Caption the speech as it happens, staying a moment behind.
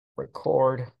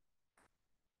record,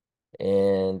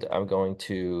 and I'm going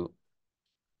to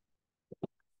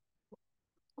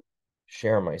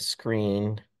share my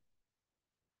screen.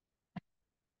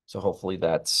 So hopefully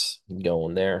that's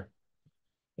going there.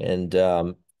 And let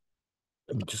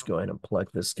me just go ahead and plug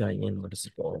this guy in. Where does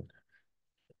it go?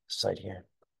 Side here.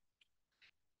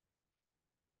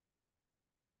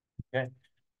 Okay.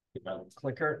 Get my little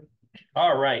clicker.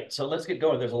 All right, so let's get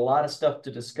going. There's a lot of stuff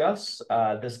to discuss.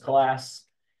 This class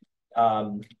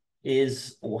um,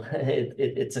 is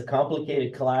it's a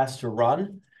complicated class to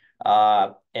run,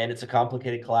 and it's a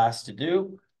complicated class to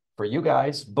do for you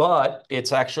guys. But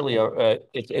it's actually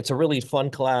it's a really fun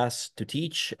class to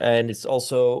teach, and it's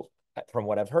also, from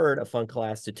what I've heard, a fun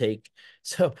class to take.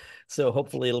 So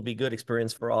hopefully it'll be good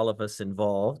experience for all of us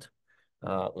involved.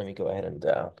 Let me go ahead and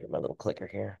get my little clicker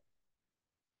here.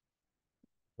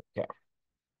 Okay.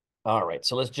 All right,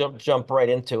 so let's jump right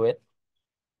into it.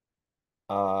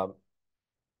 Um,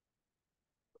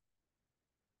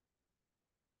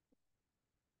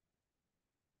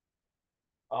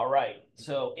 all right,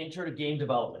 so intro to game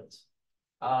development.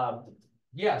 Um,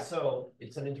 yeah, so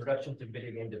it's an introduction to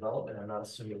video game development. I'm not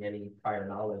assuming any prior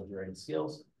knowledge or any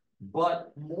skills,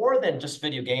 but more than just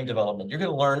video game development, you're going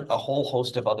to learn a whole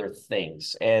host of other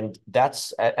things. And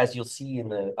that's, as you'll see in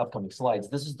the upcoming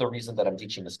slides, this is the reason that I'm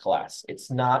teaching this class.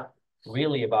 It's not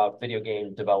really about video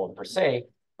game development per se,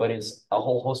 but it's a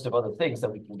whole host of other things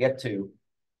that we can get to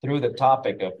through the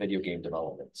topic of video game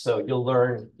development. So you'll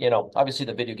learn, obviously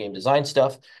the video game design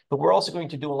stuff, but we're also going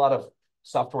to do a lot of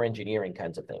software engineering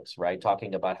kinds of things, right?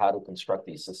 Talking about how to construct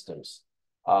these systems.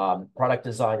 Product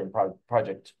design and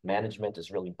project management is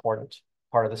really important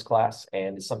part of this class,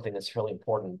 and it's something that's really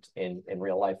important in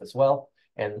real life as well,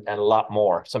 and a lot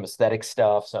more. Some aesthetic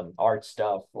stuff, some art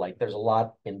stuff. Like there's a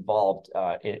lot involved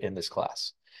in this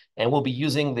class. And we'll be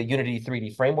using the Unity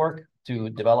 3D framework to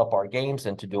develop our games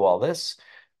and to do all this.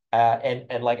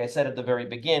 And like I said at the very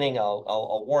beginning,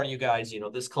 I'll warn you guys,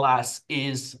 this class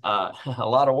is a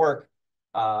lot of work,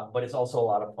 but it's also a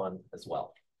lot of fun as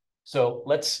well. So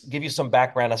let's give you some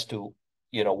background as to,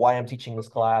 why I'm teaching this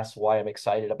class, why I'm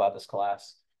excited about this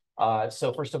class.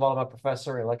 So first of all, I'm a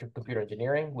professor in electrical computer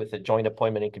engineering with a joint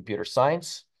appointment in computer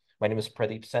science. My name is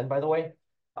Pradeep Sen, by the way.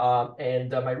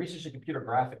 And my research in computer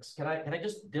graphics. Can I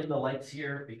just dim the lights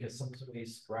here because some of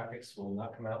these graphics will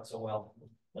not come out so well.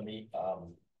 Let me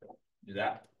do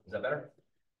that. Is that better?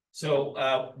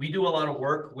 So we do a lot of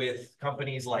work with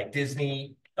companies like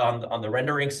Disney on the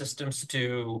rendering systems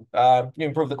to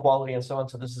improve the quality and so on.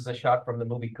 So this is a shot from the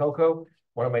movie Coco.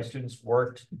 One of my students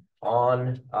worked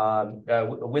on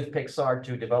with Pixar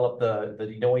to develop the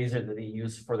denoiser that they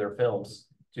use for their films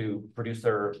to produce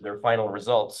their final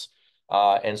results.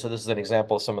 And so this is an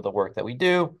example of some of the work that we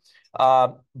do.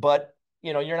 But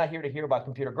you're not here to hear about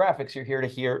computer graphics. You're here to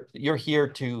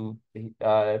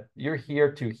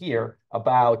hear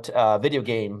about video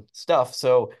game stuff.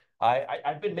 So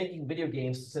I've been making video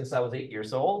games since I was 8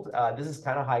 years old. This is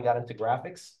kind of how I got into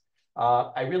graphics.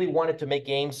 I really wanted to make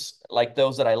games like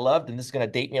those that I loved, and this is going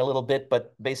to date me a little bit,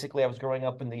 but basically I was growing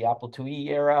up in the Apple IIe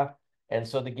era. And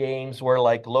so the games were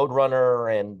like Lode Runner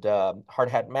and Hard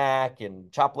Hat Mac and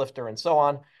Choplifter and so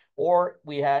on. Or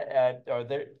we had,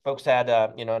 folks had,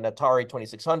 an Atari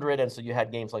 2600, and so you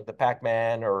had games like the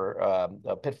Pac-Man or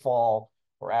Pitfall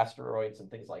or Asteroids and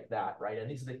things like that, right?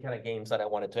 And these are the kind of games that I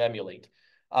wanted to emulate.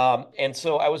 And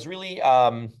so I was really,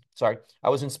 I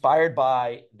was inspired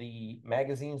by the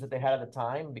magazines that they had at the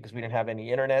time because we didn't have any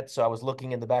internet. So I was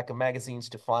looking in the back of magazines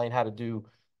to find how to do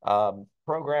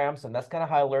programs, and that's kind of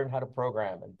how I learned how to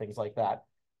program and things like that.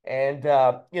 And,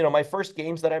 my first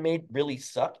games that I made really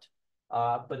sucked.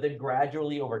 But then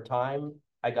gradually over time,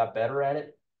 I got better at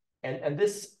it. And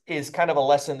this is kind of a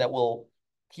lesson that we'll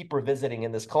keep revisiting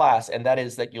in this class, and that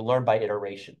is that you learn by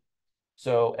iteration.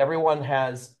 So everyone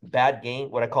has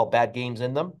what I call bad games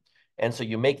in them. And so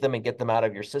you make them and get them out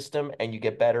of your system, and you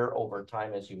get better over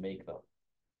time as you make them.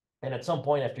 And at some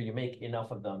point, after you make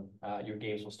enough of them, your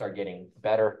games will start getting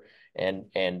better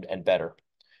and better.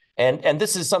 And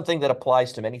this is something that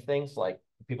applies to many things, like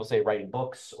people say writing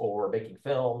books or making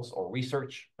films or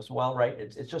research as well, right?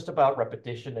 It's just about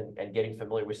repetition and getting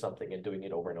familiar with something and doing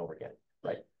it over and over again,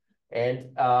 right? And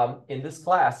in this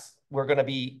class, we're going to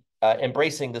be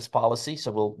embracing this policy.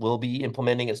 So we'll be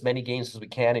implementing as many games as we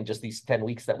can in just these 10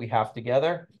 weeks that we have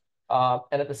together.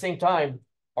 And at the same time,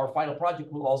 our final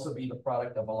project will also be the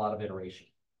product of a lot of iteration,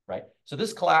 right? So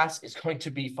this class is going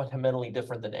to be fundamentally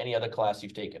different than any other class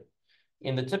you've taken.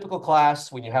 In the typical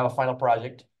class, when you have a final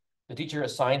project, the teacher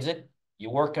assigns it, you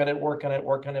work on it,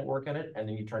 and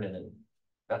then you turn it in.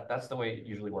 That's the way it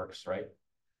usually works, right?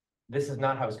 This is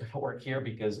not how it's going to work here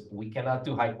because we cannot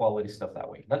do high quality stuff that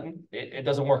way. It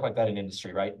doesn't work like that in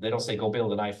industry, right? They don't say go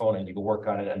build an iPhone and you go work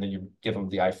on it and then you give them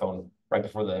the iPhone right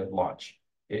before the launch.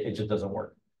 It just doesn't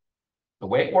work. The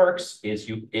way it works is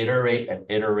you iterate and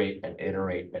iterate and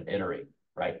iterate and iterate,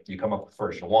 right? You come up with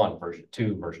version 1, version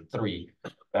 2, version 3,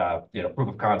 proof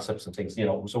of concepts and things,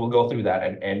 so we'll go through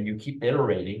that and you keep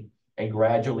iterating and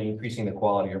gradually increasing the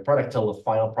quality of your product till the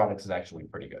final product is actually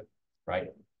pretty good, right?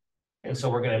 And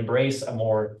so we're going to embrace a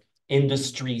more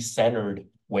industry-centered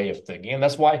way of thinking. And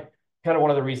that's why kind of one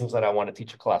of the reasons that I want to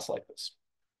teach a class like this.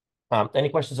 Any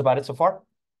questions about it so far?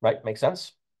 Right, makes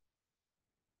sense?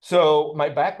 So my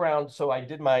background, so I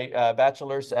did my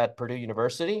bachelor's at Purdue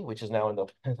University, which is now in the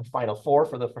Final Four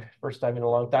for the first time in a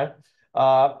long time.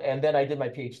 And then I did my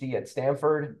PhD at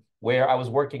Stanford, where I was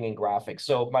working in graphics.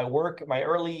 So my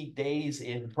early days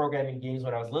in programming games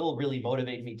when I was little really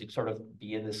motivated me to sort of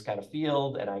be in this kind of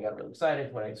field. And I got really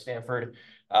excited when I at Stanford.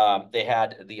 They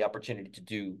had the opportunity to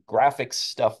do graphics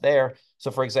stuff there. So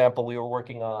for example, we were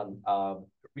working on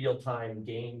real-time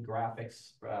game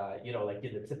graphics, like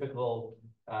in the typical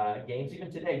games.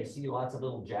 Even today, you see lots of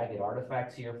little jagged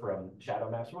artifacts here from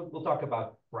shadow maps. We'll talk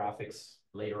about graphics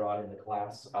later on in the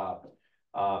class.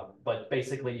 But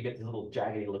basically, you get these little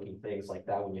jaggedy looking things like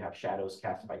that when you have shadows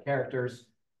cast by characters.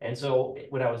 And so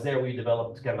when I was there, we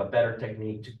developed kind of a better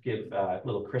technique to give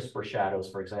little crisper shadows,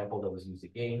 for example, that was used in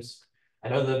games.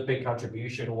 Another big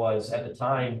contribution was at the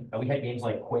time, we had games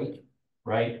like Quake,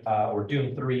 right? Or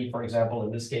Doom 3, for example,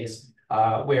 in this case,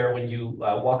 where when you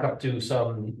walk up to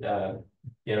some,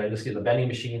 in this case, a vending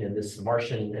machine in this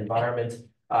Martian environment,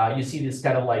 you see this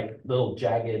kind of like little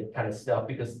jagged kind of stuff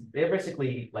because they're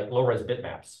basically like low-res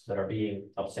bitmaps that are being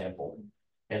upsampled.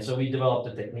 And so we developed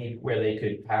a technique where they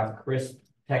could have crisp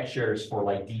textures for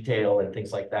like detail and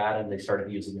things like that. And they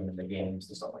started using them in the games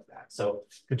and stuff like that. So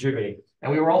contributing.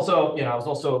 And we were also, I was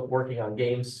also working on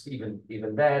games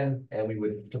even then, and we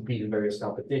would compete in various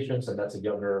competitions. And that's a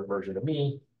younger version of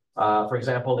me. For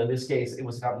example, in this case, it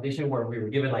was a competition where we were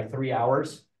given like 3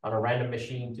 hours on a random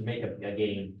machine to make a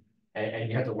game. And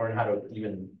you had to learn how to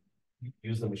even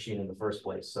use the machine in the first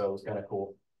place. So it was kind of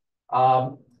cool.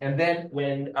 And then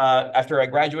when after I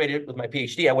graduated with my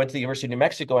PhD, I went to the University of New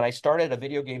Mexico and I started a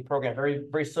video game program very,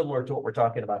 very similar to what we're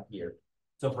talking about here.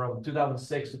 So from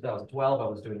 2006 to 2012, I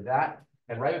was doing that.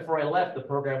 And right before I left, the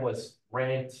program was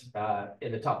ranked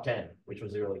in the top 10, which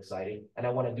was really exciting. And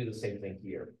I want to do the same thing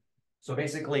here. So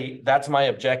basically, that's my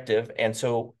objective. And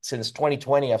so since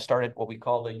 2020, I've started what we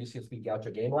call the UCSB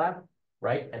Gaucho Game Lab,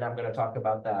 right? And I'm going to talk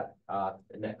about that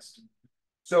next.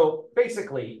 So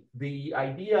basically, the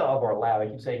idea of our lab, I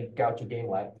keep saying Gaucho Game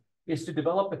Lab, is to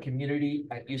develop a community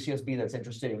at UCSB that's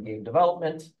interested in game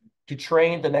development, to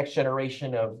train the next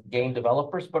generation of game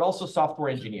developers, but also software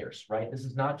engineers, right? This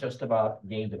is not just about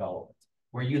game development.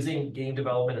 We're using game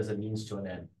development as a means to an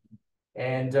end.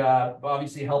 And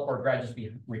obviously help our graduates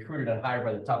be recruited and hired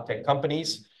by the top 10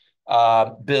 companies,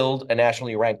 build a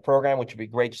nationally ranked program, which would be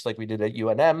great, just like we did at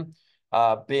UNM,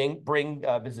 bring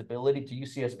visibility to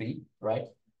UCSB, right?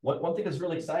 One thing that's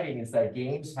really exciting is that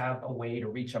games have a way to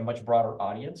reach a much broader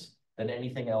audience than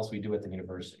anything else we do at the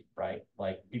university, right?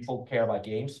 Like people care about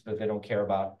games, but they don't care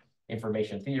about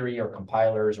information theory or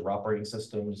compilers or operating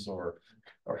systems or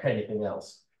anything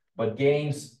else. But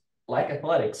games, like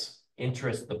athletics,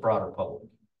 interest the broader public.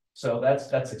 So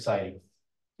that's exciting.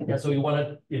 And so we want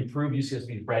to improve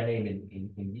UCSB's brand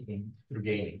name through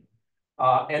gaming.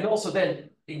 And also then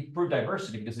improve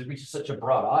diversity because it reaches such a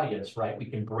broad audience, right? We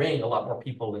can bring a lot more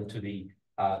people into the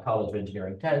College of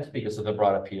Engineering tent because of the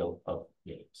broad appeal of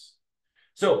games.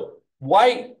 So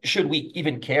why should we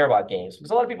even care about games?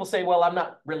 Because a lot of people say, well, I'm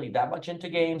not really that much into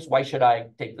games. Why should I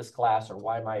take this class or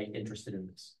why am I interested in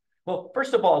this? Well,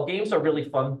 first of all, games are really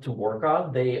fun to work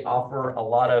on. They offer a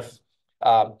lot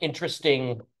of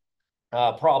interesting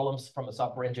problems from a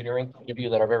software engineering point of view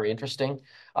that are very interesting.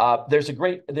 They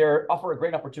offer a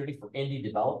great opportunity for indie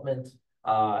development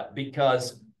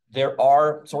because there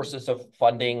are sources of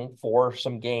funding for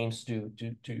some games to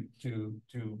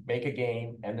make a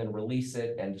game and then release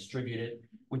it and distribute it,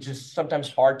 which is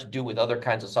sometimes hard to do with other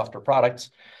kinds of software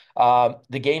products.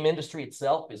 The game industry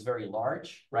itself is very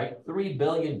large, right? 3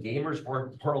 billion gamers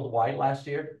worldwide last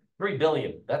year. 3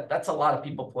 billion. That's a lot of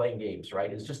people playing games,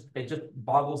 right? It just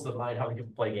boggles the mind how many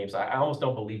people play games. I almost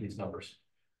don't believe these numbers.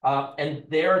 And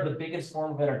they're the biggest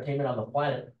form of entertainment on the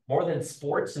planet, more than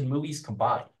sports and movies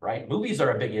combined, right? Movies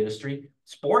are a big industry.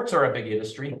 Sports are a big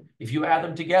industry. If you add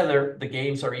them together, the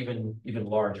games are even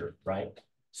larger, right?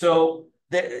 So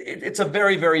it's a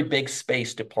very, very big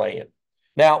space to play in.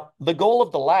 Now, the goal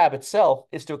of the lab itself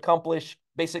is to accomplish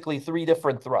basically 3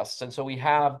 different thrusts. And so we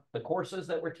have the courses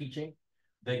that we're teaching,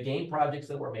 the game projects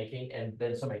that we're making, and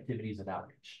then some activities and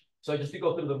outreach. So just to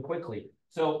go through them quickly.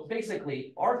 So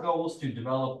basically, our goal is to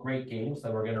develop great games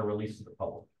that we're going to release to the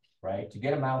public, right? To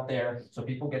get them out there so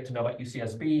people get to know about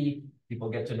UCSB, people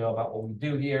get to know about what we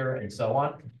do here, and so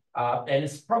on. And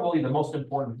it's probably the most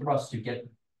important for us to get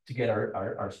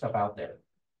our stuff out there.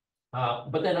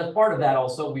 But then as part of that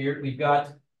also, we've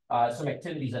got some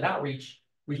activities and outreach,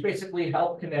 which basically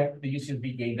help connect the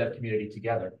UCSB game dev community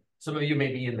together. Some of you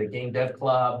may be in the game dev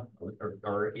club,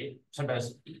 or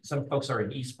sometimes some folks are in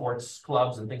esports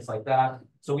clubs and things like that.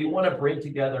 So we want to bring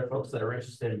together folks that are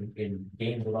interested in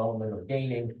game development or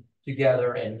gaming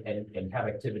together and have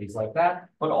activities like that,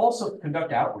 but also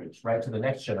conduct outreach, right, to the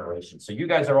next generation. So you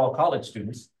guys are all college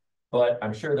students, but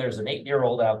I'm sure there's an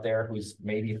 8-year-old out there who's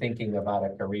maybe thinking about a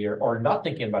career or not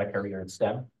thinking about a career in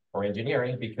STEM or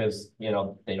engineering because, you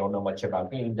know, they don't know much about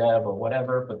game dev or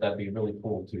whatever, but that'd be really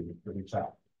cool to reach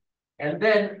out. And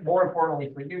then more importantly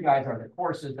for you guys are the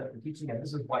courses that we're teaching, and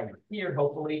this is why you're here,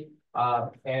 hopefully.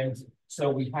 And so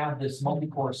we have this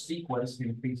multi-course sequence to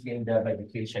increase game dev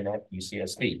education at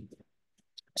UCSB.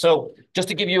 So just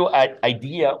to give you an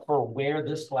idea for where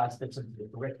this class fits into the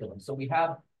curriculum. So we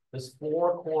have this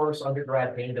 4-course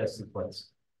undergrad game dev sequence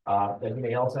that you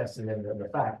may also have seen in the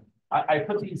fact. I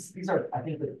put these are, I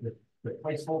think, the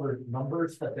placeholder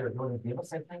numbers that they're going to give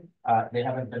us, I think. They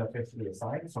haven't been officially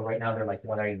assigned. So right now they're like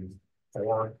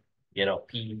 194, you know,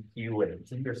 P, Q, and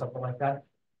T or something like that.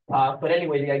 But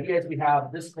anyway, the idea is we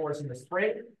have this course in the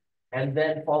spring and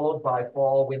then followed by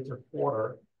fall, winter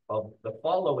quarter of the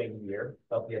following year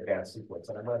of the advanced sequence.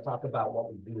 And I'm going to talk about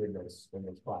what we do in those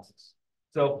classes.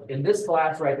 So in this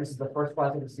class, right, this is the first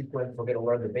class of the sequence. We're going to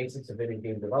learn the basics of video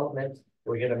game development.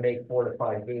 We're going to make 4 to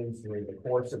 5 games during the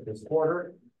course of this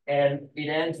quarter. And it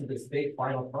ends with this big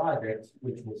final project,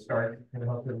 which will start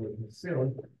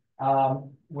soon,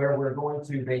 where we're going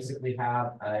to basically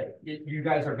have, you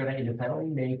guys are going to independently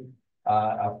make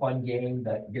a fun game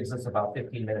that gives us about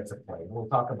 15 minutes of play. We'll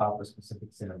talk about the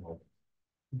specifics in a moment.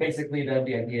 Basically, then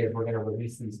the idea is we're going to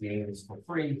release these games for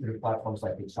free through platforms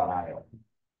like itch.io.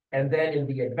 And then in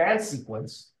the advanced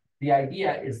sequence, the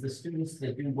idea is the students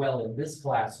that do well in this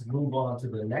class move on to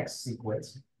the next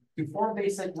sequence to form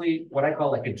basically what I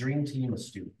call like a dream team of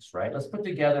students, right? Let's put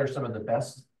together some of the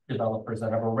best developers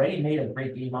that have already made a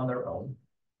great game on their own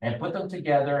and put them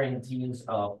together in teams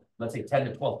of, let's say, 10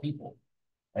 to 12 people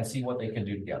and see what they can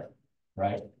do together,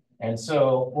 right? And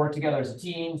so work together as a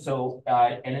team. So,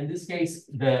 and in this case,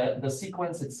 the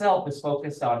sequence itself is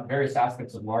focused on various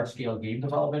aspects of large-scale game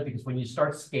development, because when you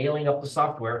start scaling up the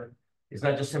software, it's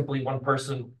not just simply one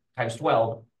person times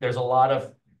 12. There's a lot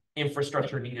of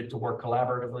infrastructure needed to work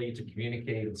collaboratively, to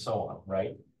communicate, and so on,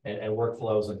 right? And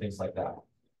workflows and things like that.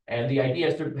 And the idea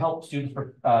is to help students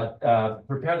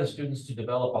prepare the students to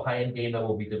develop a high-end game that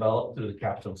will be developed through the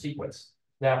capstone sequence.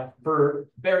 Now, for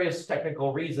various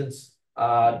technical reasons,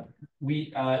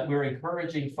 we're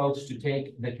encouraging folks to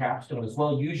take the capstone as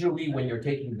well. Usually when you're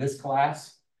taking this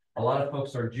class, a lot of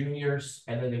folks are juniors,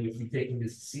 and then they would be taking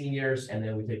this seniors, and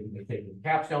then we take the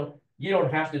capstone. You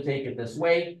don't have to take it this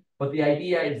way, but the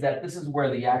idea is that this is where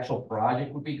the actual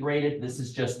project would be graded. This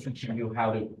is just teaching you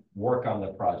how to work on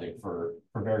the project for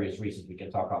various reasons. We can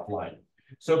talk offline.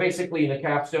 So basically in the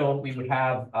capstone, we would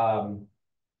have,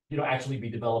 actually be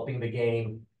developing the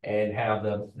game and have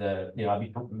I'll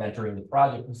be mentoring the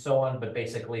project and so on, but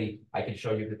basically I can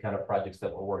show you the kind of projects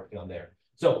that we're working on there.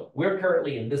 So we're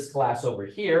currently in this class over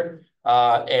here,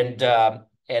 and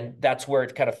that's where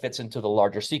it kind of fits into the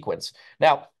larger sequence.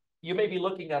 Now, you may be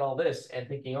looking at all this and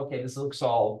thinking, okay, this looks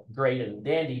all great and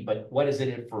dandy, but what is it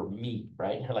in for me,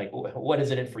 right? Like, what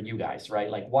is it in for you guys, right?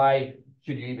 Like, why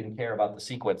should you even care about the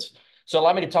sequence? So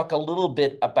allow me to talk a little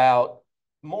bit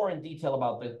more in detail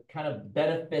about the kind of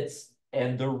benefits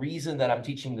and the reason that I'm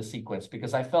teaching the sequence,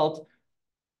 because I felt,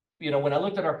 when I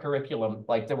looked at our curriculum,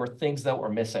 like there were things that were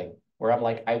missing where I'm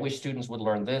like, I wish students would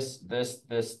learn this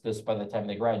by the time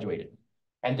they graduated.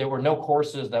 And there were no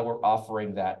courses that were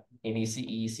offering that in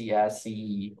ECE, CS,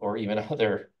 CE, or even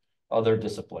other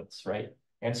disciplines, right?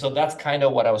 And so that's kind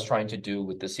of what I was trying to do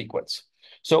with the sequence.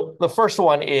 So the first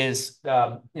one is,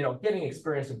 getting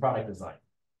experience in product design.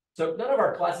 So none of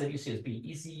our classes at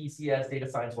UCSB, ECE, CS, data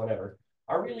science, whatever,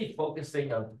 are really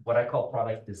focusing on what I call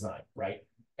product design, right?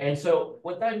 And so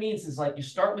what that means is like you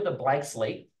start with a blank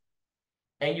slate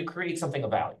and you create something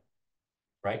of value,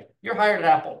 right? You're hired at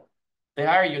Apple. They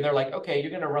hire you and they're like, okay, you're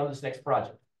going to run this next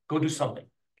project. Go do something.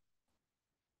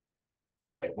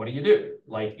 Like, what do you do?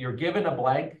 Like, you're given a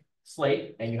blank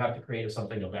slate and you have to create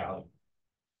something of value.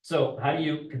 So how do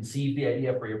you conceive the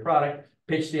idea for your product,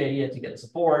 pitch the idea to get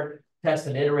support, test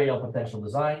and iterate on potential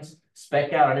designs,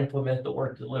 spec out and implement the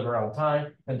work to deliver on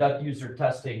time, conduct user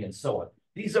testing, and so on.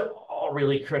 These are all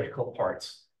really critical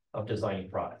parts of designing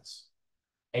products.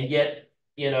 And yet,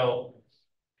 you know,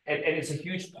 and it's a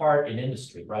huge part in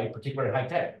industry, right? Particularly high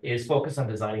tech, is focused on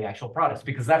designing actual products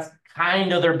because that's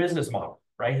kind of their business model,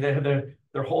 right?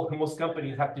 Their whole, most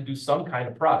companies have to do some kind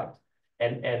of product.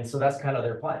 And so that's kind of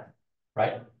their plan,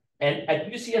 right? And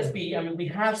at UCSB, I mean, we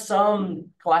have some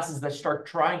classes that start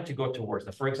trying to go towards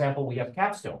that. For example, we have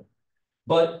capstone.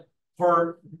 But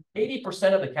for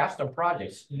 80% of the capstone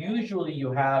projects, usually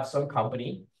you have some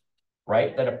company,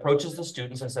 right, that approaches the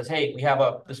students and says, hey, we have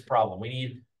this problem. We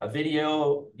need a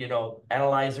video, you know,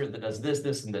 analyzer that does this,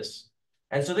 this, and this.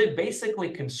 And so they basically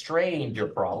constrained your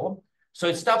problem. So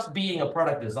it stops being a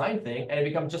product design thing and it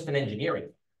becomes just an engineering,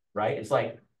 right? It's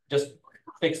like, just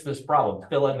fix this problem,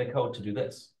 fill in the code to do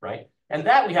this, right? And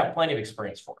that we have plenty of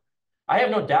experience for. I have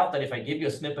no doubt that if I give you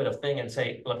a snippet of thing and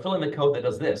say, look, fill in the code that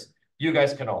does this, you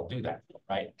guys can all do that,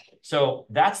 right? So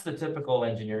that's the typical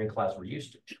engineering class we're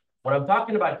used to. What I'm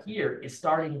talking about here is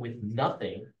starting with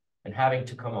nothing and having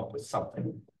to come up with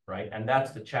something, right? And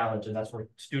that's the challenge. And that's where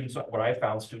students, what I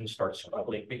found, students start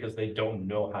struggling because they don't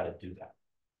know how to do that,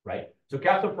 right? So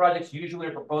capstone projects usually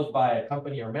are proposed by a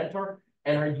company or mentor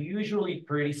and are usually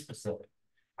pretty specific.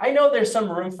 I know there's some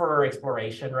room for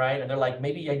exploration, right? And they're like,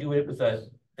 maybe I do it with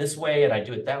this way and I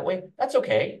do it that way. That's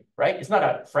okay, right? It's not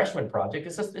a freshman project.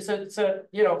 It's a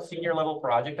you know, senior level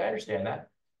project. I understand that,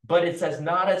 but it's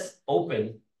not as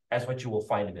open as what you will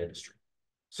find in industry.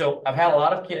 So I've had a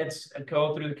lot of kids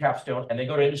go through the capstone and they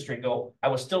go to industry and go, I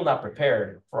was still not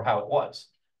prepared for how it was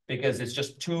because it's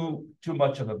just too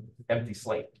much of an empty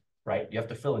slate, right? You have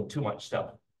to fill in too much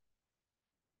stuff.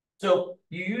 So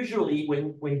you usually,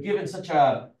 when given such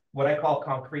a, what I call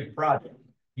concrete project,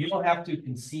 you don't have to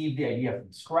conceive the idea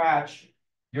from scratch.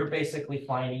 You're basically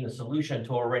finding a solution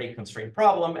to a already constrained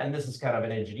problem. And this is kind of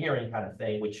an engineering kind of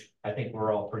thing, which I think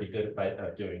we're all pretty good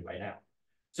at doing by now.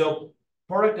 So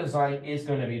product design is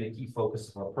going to be the key focus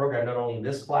of our program, not only in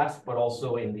this class, but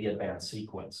also in the advanced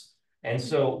sequence. And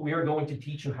so we are going to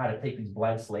teach you how to take these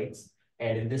blank slates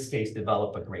and in this case,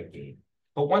 develop a great game.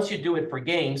 But once you do it for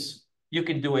games, you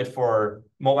can do it for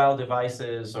mobile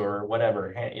devices or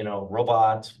whatever, you know,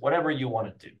 robots, whatever you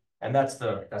want to do. And that's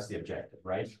the objective,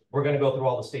 right? We're going to go through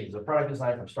all the stages of product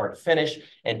design from start to finish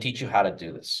and teach you how to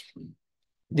do this.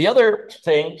 The other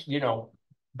thing, you know,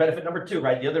 benefit number 2,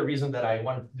 right? The other reason that I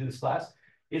wanted to do this class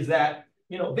is that,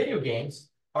 you know, video games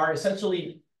are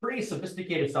essentially pretty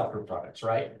sophisticated software products,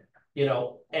 right? You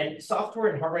know, and software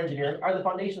and hardware engineering are the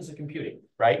foundations of computing,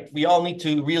 right? We all need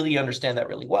to really understand that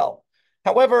really well.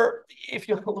 However, if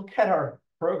you look at our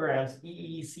programs,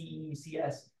 ECE, CE,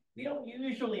 CS, we don't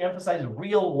usually emphasize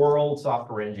real world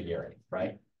software engineering,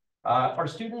 right? Our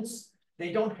students,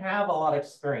 they don't have a lot of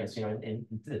experience, you know, in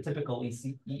the typical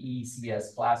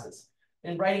ECS classes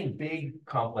in writing big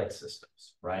complex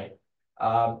systems, right?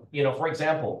 You know, for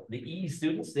example, the EE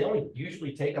students, they only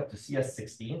usually take up to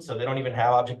CS16, so they don't even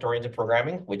have object-oriented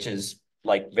programming, which is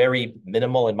like very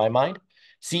minimal in my mind.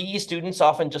 CE students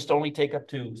often just only take up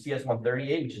to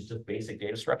CS138, which is just basic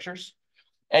data structures.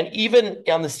 And even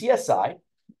on the CS side,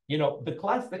 you know, the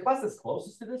class that's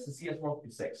closest to this is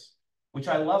CS156, which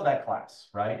I love that class,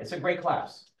 right? It's a great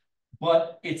class,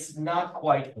 but it's not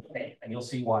quite the same, and you'll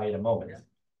see why in a moment.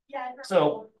 Yeah.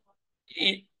 So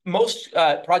most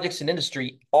projects in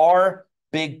industry are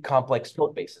big, complex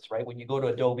code bases, right? When you go to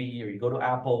Adobe or you go to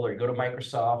Apple or you go to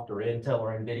Microsoft or Intel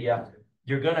or NVIDIA,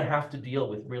 you're going to have to deal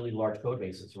with really large code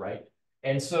bases, right?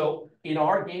 And so in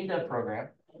our game dev program,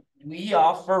 we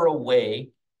offer a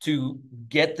way to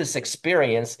get this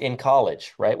experience in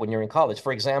college, right? When you're in college.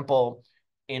 For example,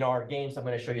 in our games, I'm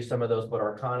going to show you some of those, but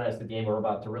Arcana is the game we're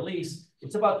about to release.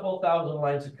 It's about 12,000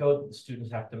 lines of code that the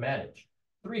students have to manage.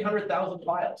 300,000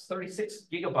 files, 36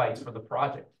 gigabytes for the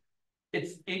project.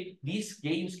 These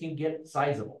games can get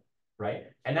sizable, right?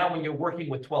 And now when you're working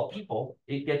with 12 people,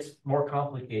 it gets more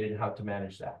complicated how to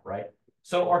manage that, right?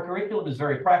 So our curriculum is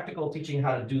very practical, teaching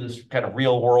how to do this kind of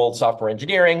real world software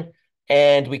engineering.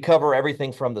 And we cover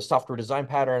everything from the software design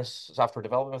patterns, software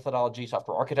development methodology,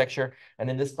 software architecture. And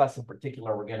in this class in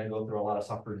particular, we're going to go through a lot of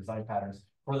software design patterns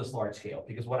for this large scale.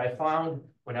 Because what I found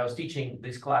when I was teaching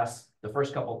this class the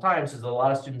first couple of times is that a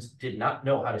lot of students did not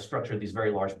know how to structure these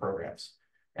very large programs.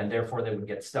 And therefore, they would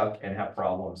get stuck and have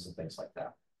problems and things like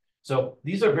that. So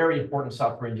these are very important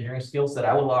software engineering skills that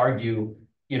I will argue,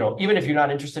 you know, even if you're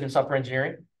not interested in software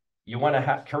engineering, you want to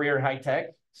have a career in high tech,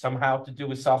 somehow to do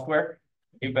with software,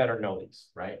 you better know these,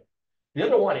 right? The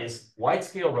other one is wide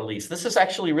scale release. This is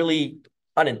actually really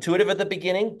unintuitive at the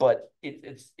beginning, but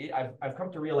I've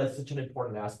come to realize such an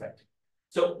important aspect.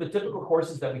 So the typical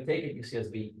courses that we take at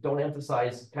UCSB don't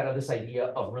emphasize kind of this idea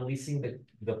of releasing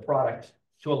the product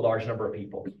to a large number of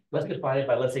people. Let's define it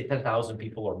by, let's say, 10,000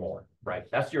 people or more, right?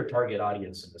 That's your target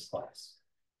audience in this class.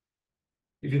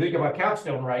 If you think about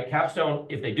Capstone, right? Capstone,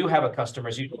 if they do have a customer,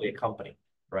 is usually a company,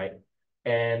 right?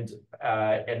 And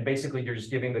basically you're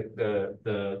just giving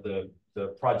the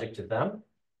project to them.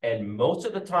 And most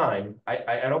of the time,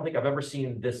 I don't think I've ever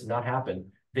seen this not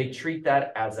happen. They treat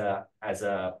that as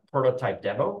a prototype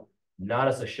demo, not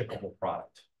as a shippable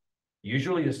product.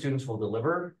 Usually the students will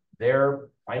deliver their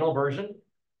final version.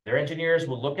 Their engineers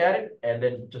will look at it and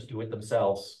then just do it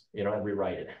themselves, you know, and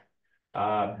rewrite it.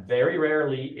 Very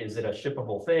rarely is it a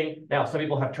shippable thing. Now, some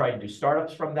people have tried to do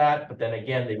startups from that, but then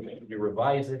again, they need to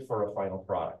revise it for a final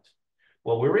product.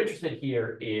 What we're interested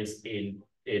here is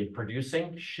in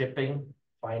producing, shipping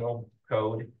final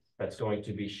code that's going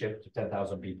to be shipped to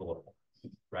 10,000 people or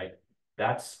more, right?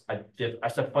 That's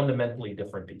a fundamentally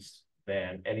different beast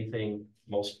than anything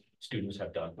most students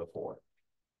have done before.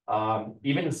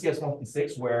 Even in CS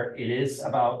 156, where it is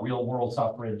about real world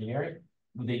software engineering,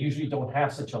 they usually don't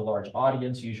have such a large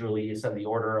audience. Usually it's in the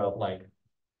order of like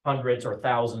hundreds or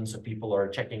thousands of people are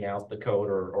checking out the code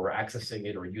or accessing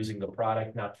it or using the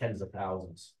product, not tens of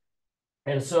thousands.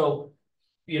 And so,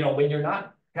 you know, when you're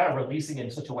not kind of releasing it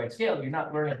in such a wide scale, you're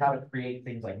not learning how to create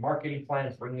things like marketing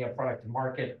plans, bringing a product to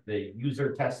market, the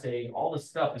user testing, all this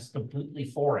stuff is completely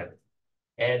foreign.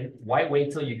 And why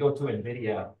wait till you go to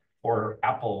NVIDIA or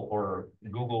Apple or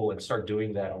Google and start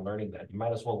doing that and learning that? You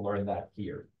might as well learn that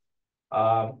here.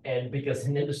 And because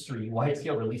in industry, wide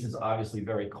scale release is obviously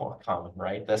very common,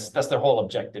 right? That's their whole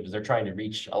objective, is they're trying to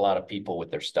reach a lot of people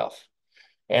with their stuff.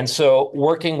 And so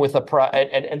working with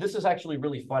and this is actually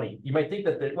really funny. You might think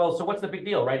that, well, so what's the big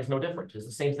deal, right? It's no different. It's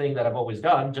the same thing that I've always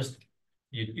done. Just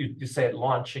you say it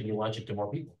launch and you launch it to more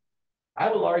people. I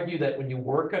will argue that when you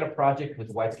work on a project with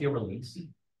wide scale release,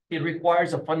 it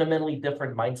requires a fundamentally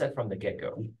different mindset from the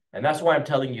get-go. And that's why I'm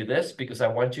telling you this, because I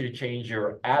want you to change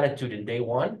your attitude in day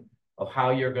one of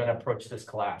how you're going to approach this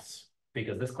class,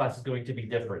 because this class is going to be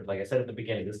different. Like I said at the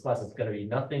beginning, this class is going to be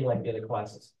nothing like the other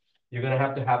classes. You're going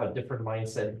to have a different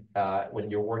mindset when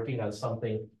you're working on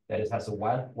something that has a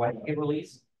wide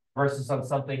release versus on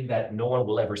something that no one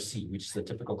will ever see, which is the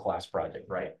typical class project,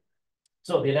 right?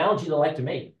 So the analogy that I like to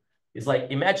make is like,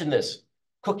 imagine this,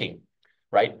 cooking,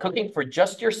 right? Cooking for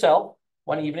just yourself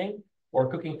one evening or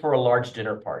cooking for a large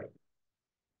dinner party,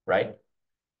 right?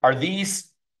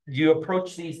 Do you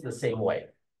approach these the same way?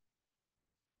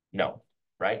 No,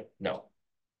 right? No.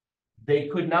 They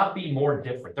could not be more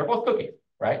different. They're both cooking,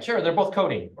 right? Sure, they're both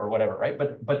coding or whatever, right?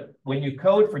 But when you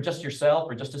code for just yourself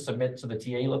or just to submit so the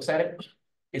TA looks at it,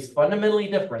 it's fundamentally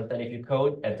different than if you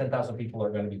code and 10,000 people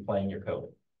are going to be playing your code,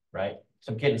 right?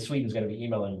 Some kid in Sweden is going to be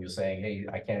emailing you saying, hey,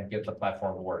 I can't get the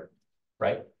platform to work,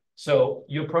 right? So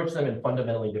you approach them in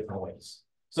fundamentally different ways.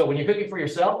 So when you're cooking for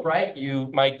yourself, right, you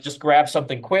might just grab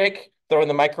something quick, throw in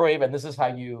the microwave, and this is how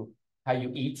you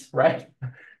eat, right?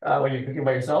 When you're cooking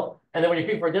by yourself. And then when you're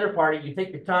cooking for a dinner party, you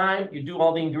take your time, you do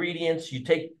all the ingredients, you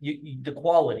take the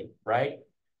quality, right?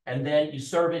 And then you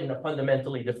serve it in a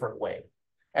fundamentally different way.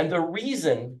 And the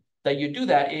reason that you do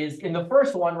that is in the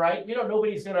first one, right? You know,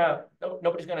 nobody's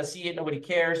gonna see it, nobody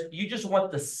cares. You just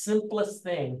want the simplest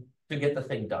thing to get the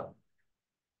thing done.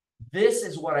 This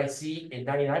is what I see in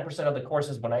 99% of the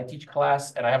courses when I teach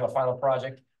class and I have a final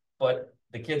project, but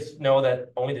the kids know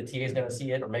that only the TA is going to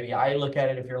see it, or maybe I look at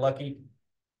it if you're lucky.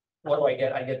 What do I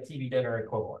get? I get TV dinner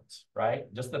equivalents, right?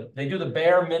 They do the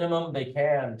bare minimum they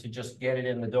can to just get it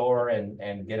in the door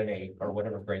and get an A or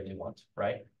whatever grade they want,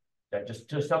 right? Just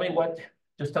tell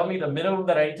me the minimum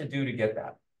that I need to do to get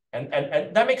that. And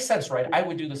that makes sense, right? I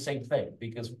would do the same thing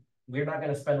because we're not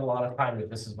going to spend a lot of time if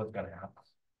this is what's going to happen.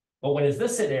 But when it's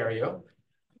this scenario,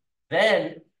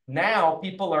 then now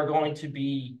people are going to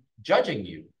be judging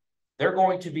you. They're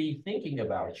going to be thinking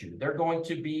about you. They're going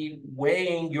to be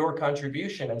weighing your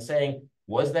contribution and saying,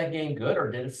 was that game good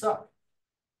or did it suck?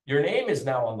 Your name is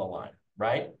now on the line,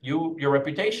 right? Your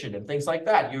reputation and things like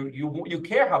that. You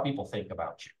care how people think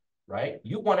about you, right?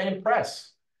 You want to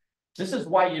impress. This is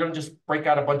why you don't just break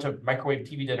out a bunch of microwave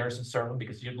TV dinners and serve them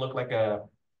because you'd look like a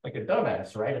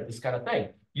dumbass, right? At this kind of thing.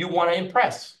 You want to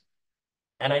impress.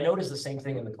 And I notice the same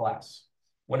thing in the class.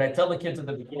 When I tell the kids at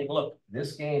the beginning, look,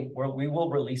 this game, we will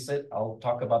release it. I'll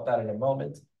talk about that in a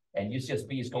moment. And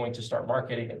UCSB is going to start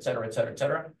marketing, et cetera, et cetera, et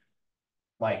cetera.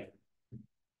 Like,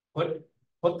 put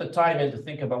the time in to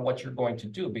think about what you're going to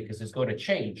do because it's going to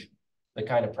change the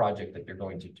kind of project that you're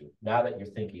going to do now that you're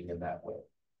thinking in that way.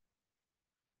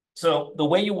 So the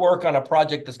way you work on a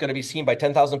project that's going to be seen by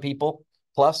 10,000 people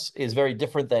plus is very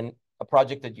different than a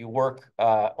project that you work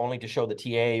only to show the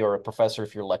TA or a professor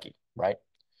if you're lucky, right?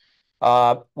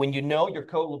 When you know your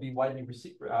code will be widely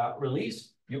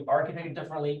released, you architect it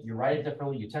differently, you write it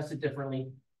differently, you test it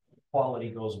differently,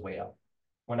 quality goes way up.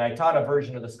 When I taught a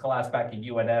version of this class back in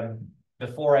UNM,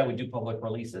 before I would do public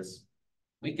releases,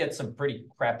 we'd get some pretty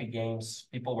crappy games.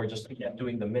 People were just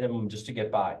doing the minimum just to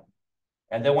get by.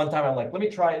 And then one time I'm like, let me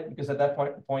try it, because at that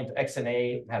point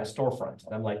XNA had a storefront.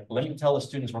 And I'm like, let me tell the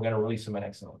students we're going to release them in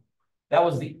XNA. That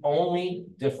was the only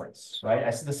difference, right?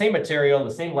 I said the same material,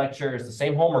 the same lectures, the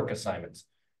same homework assignments.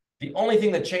 The only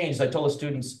thing that changed, I told the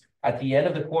students, at the end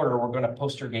of the quarter, we're going to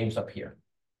post your games up here.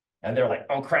 And they're like,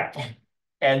 oh, crap.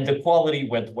 And the quality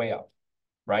went way up,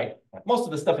 right? Most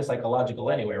of the stuff is psychological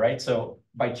anyway, right? So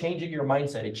by changing your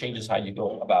mindset, it changes how you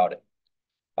go about it.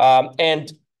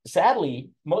 And sadly,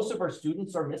 most of our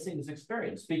students are missing this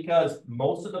experience because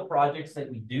most of the projects that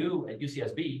we do at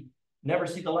UCSB never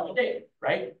see the light of day,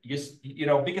 right? You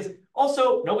know, because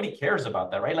also nobody cares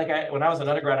about that, right? Like when I was an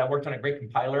undergrad, I worked on a great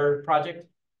compiler project.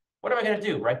 What am I going to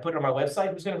do, right? Put it on my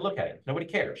website? Who's going to look at it? Nobody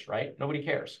cares, right? Nobody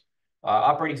cares.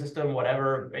 Operating system,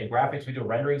 whatever, in graphics, we do a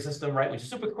rendering system, right? Which is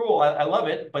super cool. I love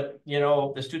it, but you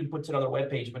know, the student puts it on their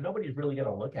webpage, but nobody's really going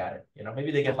to look at it. You know,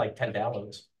 maybe they get like 10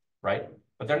 downloads, right?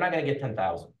 But they're not going to get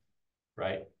 10,000,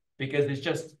 right? Because it's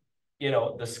just, you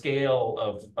know, the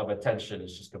scale of attention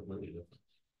is just completely different.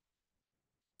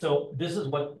 So this is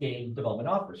what game development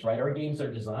offers, right? Our games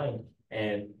are designed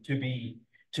and to be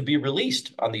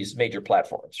released on these major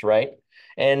platforms, right?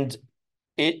 And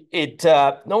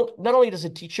not only does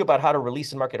it teach you about how to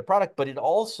release and market a product, but it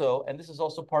also, and this is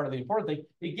also part of the important thing,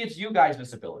 it gives you guys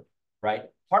visibility, right?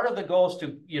 Part of the goal is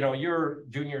to, you know, you're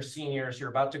juniors, seniors, you're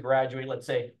about to graduate. Let's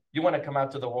say you want to come out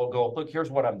to the world, go, look,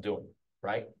 here's what I'm doing,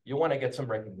 right? You want to get some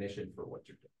recognition for what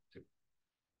you're doing too.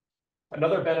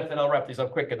 Another benefit, I'll wrap these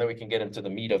up quick and then we can get into the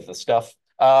meat of the stuff.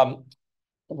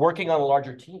 Working on a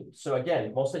larger team. So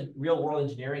again, most of real world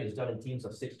engineering is done in teams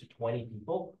of 6 to 20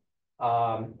 people.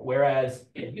 Whereas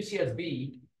in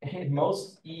UCSB, in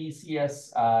most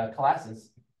ECS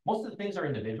classes, most of the things are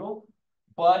individual,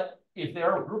 but if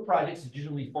there are group projects, it's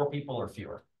usually 4 people or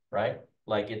fewer, right?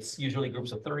 Like it's usually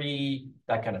groups of 3,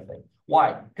 that kind of thing.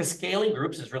 Why? Because scaling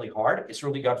groups is really hard. It's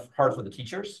really hard for the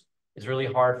teachers. It's really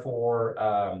hard for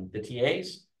the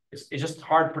TAs. It's just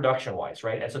hard production-wise,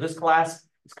 right? And so this class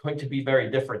is going to be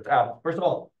very different. First of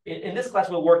all, in this class,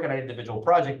 we'll work on an individual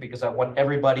project because I want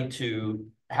everybody to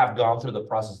have gone through the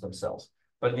process themselves.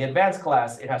 But in the advanced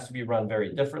class, it has to be run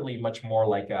very differently, much more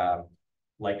like an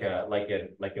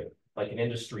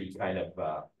industry kind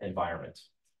of environment.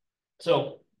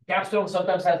 So Capstone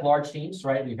sometimes has large teams,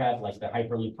 right? We've had like the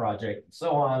Hyperloop project and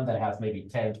so on that has maybe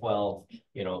 10, 12,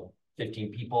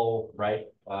 15 people, right?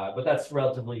 But that's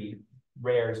relatively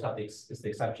rare. It's the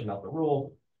exception, not the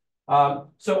rule.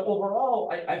 So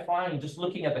overall, I find just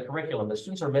looking at the curriculum, the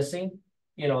students are missing,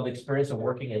 the experience of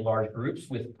working in large groups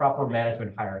with proper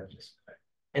management hierarchies,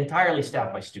 entirely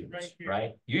staffed by students,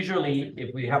 right? Usually,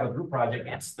 if we have a group project,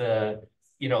 it's the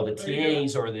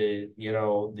TAs or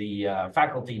the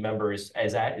faculty members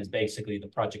is basically the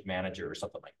project manager or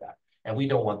something like that. And we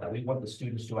don't want that. We want the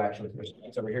students to actually, there's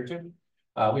students over here too.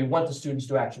 We want the students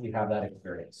to actually have that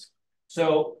experience.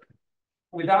 So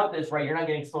without this, right, you're not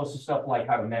getting exposed to stuff like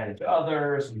how to manage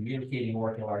others, communicating,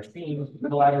 working large teams,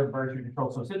 collaborative version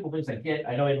control. So simple things like Git.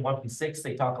 I know in 1P6,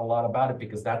 they talk a lot about it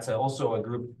because that's also a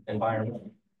group environment.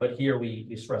 But here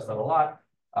we stress that a lot.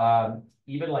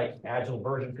 Even like agile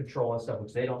version control and stuff,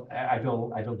 which they don't,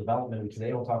 agile development, which they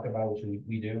don't talk about, which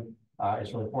we do.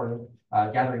 It's really important.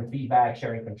 Gathering feedback,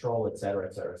 sharing control, et cetera,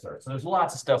 et cetera, et cetera. So there's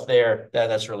lots of stuff there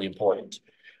that's really important.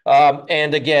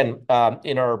 And again,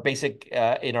 in our basic,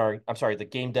 the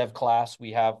game dev class,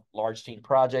 we have large team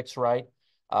projects, right?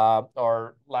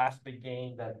 Our last big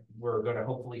game that we're going to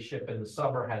hopefully ship in the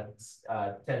summer has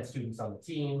 10 students on the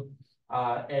team.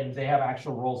 And they have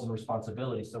actual roles and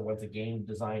responsibilities. So what's a game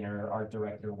designer, art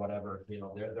director, whatever,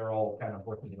 they're all kind of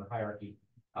working in a hierarchy.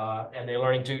 And they're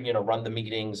learning to, run the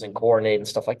meetings and coordinate and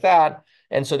stuff like that.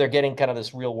 And so they're getting kind of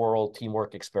this real world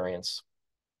teamwork experience.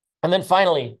 And then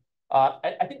finally,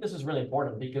 I think this is really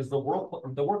important because the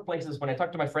workplaces, when I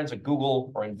talk to my friends at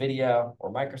Google or NVIDIA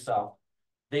or Microsoft,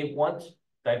 they want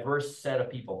diverse set of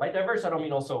people. By diverse, I don't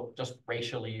mean also just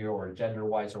racially or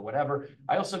gender-wise or whatever.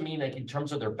 I also mean like in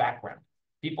terms of their background.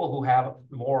 People who have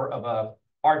more of a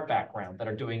art background that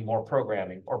are doing more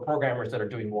programming, or programmers that are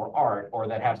doing more art, or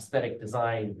that have aesthetic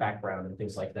design background and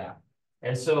things like that.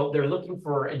 And so they're looking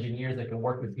for engineers that can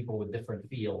work with people with different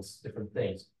fields, different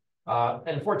things. And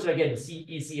unfortunately, again, the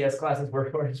ECS classes where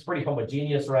it's pretty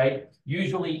homogeneous, right?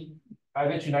 Usually, I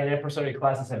bet you 99% of your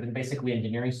classes have been basically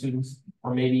engineering students.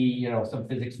 or maybe, you know, some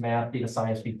physics, math, data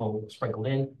science people sprinkled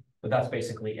in, but that's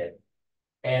basically it.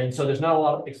 And so there's not a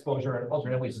lot of exposure and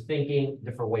alternate ways of thinking,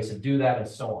 different ways to do that, and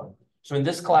so on. So in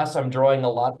this class, I'm drawing a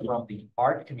lot from the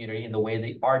art community and the way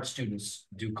the art students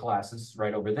do classes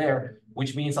right over there,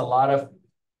 which means a lot of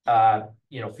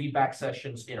you know, feedback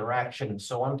sessions, interaction, and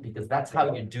so on, because that's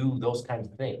how you do those kinds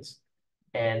of things.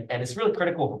 And it's really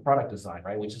critical for product design,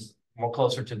 right? Which is more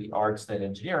closer to the arts than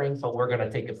engineering, but we're going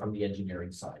to take it from the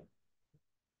engineering side.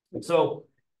 So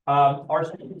our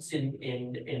students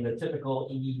in the typical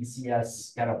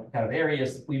ECS kind of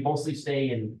areas, we mostly stay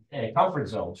in comfort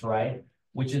zones, right?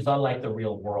 Which is unlike the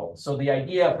real world. So the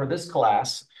idea for this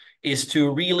class is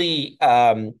to really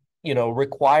you know,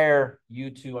 require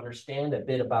you to understand a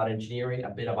bit about engineering, a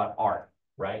bit about art,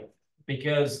 right?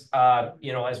 Because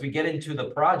you know, as we get into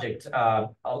the project,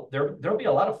 there'll be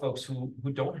a lot of folks who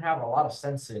don't have a lot of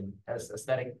sense in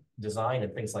aesthetic design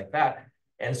and things like that.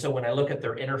 And so when I look at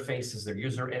their interfaces, their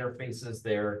user interfaces,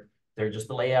 they're just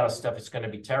the layout of stuff, it's going to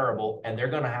be terrible, and they're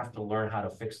going to have to learn how to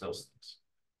fix those things.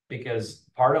 Because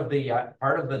part of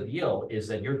the deal is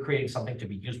that you're creating something to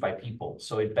be used by people,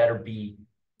 so it better be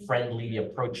friendly,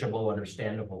 approachable,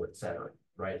 understandable, etc.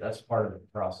 Right? That's part of the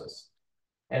process.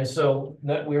 And so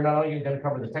we're not only going to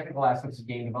cover the technical aspects of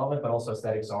game development, but also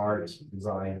aesthetics, art,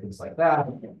 design, things like that.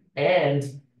 And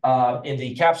in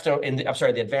the capstone,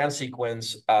 the advanced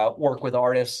sequence, work with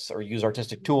artists or use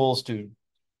artistic tools to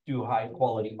do high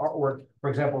quality artwork. For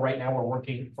example, right now we're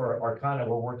working for Arcana,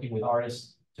 we're working with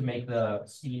artists to make the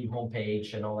Steam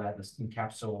homepage and all that, the Steam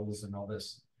capsules and all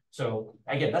this. So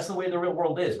again, that's the way the real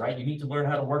world is, right? You need to learn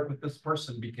how to work with this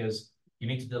person because you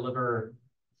need to deliver,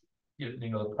 you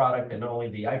know, the product, and not only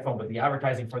the iPhone, but the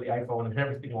advertising for the iPhone and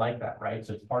everything like that, right?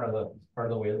 So it's part of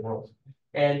the way of the world.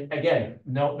 And again,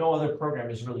 no other program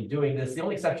is really doing this. The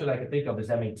only exception I can think of is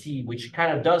MAT, which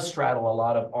kind of does straddle a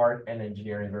lot of art and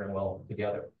engineering very well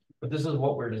together. But this is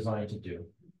what we're designed to do.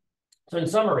 So in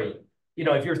summary, you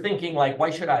know, if you're thinking like, why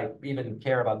should I even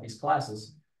care about these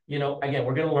classes? You know, again,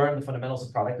 we're going to learn the fundamentals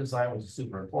of product design, which is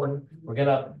super important. We're going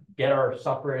to get our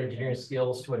software engineering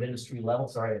skills to an industry level.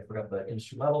 Sorry, I forgot the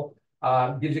industry level.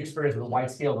 Gives you experience with a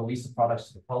wide scale release of products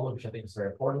to the public, which I think is very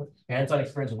important. Hands-on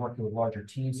experience of working with larger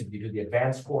teams if you do the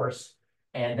advanced course,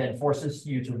 and then forces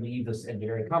you to leave this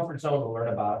engineering comfort zone to learn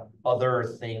about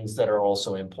other things that are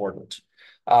also important.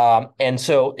 And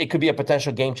so it could be a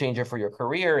potential game changer for your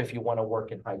career if you want to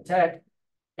work in high tech.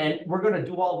 And we're going to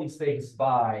do all these things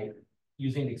by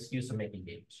using the excuse of making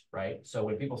games, right? So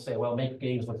when people say, well, make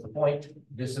games, what's the point?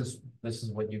 This is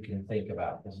what you can think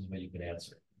about. This is what you can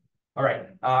answer. All right,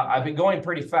 I've been going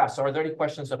pretty fast. So are there any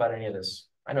questions about any of this?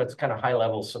 I know it's kind of high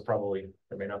level, so probably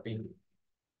there may not be.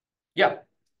 Yeah.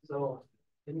 So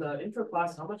in the intro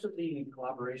class, how much of the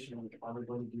collaboration are we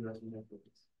going to do as we go through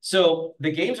this? So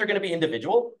the games are going to be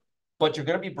individual, but you're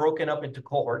going to be broken up into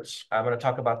cohorts. I'm going to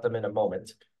talk about them in a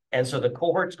moment. And so the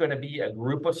cohort's going to be a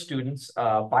group of students,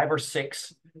 5 or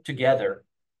 6 together,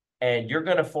 and you're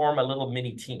going to form a little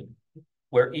mini team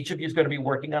where each of you is going to be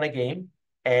working on a game.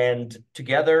 And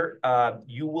together,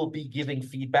 you will be giving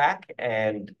feedback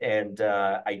and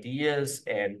ideas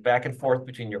and back and forth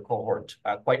between your cohort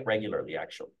quite regularly,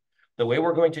 actually. The way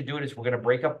we're going to do it is we're going to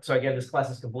break up. So again, this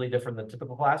class is completely different than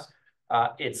typical class.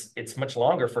 It's much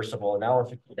longer, first of all, an hour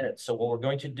and 50 minutes. So what we're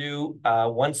going to do,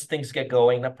 once things get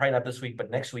going, probably not this week,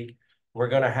 but next week, we're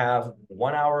going to have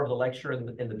 1 hour of the lecture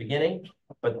in the beginning.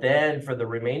 But then for the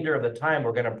remainder of the time,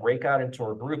 we're going to break out into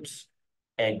our groups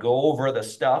and go over the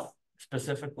stuff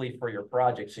specifically for your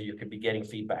project, so you can be getting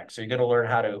feedback. So you're going to learn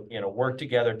how to, you know, work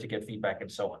together to get feedback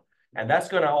and so on. And that's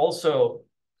going to also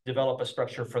develop a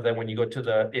structure for them when you go to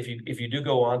the, if you do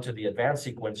go on to the advanced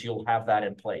sequence, you'll have that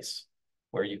in place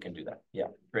where you can do that. Yeah,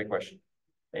 great question.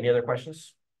 Any other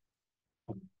questions?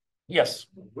 Yes.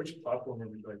 Which platform are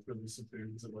we like releasing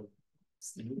to? Is it like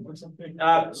Steam or something?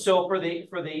 So for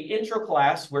the intro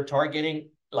class, we're targeting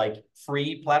like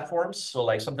free platforms. So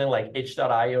like something like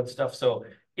itch.io and stuff. So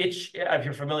Itch, if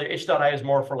you're familiar, itch.io is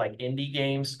more for like indie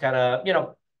games, kind of, you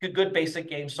know, good basic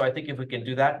games. So I think if we can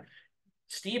do that,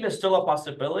 Steam is still a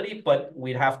possibility, but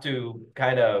we'd have to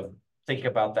kind of think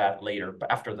about that later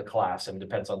after the class, and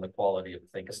depends on the quality of the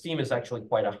thing. Because Steam is actually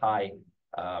quite a high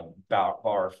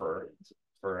bar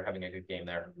for having a good game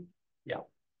there. Yeah.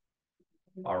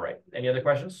 All right. Any other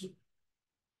questions?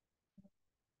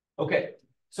 Okay.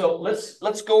 So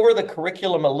let's go over the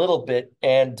curriculum a little bit,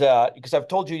 and because I've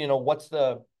told you, you know, what's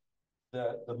the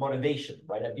motivation,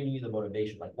 right? I've given you the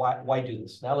motivation, like why do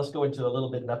this? Now let's go into a little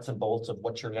bit nuts and bolts of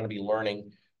what you're going to be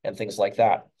learning and things like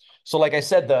that. So like I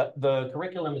said, the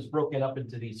curriculum is broken up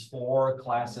into these 4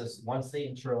 classes. One's the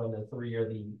intro, and the 3 are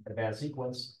the advanced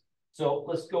sequence. So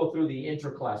let's go through the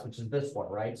intro class, which is this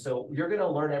one, right? So you're going to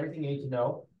learn everything you need to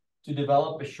know to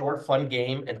develop a short, fun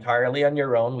game entirely on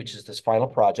your own, which is this final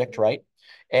project, right?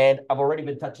 And I've already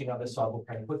been touching on this, so I'll go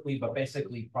kind of quickly, but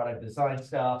basically product design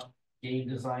stuff, game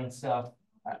design stuff,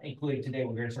 including today,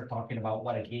 we're going to start talking about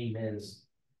what a game is,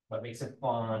 what makes it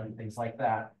fun, things like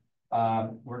that.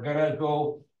 We're going to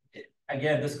go,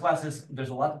 again, this class is, there's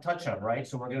a lot to touch on, right?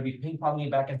 So we're going to be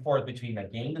ping-ponging back and forth between a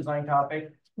game design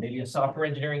topic, maybe a software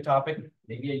engineering topic,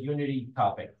 maybe a Unity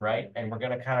topic, right? And we're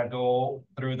going to kind of go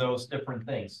through those different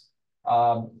things.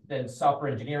 Then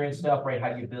software engineering stuff, right?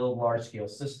 How do you build large scale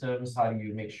systems? How do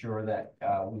you make sure that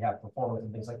we have performance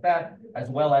and things like that, as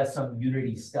well as some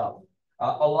Unity stuff.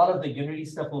 A lot of the Unity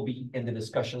stuff will be in the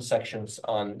discussion sections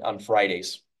on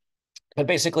Fridays. But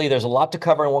basically, there's a lot to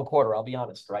cover in one quarter, I'll be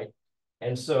honest, right?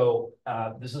 And so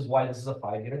this is why this is a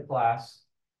 5-unit class.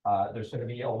 There's going to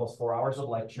be almost 4 hours of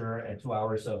lecture and 2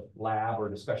 hours of lab or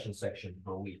discussion section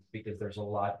per week because there's a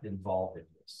lot involved in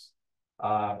this.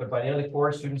 But by the end of the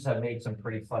course, students have made some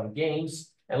pretty fun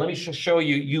games. And let me show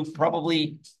you, you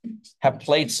probably have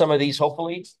played some of these,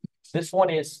 hopefully. This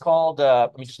one is called,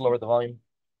 let me just lower the volume.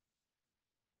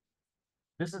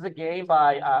 This is a game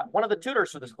by one of the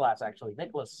tutors for this class, actually,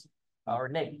 Nicholas, or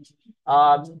Nate.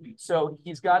 So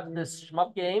he's got this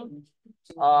shmup game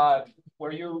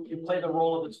where you play the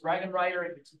role of this dragon rider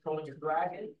and you're controlling your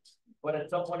dragon. But at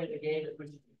some point in the game, it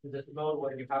switches to this mode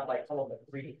where you have like all of the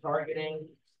 3D targeting.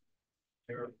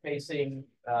 You're facing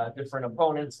different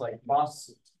opponents like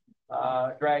boss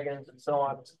dragons and so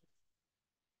on.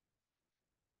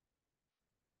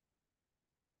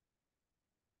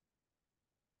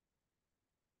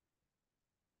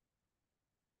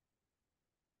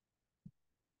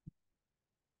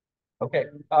 Okay,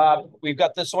 we've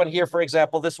got this one here, for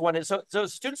example. This one is so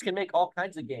students can make all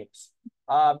kinds of games.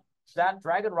 That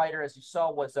Dragon Rider, as you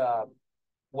saw, was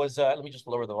let me just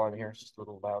lower the volume here. It's just a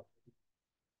little loud.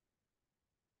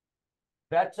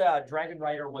 That Dragon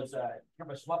Rider was kind of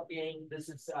a shmup game. This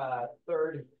is a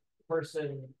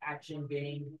third-person action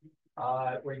game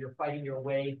where you're fighting your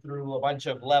way through a bunch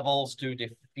of levels to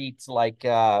defeat, like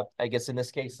I guess in this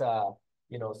case,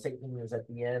 you know, Satan is at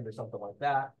the end or something like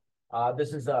that.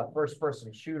 This is a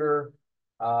first-person shooter.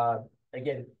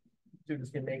 Again,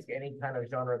 students can make any kind of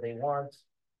genre they want.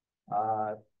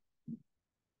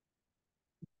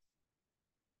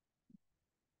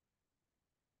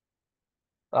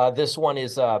 This one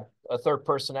is a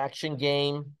third-person action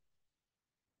game.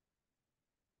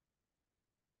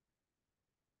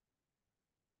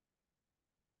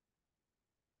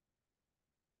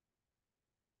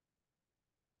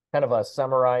 Kind of a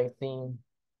samurai theme.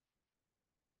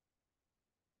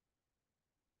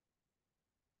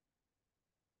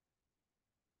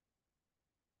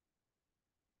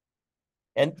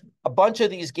 And a bunch of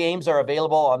these games are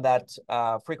available on that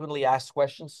frequently asked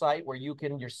questions site where you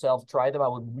can yourself try them. I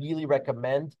would really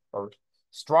recommend or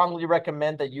strongly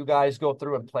recommend that you guys go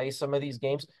through and play some of these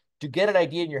games to get an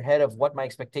idea in your head of what my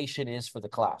expectation is for the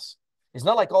class. It's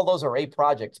not like all those are A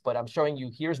projects, but I'm showing you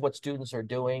here's what students are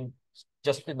doing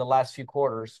just in the last few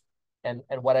quarters and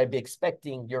what I'd be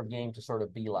expecting your game to sort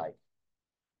of be like.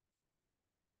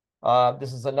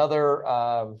 This is another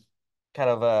kind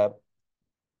of a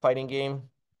fighting game.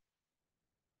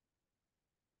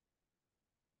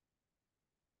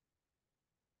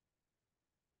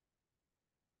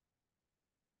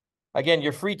 Again,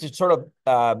 you're free to sort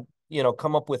of, you know,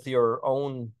 come up with your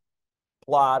own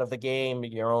plot of the game,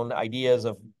 your own ideas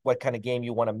of what kind of game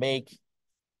you want to make.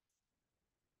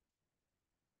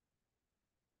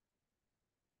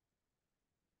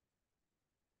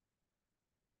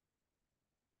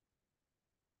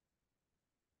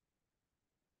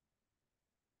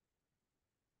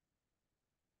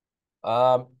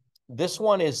 Um, this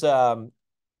one is this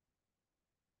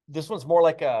one's more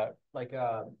like a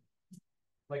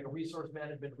resource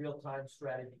management real-time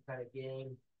strategy kind of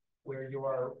game where you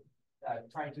are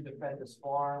trying to defend this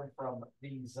farm from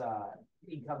these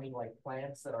incoming like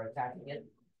plants that are attacking it.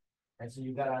 And so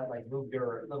you gotta like move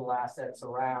your little assets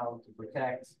around to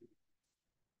protect.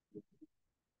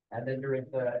 And then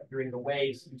during the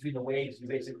waves, between the waves, you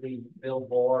basically build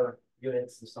more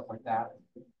units and stuff like that.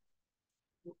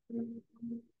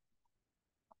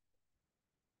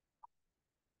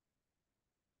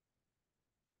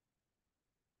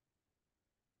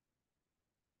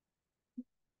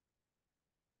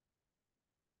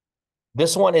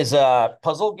 This one is a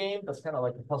puzzle game that's kind of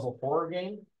like a puzzle horror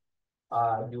game.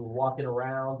 You're walking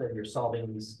around and you're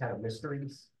solving these kind of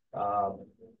mysteries.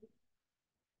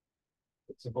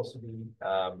 It's supposed to be,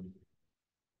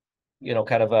 you know,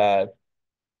 kind of a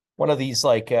one of these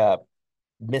like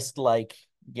mist-like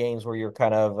games where you're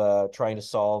kind of trying to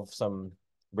solve some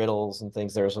riddles and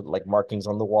things. There's like markings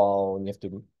on the wall, and you have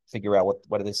to figure out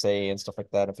what do they say and stuff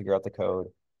like that, and figure out the code.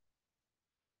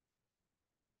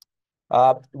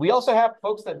 We also have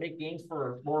folks that make games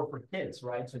more for kids,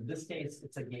 right? So in this case,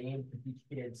 it's a game to teach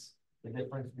kids the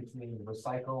difference between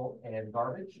recycle and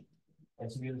garbage.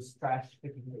 And so we use trash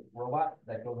picking robot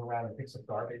that goes around and picks up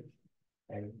garbage.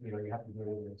 And you have to do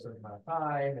it in a certain amount of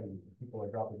time, and people are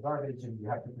dropping garbage, and you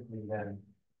have to quickly then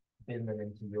bin them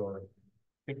into your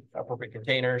appropriate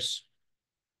containers,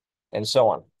 and so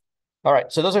on. All right,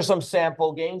 so those are some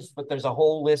sample games, but there's a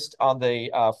whole list on the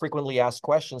frequently asked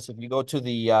questions. If you go to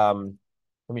the,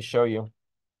 let me show you.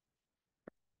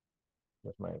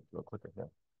 Where's my real clicker here?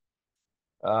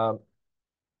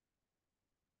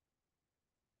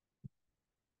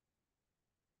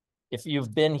 If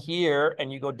you've been here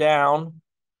and you go down,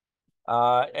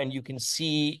 and you can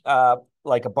see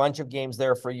like a bunch of games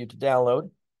there for you to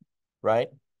download, right?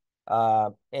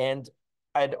 And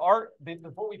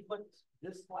before we put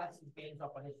this class's games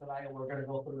up on Israel, we're going to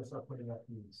go through and start putting up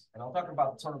these. And I'll talk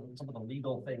about some of the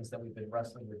legal things that we've been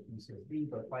wrestling with ECE,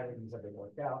 but finally these have been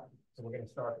worked out. So we're going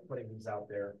to start putting these out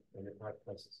there in the correct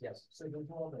places. Yes. So these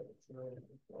are all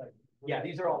yeah,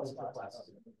 these are all inter classes.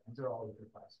 These are all inter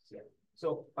classes. Yeah.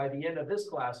 So by the end of this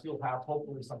class, you'll have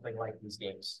hopefully something like these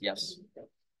games. Yes.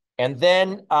 And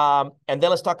then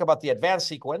let's talk about the advanced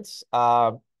sequence,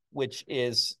 which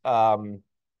is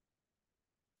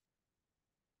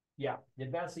yeah, the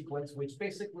advanced sequence, which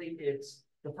basically it's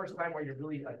the first time where you're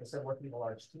really, like I said, working with a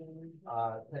large team,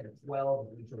 10 to 12,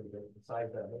 usually the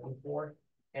size that I'm looking for.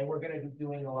 And we're going to be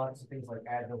doing a lot of things like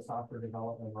agile software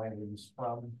development, right? We use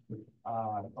Scrum,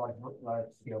 large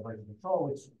scale version control,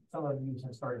 which some of you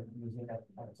have started using.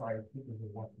 I'm sorry, I think this is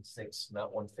 156,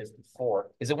 not 154.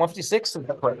 Is it 156? Is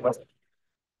that correct?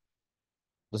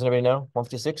 Does anybody know?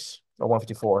 156 or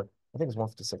 154? I think it's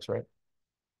 156, right?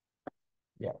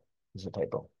 Yeah, there's a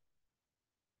typo.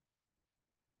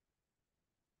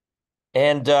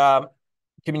 And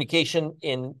communication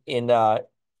in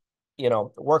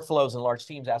workflows and large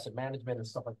teams, asset management and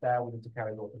stuff like that. We need to kind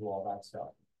of go through all that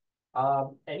stuff.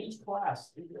 And each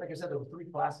class, like I said, there were 3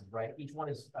 classes, right? Each one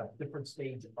is a different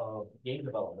stage of game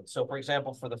development. So for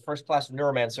example, for the first class of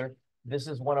Neuromancer, this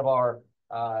is one of our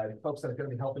folks that are going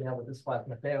to be helping out with this class,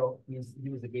 Mateo. He was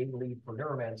the game lead for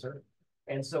Neuromancer.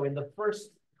 And so in the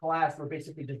first class, we're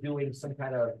basically just doing some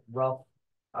kind of rough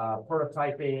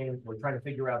prototyping. We're trying to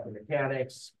figure out the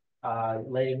mechanics,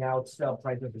 laying out stuff,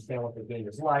 trying to understand what the game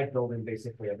is like, building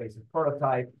basically a basic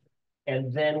prototype.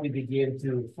 And then we begin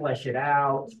to flesh it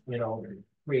out,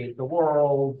 create the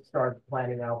world, start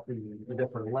planning out the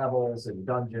different levels and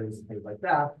dungeons and things like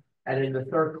that. And in the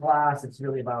third class, it's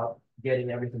really about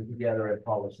getting everything together and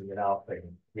polishing it out and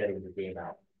getting the game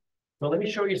out. So let me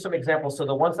show you some examples. So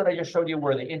the ones that I just showed you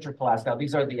were the interclass. Now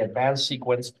these are the advanced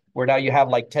sequence where now you have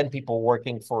like 10 people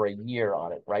working for a year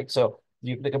on it, right? So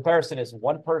the comparison is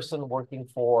one person working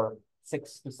for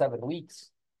 6 to 7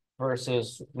 weeks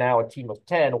versus now a team of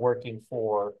 10 working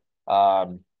for,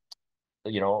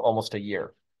 almost a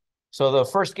year. So the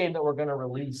first game that we're going to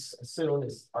release soon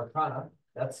is Arcana.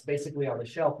 That's basically on the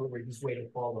shelf, but we're just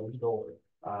waiting for all the legal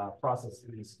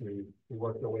processes to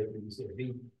work their way through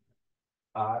ECE.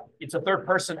 It's a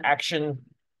third-person action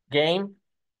game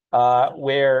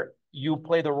where you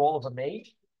play the role of a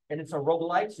mage, and it's a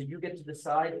roguelike, so you get to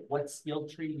decide what skill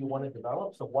tree you want to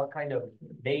develop, so what kind of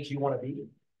mage you want to be.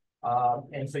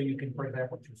 And so you can, for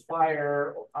example, choose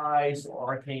fire, or ice, or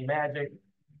arcane magic,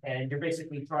 and you're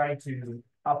basically trying to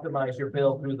optimize your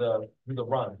build through the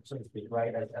run, so to speak,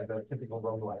 right, as a typical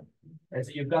roguelike. And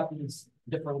so you've got these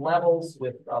different levels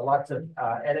with lots of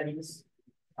enemies.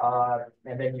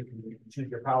 And then you can choose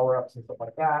your power-ups and stuff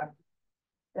like that.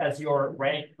 As your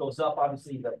rank goes up,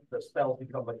 obviously the spells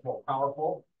become much more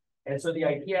powerful. And so the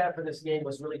idea for this game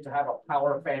was really to have a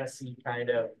power fantasy kind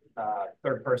of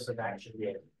third-person action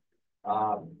game.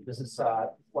 This is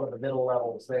one of the middle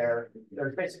levels there.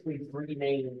 There's basically 3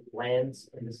 main lands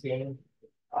in this game.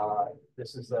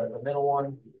 This is the middle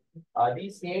one.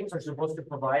 These games are supposed to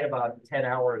provide about 10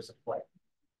 hours of play,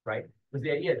 right? Because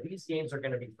the idea is these games are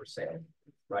going to be for sale,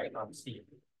 right, on Steam.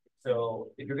 So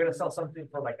if you're going to sell something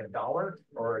for like $1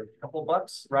 or a couple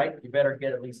bucks, right, you better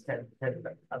get at least 10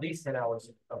 hours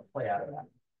of play out of that.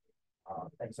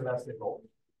 And so that's the goal.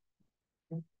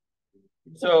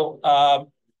 So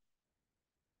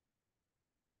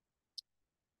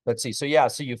let's see. So yeah,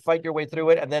 so you fight your way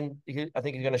through it, and then I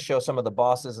think you're going to show some of the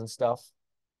bosses and stuff.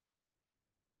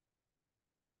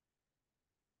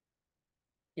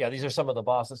 Yeah, these are some of the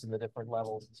bosses in the different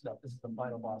levels and stuff. This is the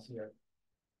final boss here.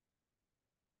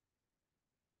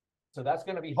 So that's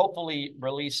going to be hopefully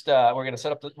released. We're going to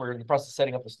set up we're in the process of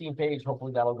setting up the Steam page.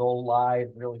 Hopefully that'll go live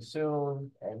really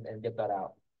soon and get that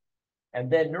out.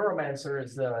 And then Neuromancer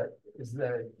is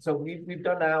so we've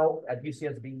done now at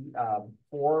UCSB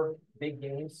 4 big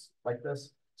games like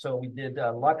this. So we did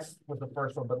Lux was the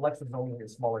first one, but Lux is only a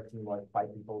smaller team, like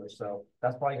 5 people or so.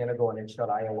 That's probably going to go on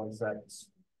itch.io once that's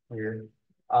cleared.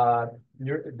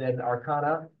 Then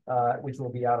Arcana, which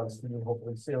will be out on Steam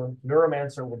hopefully soon.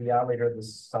 Neuromancer will be out later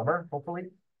this summer, hopefully.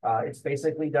 It's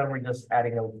basically done. We're just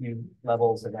adding a few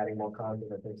levels and adding more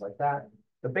content and things like that.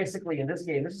 But basically in this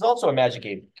game, this is also a magic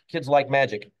game. Kids like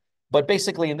magic. But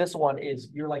basically in this one is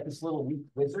you're like this little weak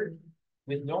wizard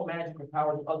with no magical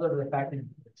powers other than the fact that you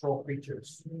control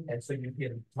creatures. And so you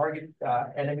can target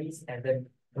enemies and then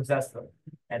possess them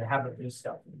and have them do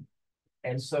stuff.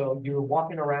 And so you're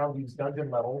walking around these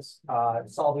dungeon levels,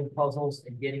 solving puzzles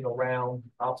and getting around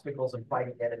obstacles and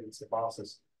fighting enemies and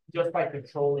bosses just by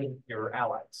controlling your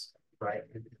allies, right?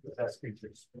 Possess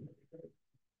creatures.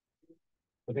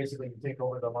 So basically, you take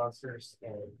over the monsters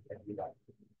and do that.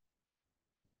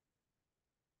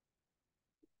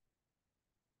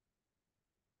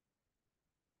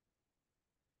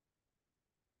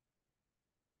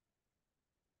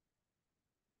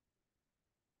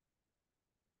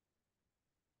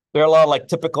 There are a lot of like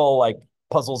typical like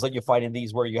puzzles that you find in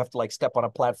these where you have to like step on a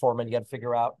platform and you got to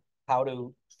figure out how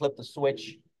to flip the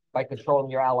switch by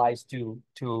controlling your allies to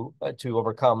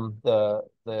overcome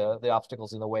the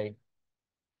obstacles in the way.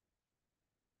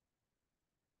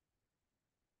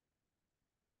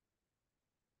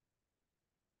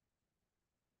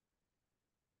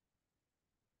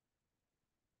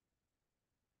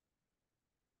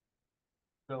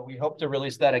 So we hope to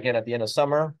release that again at the end of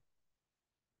summer.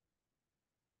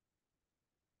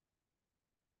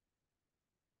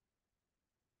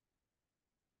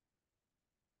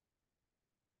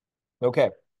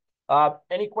 Okay.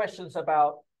 Any questions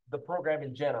about the program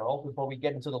in general before we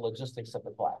get into the logistics of the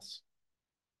class?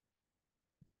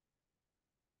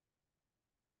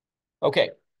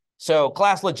 Okay, so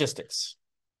class logistics.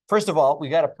 First of all, we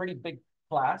got a pretty big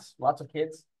class, lots of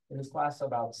kids in this class,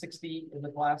 about 60 in the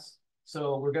class.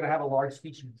 So we're going to have a large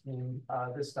teaching team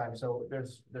this time. So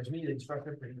there's me, the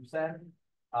instructor, producer Sen.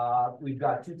 We've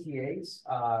got 2 TAs,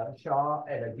 Shaw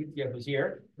and Aditya, who's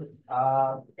here.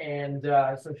 So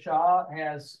Shaw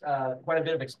has quite a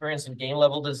bit of experience in game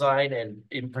level design and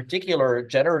in particular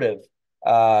generative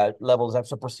levels.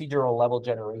 That's a procedural level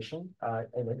generation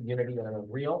in Unity and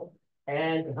Unreal.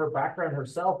 And her background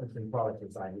herself is in product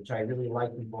design, which I really like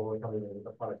people who are coming in with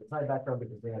a product design background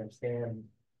because they understand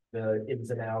the ins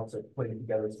and outs of putting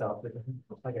together stuff.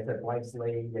 Like I said, blank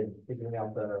slate and figuring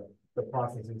out the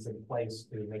processes in place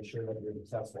to make sure that you're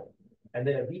successful. And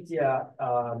then Aditya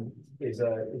is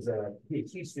a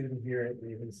PhD student here at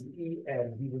the ECE,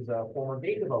 and he was a former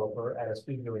game developer at a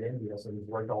studio in India. So he's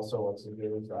worked also on some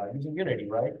games using Unity,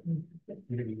 right?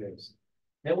 Unity games.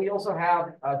 Then we also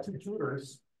have 2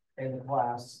 tutors in the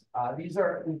class.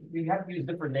 We have to use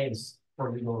different names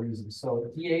for legal reasons. So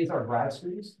TAs are grad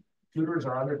students, tutors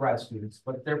are undergrad students,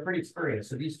 but they're pretty experienced.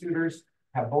 So these tutors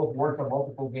have both worked on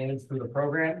multiple games through the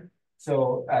program.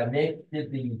 So Nick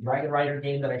did the Dragon Rider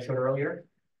game that I showed earlier,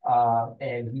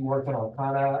 and he worked on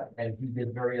Arcana, and he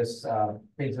did various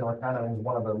things in Arcana and was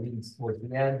one of the leads towards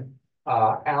the end.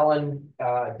 Alan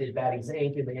did Baddies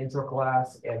Inc. in the intro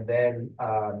class, and then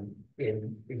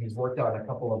he's worked on a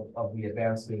couple of the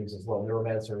advanced games as well,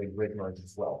 Neuromancer and Grid Merge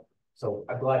as well. So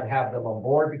I'm glad to have them on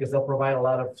board because they'll provide a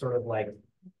lot of sort of like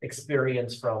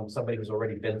experience from somebody who's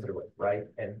already been through it, right?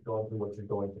 And going through what you're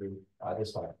going through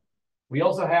this time. We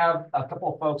also have a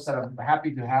couple of folks that I'm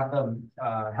happy to have them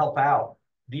help out.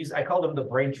 These, I call them the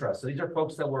brain trust. So these are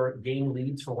folks that were game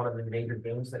leads for one of the major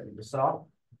games that we just saw.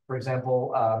 For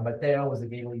example, Mateo was the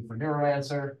game lead for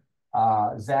Neuromancer.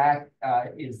 Zach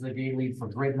is the game lead for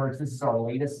Grid Merge. This is our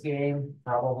latest game.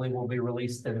 Probably will be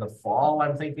released in the fall,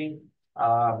 I'm thinking.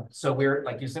 So we're,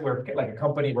 like you said, we're like a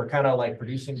company. We're kind of like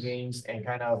producing games and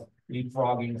kind of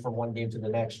leapfrogging from one game to the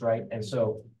next, right? And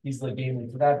so he's the game lead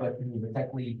for that, but he's the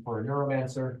tech lead for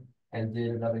Neuromancer and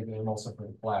did another game also for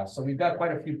the class. So we've got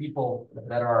quite a few people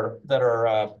that are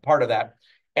part of that.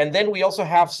 And then we also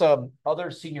have some other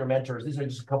senior mentors. These are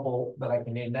just a couple that I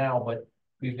can name now, but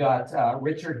we've got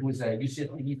Richard, who's a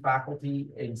UCSB faculty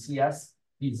in CS.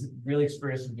 He's really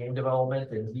experienced in game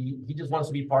development, and he just wants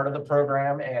to be part of the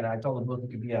program. And I told him, look, he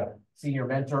could be a senior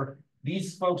mentor.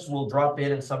 These folks will drop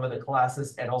in some of the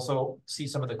classes and also see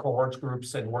some of the cohorts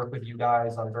groups and work with you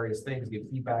guys on various things, give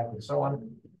feedback and so on.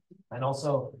 And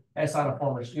also, Ehsan, a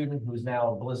former student who's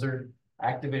now in Blizzard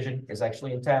Activision, is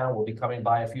actually in town. We'll be coming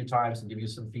by a few times and give you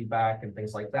some feedback and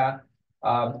things like that.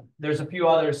 There's a few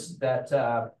others that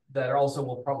are also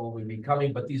will probably be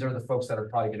coming, but these are the folks that are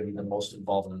probably going to be the most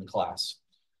involved in the class.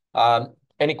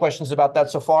 Any questions about that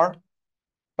so far?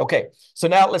 Okay, so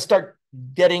now let's start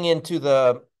getting into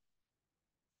the.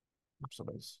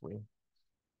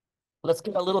 Let's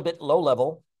get a little bit low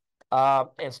level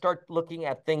and start looking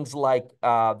at things like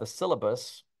the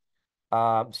syllabus.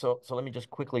 So let me just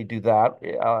quickly do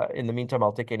that. In the meantime,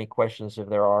 I'll take any questions if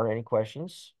there are any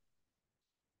questions.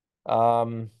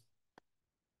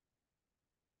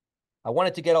 I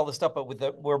wanted to get all this stuff, but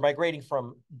we're migrating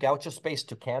from Gaucho Space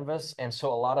to Canvas, and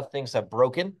so a lot of things have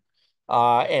broken.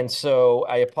 And so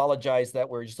I apologize that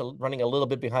we're just running a little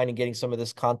bit behind in getting some of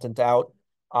this content out,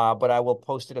 but I will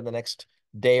post it in the next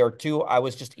day or two. I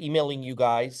was just emailing you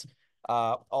guys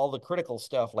all the critical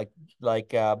stuff, like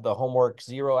the homework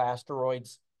 0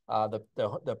 asteroids,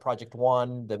 the project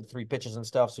 1, the 3 pitches and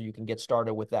stuff, so you can get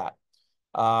started with that.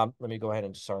 Let me go ahead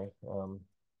and sorry.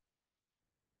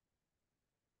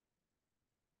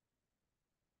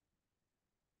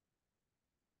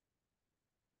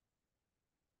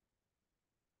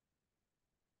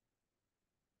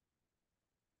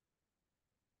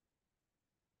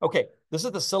 Okay, this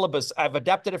is the syllabus. I've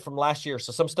adapted it from last year,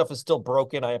 so some stuff is still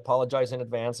broken. I apologize in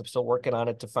advance. I'm still working on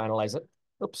it to finalize it.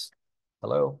 Oops.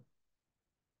 Hello.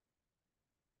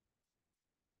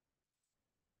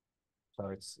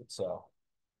 Sorry,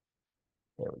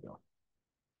 there we go.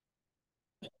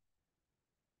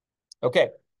 Okay,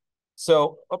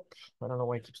 so I don't know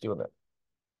why it keeps doing that.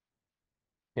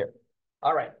 Here.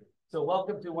 All right. So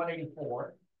welcome to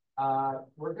 184.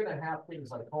 We're going to have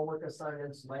things like homework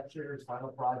assignments, lectures, final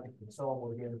project, and so on.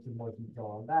 We'll get into more detail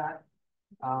on that.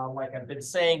 Like I've been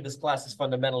saying, this class is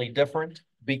fundamentally different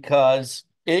because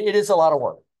it is a lot of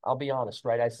work. I'll be honest,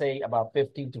 right? I say about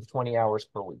 15 to 20 hours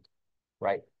per week,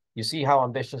 right? You see how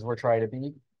ambitious we're trying to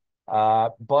be.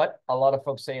 But a lot of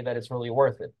folks say that it's really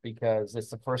worth it because it's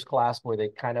the first class where they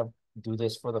kind of do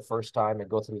this for the first time and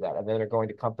go through that. And then they're going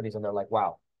to companies and they're like,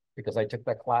 wow, because I took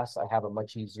that class, I have a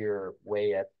much easier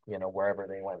way at, wherever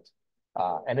they went.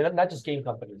 And not just game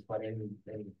companies, but any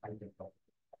kind of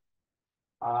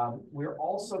company. We're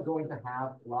also going to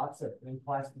have lots of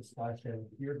in-class discussion,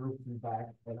 peer group feedback,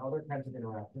 and other kinds of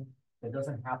interaction that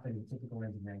doesn't happen in typical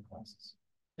engineering classes.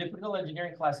 Typical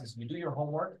engineering classes, you do your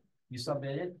homework, you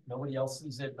submit it, nobody else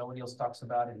sees it, nobody else talks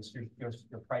about it, it's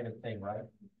your private thing, right?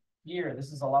 Here,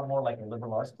 this is a lot more like a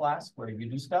liberal arts class where you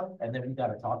do stuff, and then we got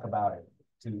to talk about it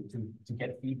to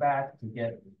get feedback, to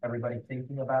get everybody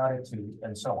thinking about it,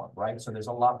 and so on, right? So there's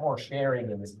a lot more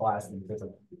sharing in this class than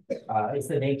typical. It's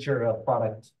the nature of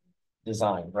product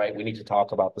design, right? We need to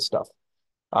talk about the stuff.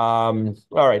 All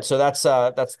right, so that's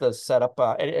the setup.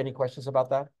 Any questions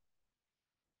about that?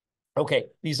 Okay,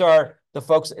 these are the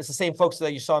folks. It's the same folks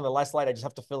that you saw on the last slide. I just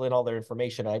have to fill in all their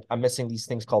information. I'm missing these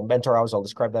things called mentor hours. I'll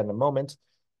describe that in a moment.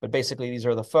 But basically, these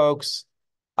are the folks.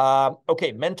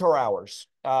 Okay, mentor hours.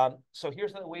 So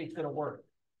here's the way it's going to work.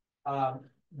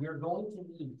 We're going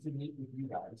to meet with you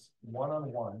guys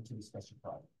one-on-one to discuss your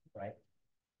project, right?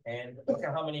 And look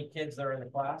at how many kids there are in the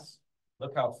class.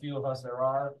 Look how few of us there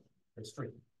are. It's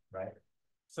tricky, right?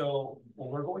 So what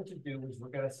we're going to do is we're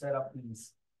going to set up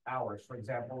these hours. For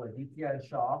example, Aditya and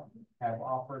Shaw have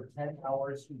offered 10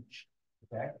 hours each,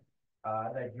 okay,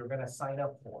 that you're going to sign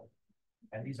up for.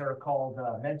 And these are called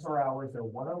mentor hours. They're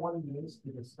one-on-one meetings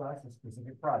to discuss a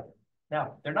specific project.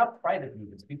 Now, they're not private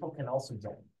meetings. People can also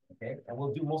join, okay? And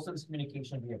we'll do most of this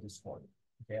communication via Discord,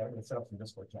 okay? I'm going to set up some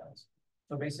Discord channels.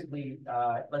 So basically,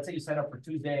 let's say you sign up for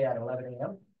Tuesday at 11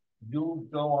 a.m. You'll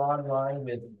go online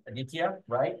with Aditya,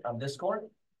 right, on Discord.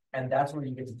 And that's where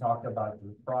you get to talk about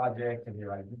your project and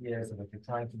your ideas and what you're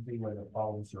trying to do and the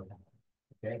problems you're having,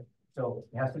 okay? So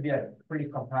it has to be a pretty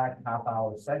compact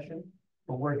half-hour session.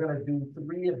 But we're going to do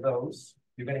 3 of those.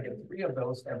 You're going to get 3 of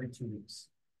those every 2 weeks,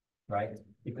 right?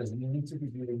 Because we need to be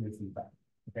doing your feedback,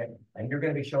 okay? And you're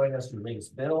going to be showing us your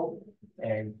latest build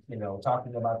and,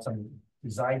 talking about some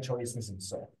design choices and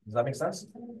so on. Does that make sense?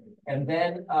 And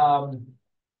then,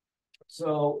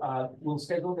 we'll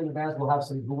schedule it in advance. We'll have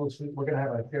some Google Sheet. We're going to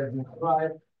have a shared Google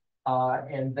Drive.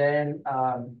 And then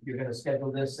you're going to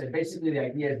schedule this. And basically the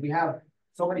idea is we have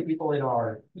so many people in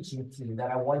our teaching team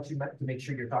that I want you to make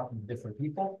sure you're talking to different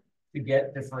people to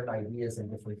get different ideas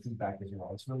and different feedback as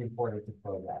well. It's really important to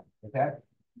throw that, okay?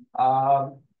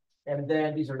 And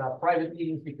then these are not private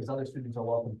meetings because other students are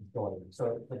welcome to join them.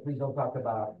 So please don't talk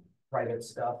about private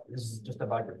stuff. This is just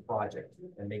about your project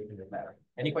and making it better.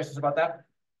 Any questions about that?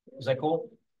 Is that cool?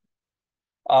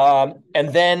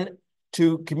 And then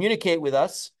to communicate with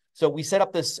us, so we set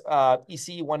up this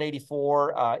ECE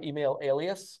 184 email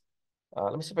alias.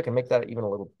 Let me see if I can make that even a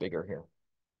little bigger here.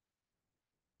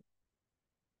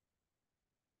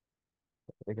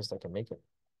 I guess I can make it.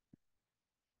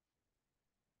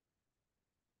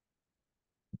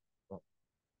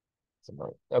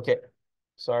 Okay,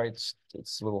 sorry,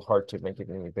 it's a little hard to make it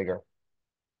any bigger.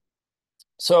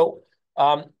 So,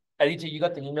 Aditya, you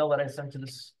got the email that I sent to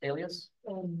this alias?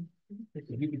 If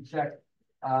you could check.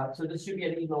 So this should be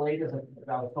an email later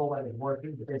that I was told I was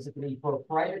working, but basically for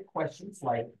private questions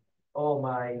like, oh,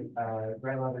 my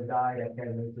grandmother died, I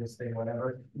can't make this thing,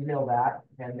 whatever, email that.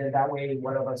 And then that way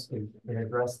one of us can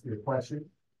address your question.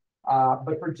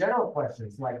 But for general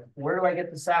questions like, where do I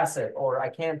get this asset? Or I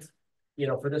can't,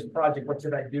 for this project, what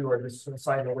should I do? Or this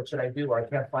assignment, what should I do? Or I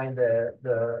can't find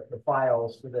the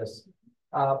files for this.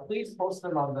 Please post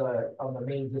them on the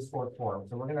main Discord forum.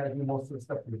 So we're gonna do most of the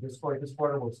stuff through Discord this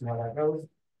quarter. We'll see how that goes.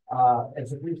 And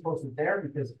so please post it there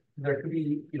because there could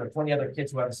be 20 other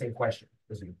kids who have the same question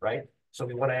as you, right? So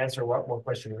we want to answer one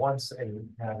question once and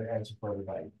have an answer for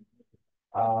everybody.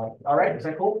 All right, is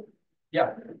that cool?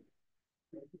 Yeah.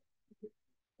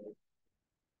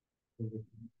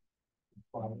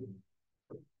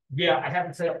 Yeah, I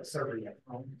haven't set up the server yet,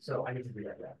 so I need to do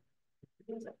that.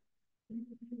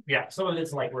 Yeah, some of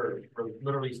it's like we're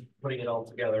literally putting it all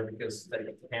together because setting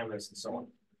up the cameras and so on.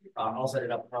 I'll set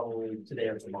it up probably today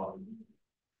or tomorrow.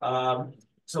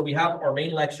 So we have our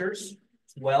main lectures,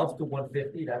 12 to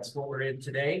 150. That's what we're in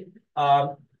today.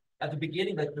 At the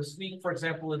beginning, like this week, for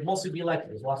example, it'll mostly be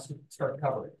lectures. Lots to start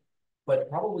covering. But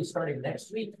probably starting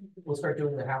next week, we'll start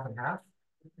doing the half and half,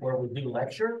 where we do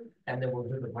lecture, and then we'll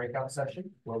do the breakout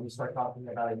session, where we start talking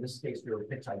about, in this case, your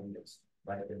pitch ideas,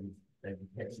 right? And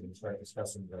pitch and start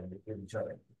discussing them with each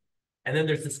other. And then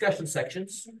there's discussion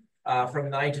sections from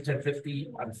 9 to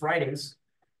 10:50 on Fridays.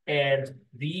 And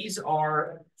these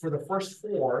are, for the first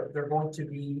 4, they're going to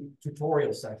be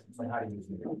tutorial sessions on how to use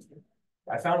Moodle.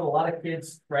 I found a lot of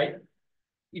kids, right?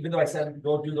 Even though I said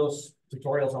go do those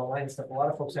tutorials online and stuff, a lot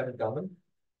of folks haven't done them.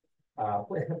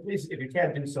 Please, if you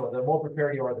can do so, the more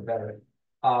prepared you are, the better.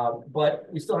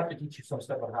 But we still have to teach you some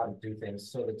stuff on how to do things.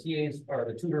 So the TAs, or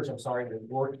the tutors, I'm sorry, will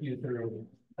work you through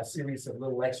a series of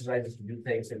little exercises to do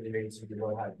things and maybe so you can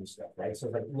learn how to do stuff, right? So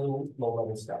like little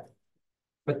low-level stuff.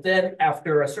 But then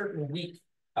after a certain week,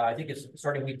 I think it's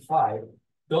starting week 5,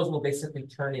 those will basically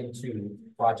turn into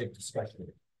project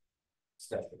discussion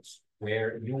sessions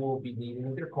where you will be meeting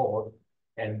with your cohort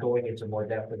and going into more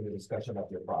depth in the discussion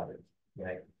of your project,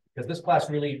 right? Because this class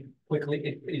really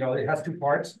quickly, it has 2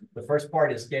 parts. The first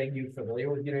part is getting you familiar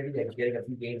with Unity and getting a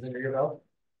few games under your belt.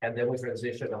 And then we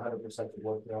transition 100% to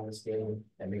working on this game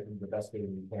and making the best game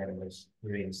you can in those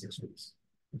 3 to 6 weeks.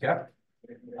 Okay.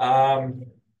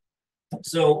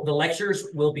 So the lectures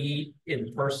will be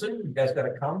in person. You guys got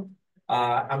to come.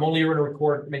 I'm only going to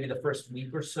record maybe the first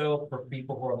week or so for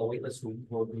people who are on the wait list who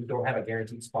don't have a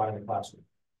guaranteed spot in the classroom.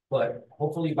 But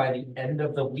hopefully by the end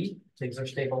of the week, things are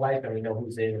stabilized and we know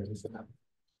who's in and who's not.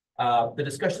 The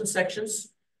discussion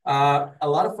sections, a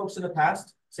lot of folks in the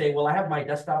past say, well, I have my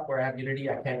desktop where I have Unity.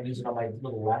 I can't use it on my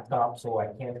little laptop, so I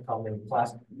can't come in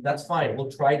class. That's fine.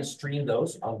 We'll try to stream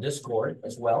those on Discord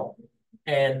as well.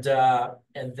 And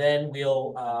then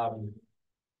we'll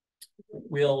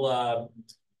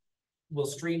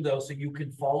stream those so you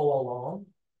can follow along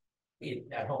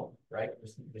at home, right?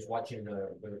 Just watching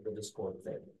the Discord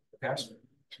thing. Okay.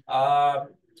 All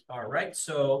right.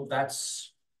 So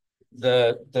that's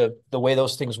the way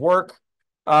those things work.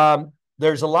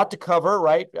 There's a lot to cover,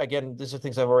 right? Again, these are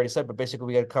things I've already said, but basically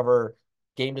we got to cover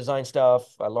game design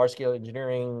stuff, large scale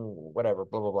engineering, whatever,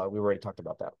 blah, blah, blah. We already talked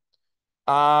about that.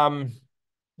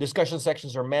 Discussion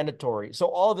sections are mandatory. So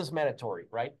all of this is mandatory,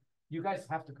 right? You guys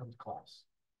have to come to class.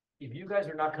 If you guys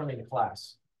are not coming to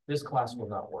class, this class will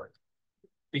not work.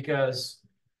 Because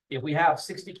if we have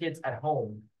 60 kids at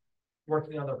home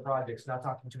working on their projects, not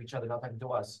talking to each other, not talking to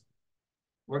us,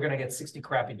 we're going to get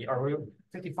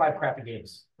 55 crappy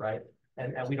games, right?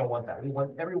 And we don't want that. We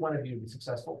want every one of you to be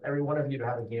successful. Every one of you to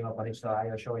have a game up on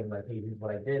HDI showing like, hey, here's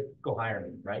what I did. Go hire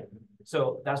me, right?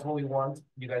 So that's what we want.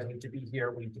 You guys need to be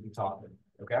here. We need to be talking,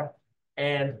 okay?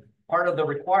 And part of the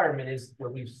requirement is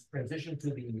when we transition to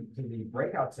the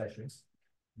breakout sessions,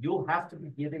 you'll have to be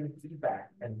giving feedback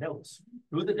and notes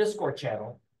through the Discord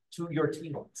channel to your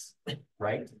teammates,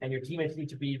 right? And your teammates need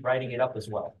to be writing it up as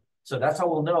well. So that's how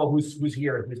we'll know who's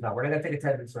here and who's not. We're not going to take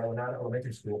attendance, right? We're not in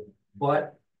elementary school,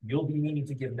 but you'll be needing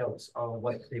to give notes on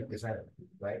what they presented,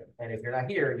 right? And if you're not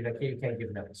here, you can't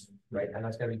give notes, right? And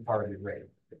that's going to be part of your grade.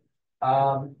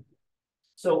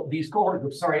 So these cohort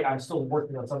groups, sorry, I'm still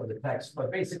working on some of the text, but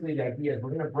basically the idea is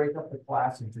we're going to break up the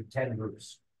class into 10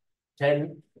 groups.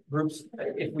 10 groups,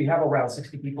 if we have around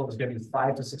 60 people, there's going to be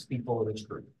 5 to 6 people in each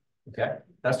group, okay?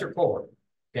 That's your cohort,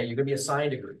 okay? You're going to be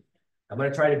assigned a group. I'm going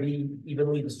to try to be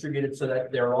evenly distributed so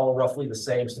that they're all roughly the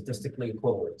same, statistically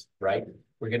equivalent, right?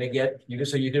 We're going to get you.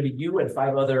 So you're going to be you and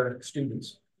 5 other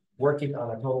students working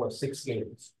on a total of 6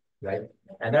 games, right?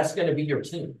 And that's going to be your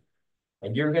team.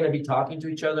 And you're going to be talking to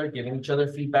each other, giving each other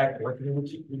feedback, working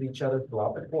with each other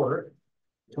throughout the quarter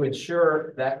to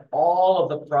ensure that all of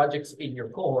the projects in your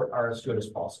cohort are as good as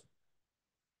possible.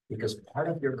 Because part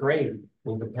of your grade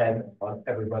will depend on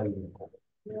everybody in the cohort.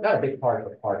 Not a big part,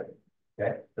 but part of it.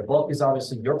 Okay. The bulk is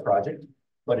obviously your project,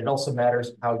 but it also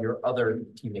matters how your other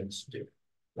teammates do.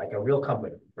 Like a real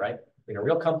company, right? In a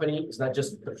real company, it's not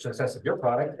just the success of your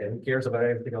product and who cares about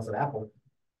everything else at Apple.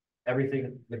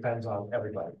 Everything depends on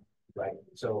everybody, right?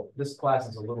 So this class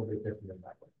is a little bit different than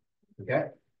that one.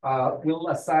 Okay. We'll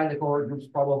assign the cohort groups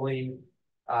probably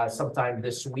sometime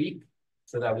this week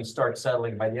so that we start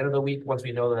settling by the end of the week. Once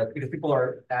we know that, because people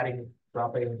are adding,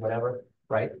 dropping, whatever,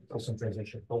 right? There's some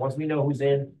transition. But once we know who's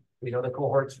in, we know the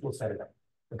cohorts, we'll set it up.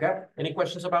 Okay. Any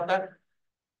questions about that?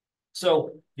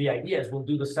 So the idea is we'll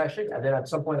do the session, and then at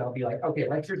some point I'll be like, okay,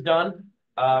 lecture's done.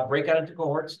 Break out into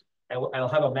cohorts, and I'll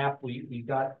have a map. We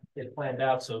got it planned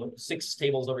out. So 6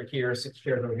 tables over here, 6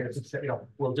 chairs over here. 6,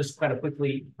 we'll just kind of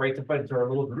quickly break them into our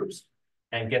little groups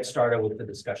and get started with the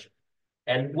discussion.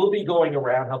 And we'll be going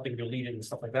around helping you lead it and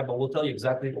stuff like that, but we'll tell you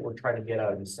exactly what we're trying to get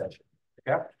out of this session.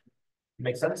 Okay,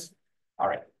 make sense? All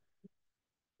right.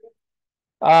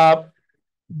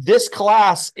 This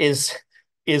class is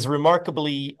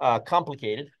remarkably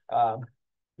complicated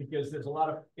because there's a lot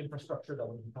of infrastructure that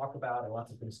we can talk about and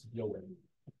lots of things to deal with.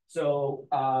 So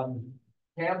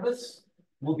Canvas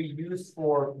will be used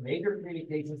for major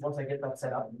communications once I get that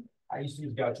set up. I used to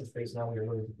use Gaucho Space, now we're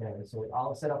moving to Canvas. So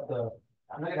I'll set up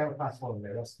I'm not gonna have a class phone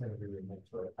there, that's gonna be remote.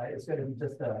 It's gonna be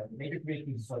just major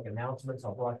communications like announcements,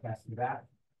 I'll broadcast through that.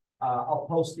 I'll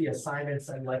post the assignments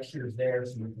and lectures there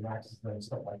so you can access them and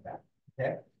stuff like that.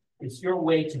 Okay, it's your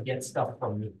way to get stuff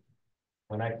from me.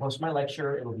 When I post my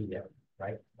lecture, it'll be there,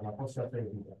 right? When I post stuff, it'll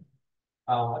be there.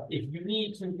 If you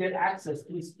need to get access,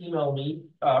 please email me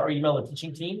or email the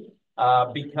teaching team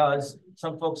because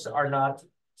some folks are not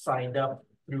signed up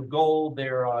through Gold,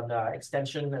 they're on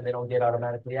extension and they don't get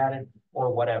automatically added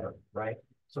or whatever, right?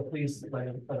 So please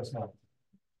let us know.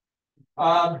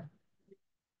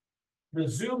 The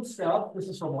Zoom stuff, this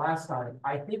is from last time.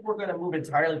 I think we're going to move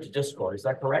entirely to Discord. Is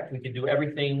that correct? We can do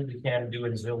everything we can do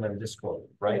in Zoom and Discord,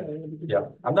 right? Yeah.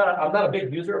 I'm not a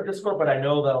big user of Discord, but I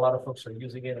know that a lot of folks are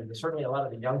using it, and certainly a lot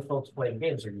of the young folks playing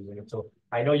games are using it. So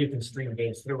I know you can stream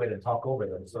games through it and talk over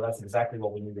them. So that's exactly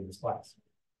what we need in this class.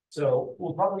 So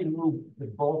we'll probably move the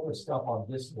bulk of stuff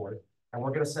on Discord, and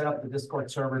we're going to set up the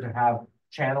Discord server to have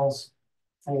channels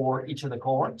for each of the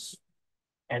cohorts.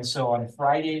 And so on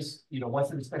Fridays, once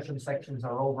the discussion sections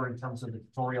are over in terms of the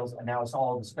tutorials, and now it's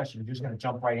all discussion, you're just going to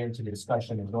jump right into the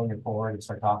discussion and go in your forward and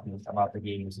start talking about the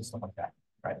games and stuff like that,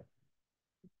 right?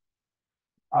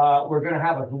 We're going to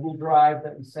have a Google Drive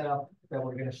that we set up that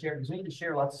we're going to share, because we need to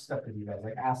share lots of stuff with you guys,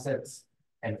 like assets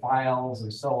and files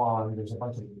and so on. There's a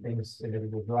bunch of things in the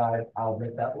Google Drive. I'll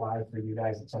make that live for you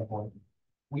guys at some point.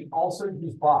 We also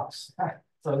use Box.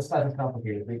 So this stuff is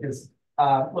complicated because,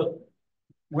 look,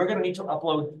 we're going to need to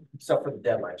upload stuff for the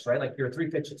deadlines, right? Like your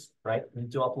 3 pitches, right? We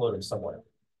need to upload them somewhere.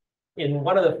 In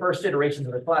one of the first iterations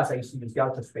of the class, I used to use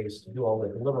Gaucho Space to do all the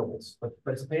deliverables, but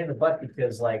it's a pain in the butt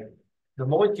because like the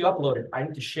moment you upload it, I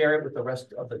need to share it with the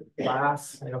rest of the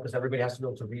class, because everybody has to be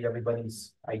able to read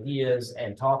everybody's ideas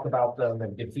and talk about them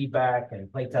and give feedback and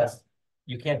play test.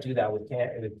 You can't do that with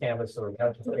Canvas or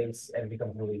Gaucho Space, and it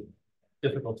becomes really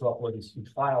difficult to upload these huge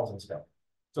files and stuff.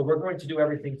 So we're going to do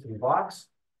everything through Box,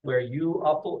 where you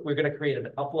upload. We're going to create an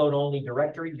upload only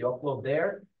directory. You upload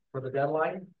there for the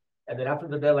deadline. And then after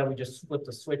the deadline, we just flip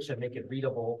the switch and make it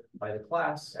readable by the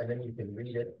class. And then you can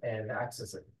read it and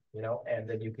access it, and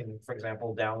then you can, for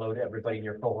example, download everybody in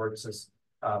your cohorts'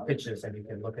 pitches and you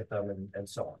can look at them and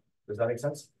so on. Does that make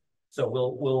sense? So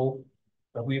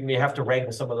we may have to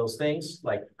wrangle some of those things,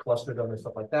 like cluster them and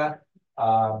stuff like that.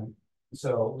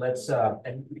 So let's,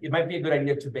 and it might be a good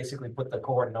idea to basically put the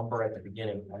cohort number at the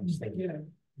beginning. I'm just thinking,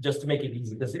 just to make it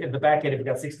easy. Because in the back end, if you've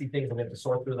got 60 things and we have to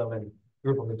sort through them and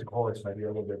group them into cohorts, might be a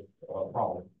little bit of a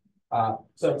problem.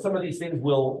 So some of these things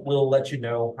we'll let you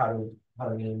know how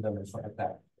to name them and stuff like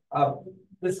that.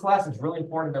 This class is really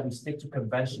important that we stick to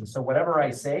convention. So whatever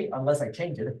I say, unless I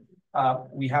change it,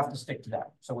 we have to stick to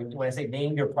that. So when I say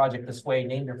name your project this way,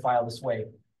 name your file this way,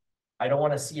 I don't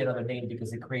want to see another name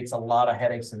because it creates a lot of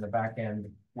headaches in the back end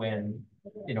when,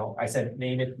 I said,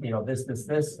 name it,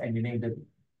 this, and you named it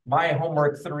my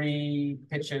homework 3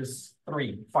 pitches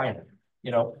 3 final,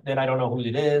 then I don't know who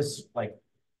it is, like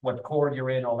what chord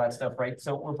you're in, all that stuff, right?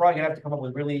 So we're probably gonna have to come up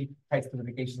with really tight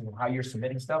specifications of how you're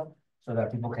submitting stuff. so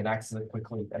that people can access it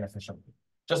quickly and efficiently.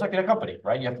 Just like in a company,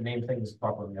 right? You have to name things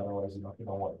properly, otherwise you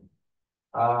don't work.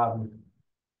 All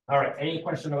right, any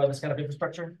question about this kind of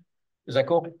infrastructure? Is that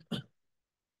cool?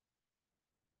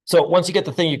 So once you get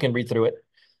the thing, you can read through it.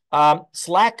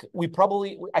 Slack,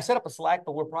 I set up a Slack,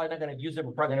 but we're probably not going to use it.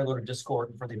 We're probably going to go to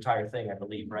Discord for the entire thing, I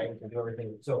believe, right? We can do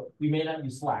everything. So we may not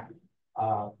use Slack.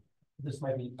 This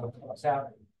might be WhatsApp.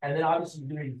 And then obviously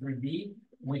Unity 3D,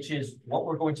 which is what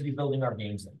we're going to be building our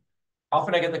games in.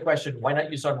 Often I get the question, why not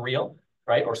use Unreal,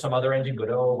 right? Or some other engine,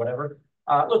 Godot or whatever.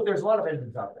 Look, there's a lot of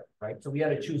engines out there, right? So we had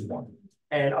to choose one.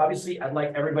 And obviously, I'd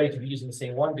like everybody to be using the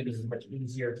same one because it's much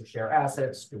easier to share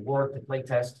assets, to work, to play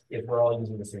test if we're all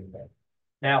using the same thing.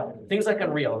 Now, things like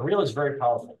Unreal is very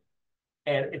powerful.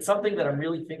 And it's something that I'm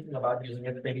really thinking about using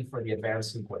it maybe for the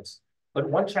advanced sequence. But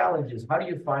one challenge is how do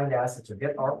you find assets or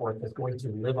get artwork that's going to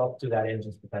live up to that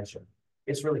engine's potential?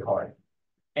 It's really hard.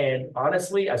 And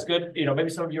honestly, as good, maybe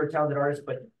some of you are talented artists,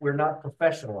 but we're not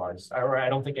professional artists. I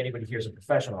don't think anybody here is a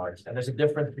professional artist. And there's a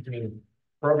difference between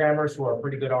programmers who are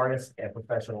pretty good artists and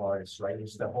professional artists, right?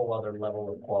 It's a whole other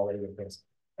level of quality of things.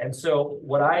 And so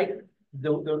what I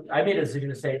made a decision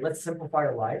to say, let's simplify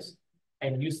our lives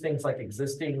and use things like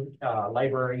existing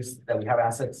libraries that we have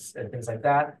assets and things like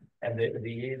that. And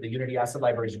the Unity asset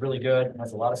library is really good,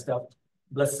 has a lot of stuff.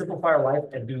 Let's simplify our life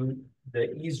and do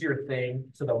the easier thing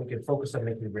so that we can focus on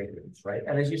making great games, right?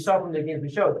 And as you saw from the games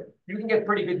we showed, you can get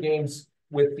pretty good games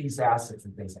with these assets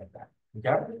and things like that.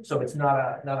 Okay, so it's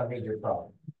not a major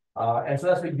problem, and so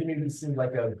that's what Unity seemed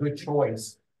like a good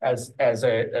choice as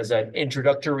an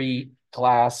introductory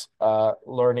class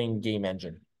learning game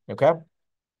engine. Okay,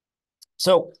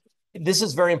 so this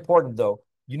is very important though.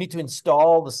 You need to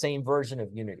install the same version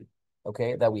of Unity,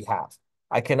 okay, that we have.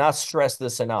 I cannot stress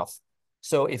this enough.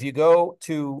 So if you go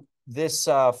to this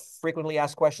frequently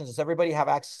asked questions, does everybody have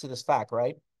access to this FAQ,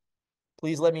 right?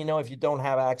 Please let me know if you don't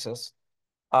have access.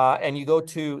 And you go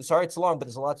to, sorry, it's long, but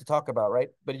there's a lot to talk about, right?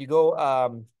 But you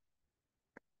go,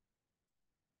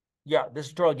 yeah, this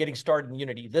tutorial, getting started in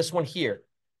Unity. This one here,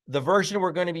 the version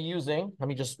we're going to be using, let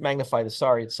me just magnify this.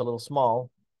 Sorry, it's a little small.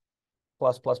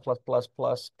 Plus.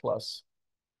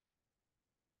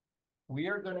 We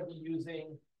are going to be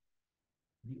using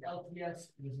the LTS,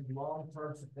 using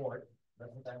long-term support.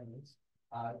 That's what that means.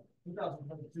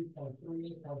 2022.3,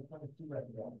 2022 right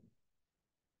now.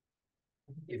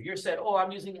 If you're said, oh,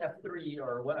 I'm using F3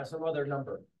 or what, some other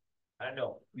number, I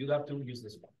know you have to use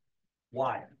this one.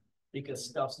 Why? Because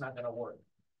stuff's not going to work.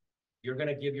 You're going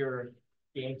to give your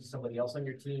game to somebody else on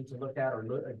your team to look at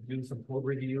or do some code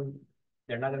review.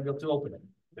 They're not going to be able to open it.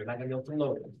 They're not going to be able to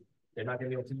load it. They're not going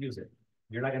to be able to use it.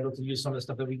 You're not going to be able to use some of the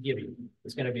stuff that we give you.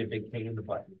 It's going to be a big pain in the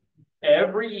butt.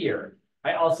 Every year,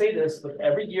 I'll say this, but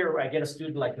every year I get a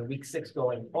student like in week 6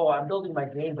 going, oh, I'm building my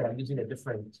game, but I'm using a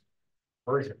different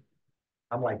version.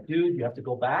 I'm like, dude, you have to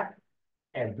go back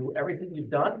and do everything you've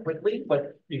done quickly,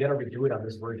 but you got to redo it on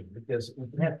this version because we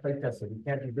can't play test it. We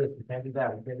can't do this. We can't do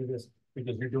that. We can't do this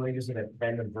because you're using a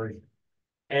random version.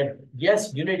 And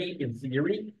yes, Unity in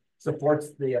theory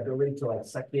supports the ability to like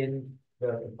suck in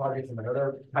the project from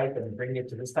another type and bring it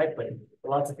to this type, but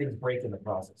lots of things break in the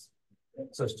process.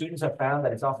 So students have found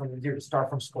that it's often easier to start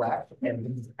from scratch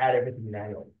and just add everything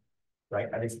manually, right?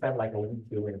 And they spend like a week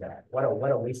doing that. What a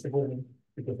wasteful week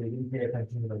because they didn't pay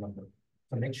attention to the number.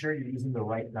 So make sure you're using the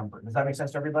right number. Does that make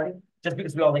sense to everybody? Just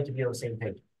because we all need to be on the same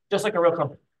page. Just like a real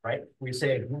company, right? We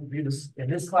say, we this, in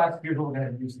this class, here's what we're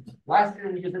going to use. Last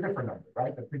year, we used a different number,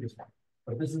 right? The previous one.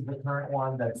 But this is the current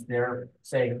one that's there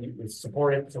saying it's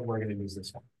supported, so we're going to use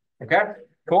this one. Okay,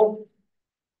 cool.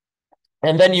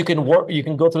 And then you can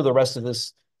go through the rest of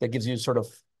this that gives you sort of,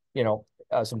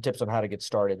 some tips on how to get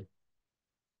started.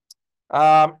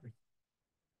 All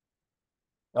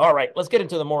right, let's get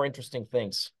into the more interesting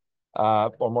things,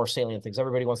 or more salient things.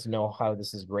 Everybody wants to know how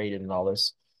this is graded and all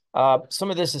this.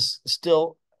 Some of this is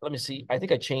still, let me see, I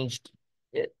think I changed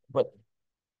it, but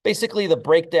basically the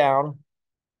breakdown.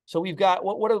 So we've got,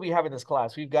 what do we have in this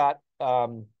class? We've got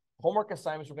homework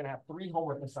assignments. We're going to have 3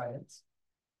 homework assignments.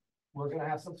 We're going to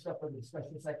have some stuff for the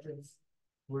discussion sections.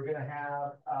 We're going to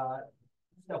have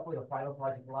stuff for the final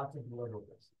project, lots of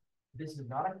deliverables. This is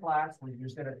not a class where you're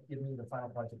just going to give me the final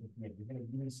project at the end. You're going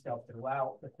to use stuff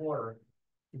throughout the quarter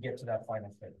to get to that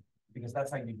final stage, because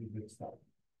that's how you do good stuff.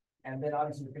 And then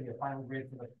obviously there's going to be a final grade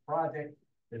for the project.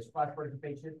 There's class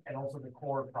participation and also the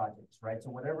core projects, right? So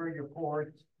whatever your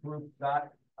core group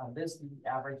got on this, the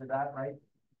average of that, right?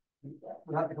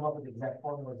 We'll have to come up with the exact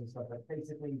formulas and stuff, but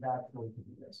basically that's going to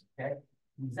do this, okay?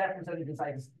 The exact percentages,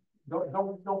 I just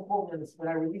don't quote me on this. When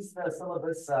I release the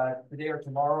syllabus today or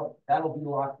tomorrow, that'll be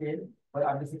locked in. but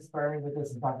I'm just experimenting with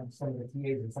this and talking to some of the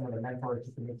TAs and some of the mentors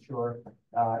just to make sure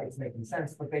it's making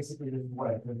sense. But basically, this is what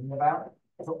I'm thinking about.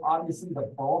 So obviously,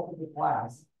 the bulk of the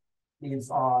class is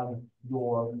on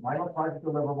your final project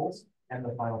deliverables and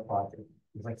the final project.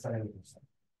 It's like 70%,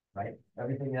 right?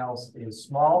 Everything else is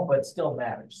small, but still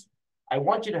matters. I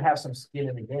want you to have some skin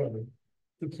in the game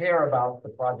to care about the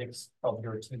projects of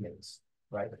your teammates,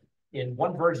 right? In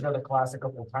one version of the class a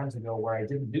couple of times ago where I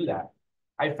didn't do that,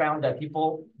 I found that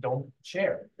people don't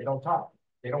share, they don't talk.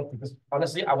 They don't, because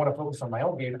honestly, I want to focus on my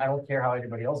own game. I don't care how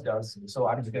anybody else does. So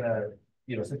I'm just gonna,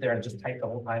 sit there and just type the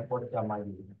whole time, work on my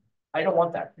game. I don't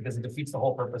want that because it defeats the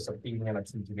whole purpose of being in a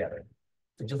team together.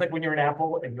 So just like when you're an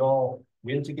Apple and you all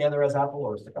win together as Apple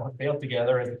or fail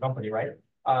together as a company, right?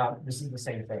 This is the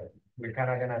same thing. We're kind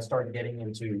of going to start getting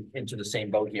into the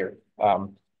same boat here. All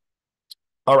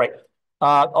right.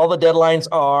 All the deadlines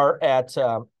are at,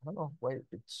 I don't know, wait,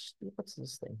 what's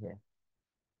this thing here?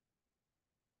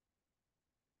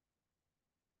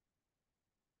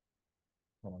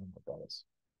 I don't know what that is.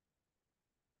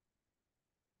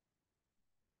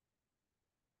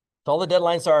 So all the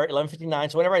deadlines are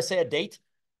 11:59. So whenever I say a date,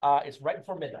 it's right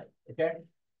before midnight, okay?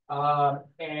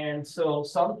 And so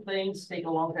some things take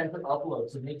a long time to upload.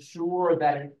 So make sure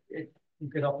that you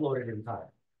can upload it in time.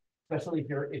 Especially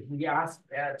if we ask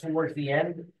towards the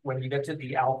end, when you get to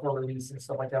the alpha release and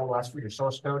stuff like that, we'll ask for your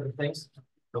source code and things.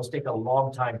 Those take a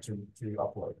long time to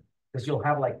upload because you'll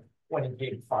have like 20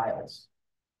 gig files,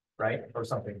 right? Or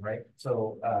something, right?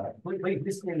 So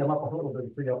please clean them up a little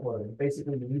bit pre-uploaded.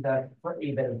 Basically, you need that for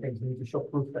ABET and things. You need to show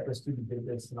proof that the student did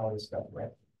this and all this stuff,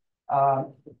 right?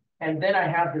 And then I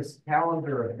have this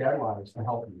calendar of deadlines to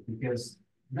help you because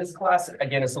this class,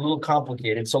 again, is a little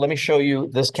complicated. So let me show you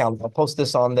this calendar. I'll post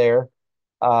this on there.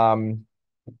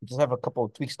 Just have a couple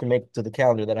of tweaks to make to the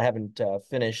calendar that I haven't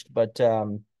finished, but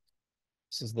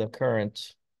this is the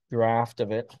current draft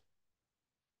of it.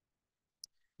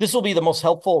 This will be the most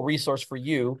helpful resource for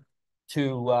you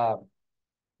to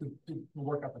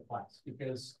work out the class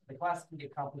because the class can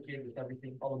get complicated with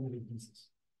everything, all the moving pieces.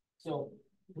 So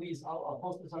please, I'll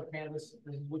post this on Canvas.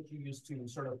 This is what you use to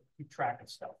sort of keep track of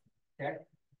stuff. Okay,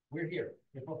 we're here,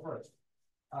 April 1st.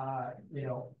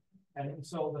 And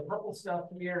so the purple stuff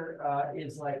here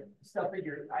is like stuff that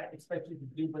I expect you to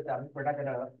do, but we're not going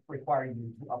to require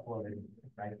you to upload it,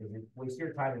 right? Because it wastes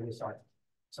your time and wastes our time.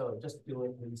 So just do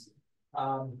it, please.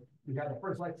 We have the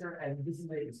first lecture, and this is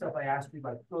the stuff I asked you,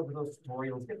 like go to those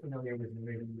tutorials, get familiar with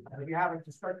it. And if you haven't,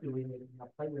 just start doing it,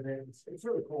 play with it. It's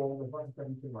really cool. There's a bunch of stuff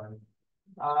you can learn.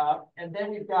 And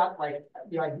then we've got like,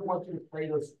 I do want you to play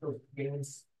those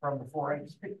games from before. I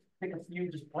just pick a few,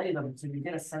 just play them so you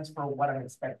get a sense for what I'm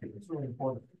expecting. It's really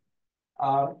important.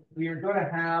 We are going to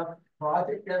have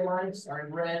project deadlines are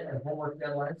in red and homework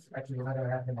deadlines. Actually, we're not going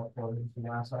to have them up for them from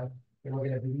last time. And we're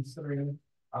going to do these three.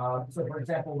 So for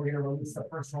example, we're going to release the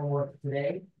first homework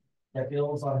today that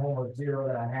builds on homework 0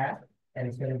 that I had, and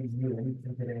it's going to be due a week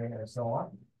from today and so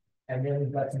on. And then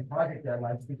we've got some project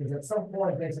deadlines because at some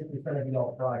point, basically, it's going to be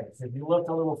all projects. So if you look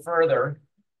a little further,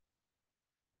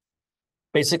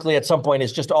 basically at some point,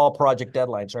 it's just all project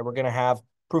deadlines, right? We're going to have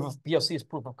POCs,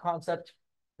 proof of concept.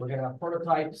 We're going to have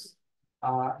prototypes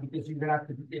because you're going to have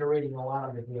to be iterating a lot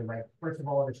on the game, right? First of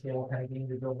all, understand what kind of game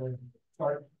you're building,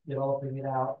 start developing it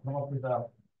out, come up with a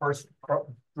first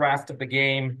draft of the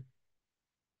game,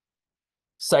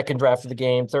 second draft of the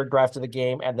game, third draft of the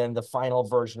game, and then the final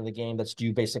version of the game that's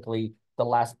due basically the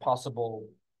last possible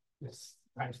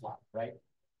time slot, right?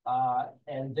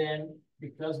 And then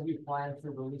because we plan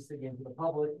to release the game to the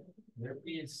public, there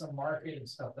is some marketing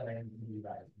stuff that I need to do,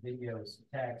 guys. Videos,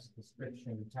 text,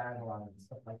 description, tagline,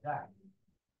 stuff like that.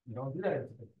 You don't do that in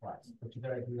the class, but you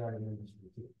gotta do that in the industry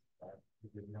too, right?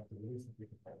 Because you have to release the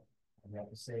people. And you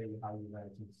have to say how you want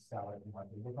to sell it and what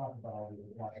we'll talk about all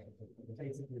these. But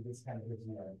basically, this kind of gives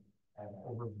you an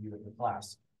overview of the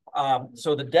class.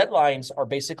 So the deadlines are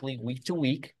basically week to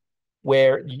week,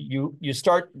 where you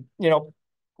start,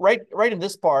 right in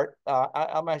this part.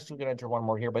 I'm actually going to enter one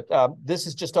more here, but this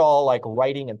is just all like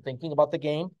writing and thinking about the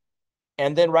game,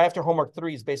 and then right after homework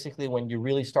 3 is basically when you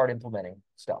really start implementing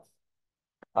stuff.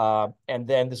 And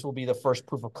then this will be the first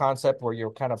proof of concept where you're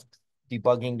kind of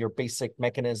debugging your basic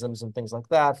mechanisms and things like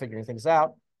that, figuring things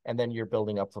out, and then you're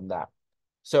building up from that.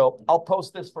 So I'll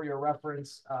post this for your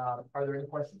reference. Are there any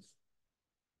questions?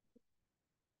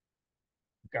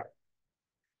 Okay.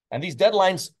 And these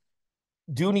deadlines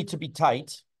do need to be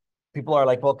tight. People are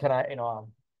like, well, can I,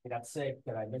 I got sick,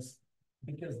 can I miss?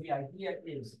 Because the idea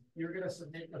is you're going to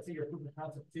submit, let's say your proof of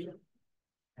concept 2,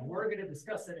 and we're going to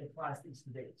discuss it in class these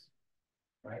 2 days,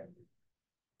 right?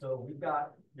 So we've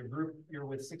got your group, you're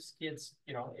with 6 kids,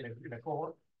 in a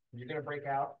cohort. You're gonna break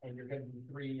out and you're gonna do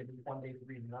 3 and one day,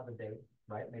 3 and another day,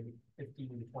 right? Maybe 15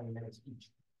 to 20 minutes each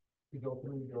to go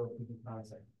through your proof of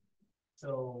concept.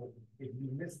 So if you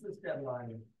miss this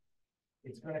deadline,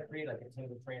 it's going to create like a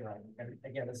table train line. And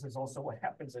again, this is also what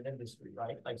happens in industry,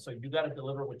 right? Like, so you got to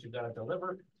deliver what you got to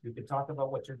deliver. You can talk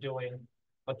about what you're doing,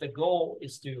 but the goal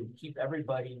is to keep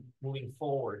everybody moving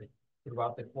forward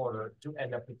throughout the quarter to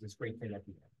end up with this great thing at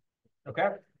the end. Okay?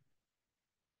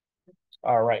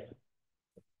 All right.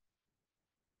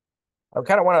 I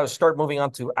kind of want to start moving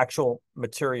on to actual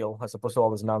material as opposed to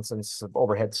all this nonsense of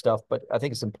overhead stuff, but I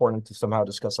think it's important to somehow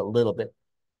discuss a little bit.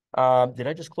 Did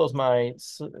I just close my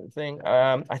thing?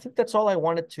 I think that's all I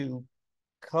wanted to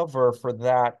cover for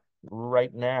that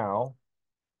right now.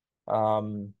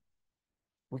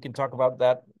 We can talk about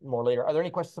that more later. Are there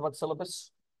any questions about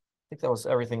syllabus? I think that was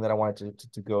everything that I wanted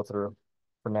to go through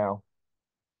for now.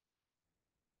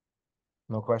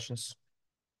 No questions?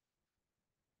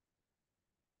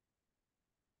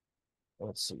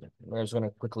 Let's see. I was going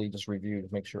to quickly just review to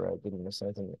make sure I didn't miss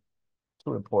anything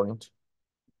too important.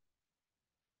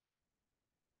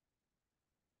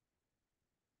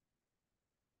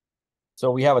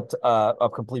 So we have a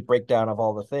complete breakdown of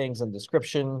all the things and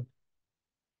description.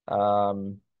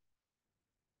 Some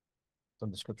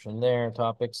description there,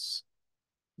 topics.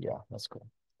 Yeah, that's cool.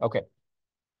 Okay.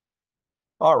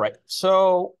 All right.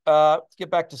 So let's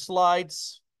get back to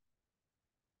slides.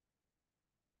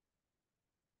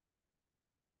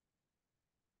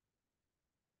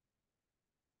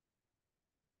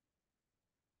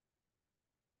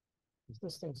 Is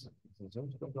this thing, is the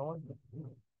Zoom still going?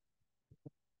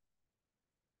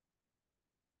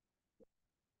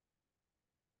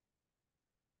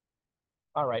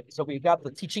 All right. So we've got the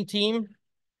teaching team.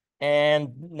 And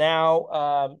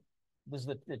now this is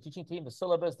the teaching team, the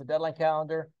syllabus, the deadline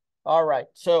calendar. All right.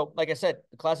 So like I said,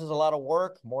 the class is a lot of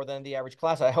work, more than the average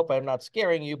class. I hope I'm not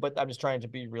scaring you, but I'm just trying to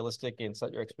be realistic and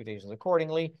set your expectations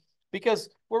accordingly, because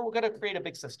we're going to create a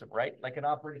big system, right? Like an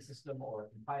operating system or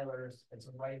compilers and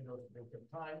some writing those will take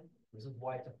time. This is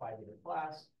why it's a 5-day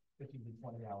class, 15 to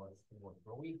 20 hours of work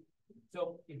per week.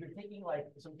 So if you're taking, like,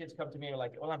 some kids come to me and are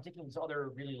like, well, I'm taking these other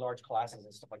really large classes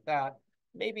and stuff like that,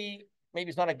 maybe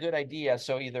it's not a good idea.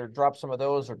 So either drop some of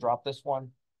those or drop this one.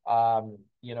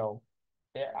 You know,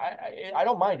 I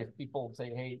don't mind if people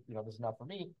say, hey, you know, this is not for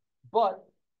me, but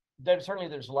there's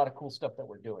a lot of cool stuff that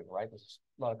we're doing, right? There's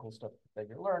a lot of cool stuff that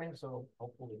you're learning. So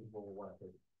hopefully people will want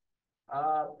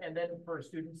to. And then for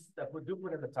students that do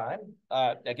put in the time,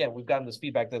 again, we've gotten this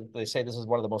feedback that they say this is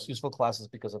one of the most useful classes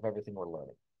because of everything we're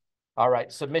learning. All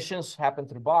right, submissions happen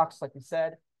through Box, like we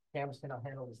said. Canvas cannot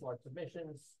handle these large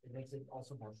submissions. It makes it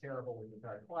also more shareable with the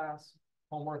entire class.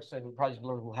 Homework, so the project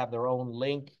learners will have their own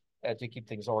link to keep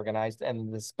things organized. And in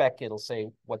the spec, it'll say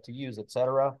what to use,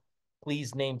 etc.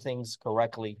 Please name things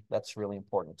correctly. That's really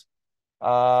important.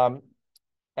 And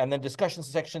then discussion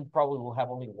section probably will have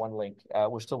only one link.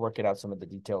 We're still working out some of the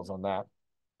details on that.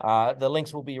 The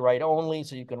links will be write only,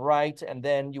 so you can write, and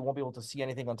then you won't be able to see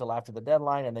anything until after the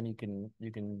deadline, and then you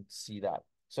can see that.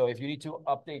 So if you need to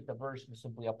update the version,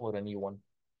 simply upload a new one.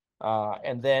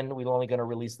 And then we're only going to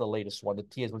release the latest one. The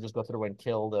TAs will just go through and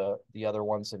kill the other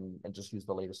ones and just use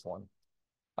the latest one.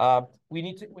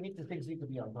 Things need to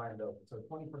be on time though. So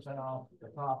 20% off the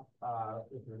top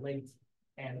if you're late,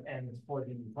 and for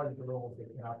the project rules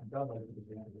that cannot be done late because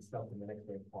we have to discuss in the next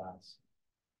day class.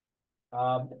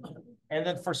 And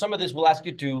then for some of this, we'll ask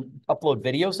you to upload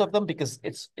videos of them because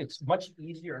it's much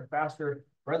easier and faster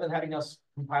rather than having us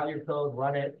compile your code,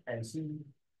 run it, and see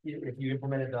if you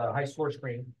implemented a high score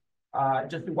screen.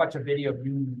 Just to watch a video of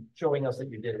you showing us that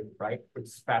you did it, right?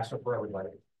 It's faster for everybody.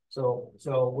 So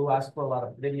we'll ask for a lot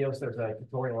of videos. There's a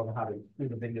tutorial on how to do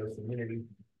the videos in Unity.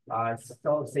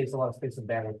 It saves a lot of space and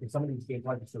bandwidth. And some of these game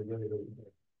projects are really, really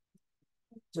good.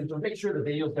 So to make sure the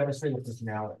videos demonstrate the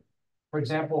functionality. For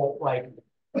example, like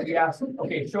we ask,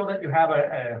 okay, show that you have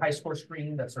a high score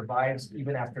screen that survives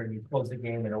even after you close the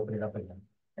game and open it up again.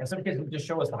 And some kids will just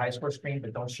show us the high score screen,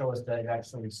 but don't show us that it's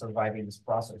actually surviving this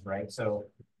process, right? So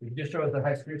if you just show us the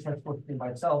high score screen by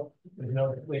itself, there's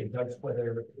no way to judge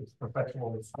whether it's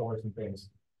professional with scores and things.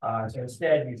 So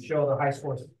instead, you show the high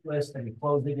scores list, and you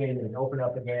close the game, and you open it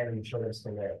up again, and you show that it's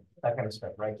still there. That kind of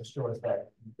stuff, right? Just show us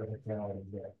that the functionality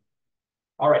is there.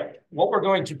 All right, what we're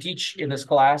going to teach in this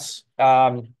class,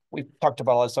 we've talked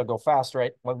about, let's go fast,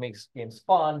 right? What makes games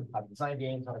fun, how to design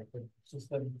games, how to create a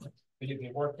system, video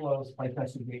game workflows, play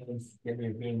testing games, get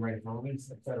your game ready for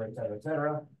release, et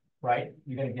cetera, right?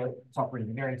 You're going to get software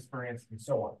engineering experience and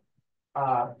so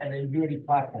on. And then Unity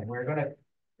platform, we're going to,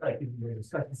 like in the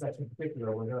discussion section in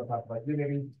particular, we're going to talk about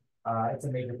Unity, It's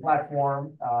a major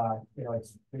platform.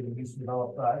 It's being used to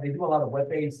develop. They do a lot of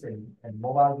web-based and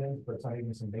mobile games, but some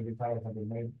even some major titles have been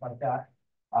made like that.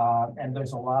 And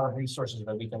there's a lot of resources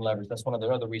that we can leverage. That's one of the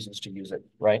other reasons to use it,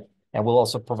 right? And we'll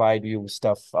also provide you with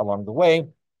stuff along the way.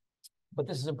 But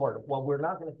this is important. Well, we're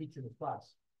not going to teach you in this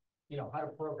class, how to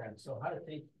program. So how to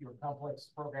take your complex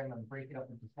program and break it up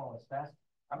into smaller steps.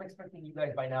 I'm expecting you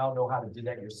guys by now know how to do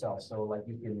that yourself. So like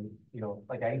you can,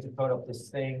 like I need to code up this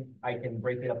thing. I can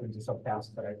break it up into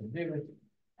subtasks that I can do.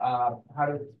 How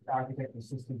to architect the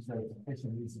system so it's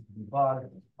efficient, easy to debug.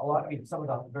 Some of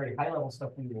the very high level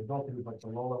stuff we will go through, but the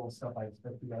low level stuff, I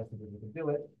expect you guys to be able to do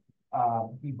it.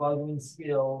 Debugging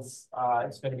skills,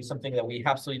 it's going to be something that we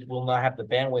absolutely will not have the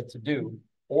bandwidth to do,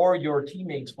 or your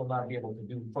teammates will not be able to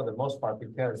do for the most part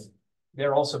because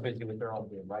they're also busy with their own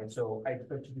game, right? So I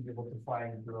expect you to be able to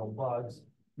find your own bugs.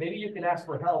 Maybe you can ask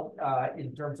for help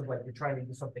in terms of like you're trying to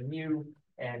do something new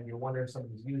and you're wondering if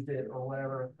somebody's used it or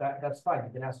whatever. That's fine.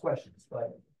 You can ask questions,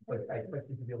 but I expect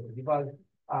you to be able to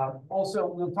debug. Also,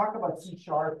 we'll talk about C#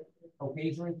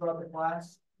 occasionally throughout the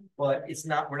class, but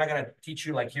we're not going to teach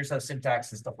you like here's how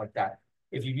syntax and stuff like that.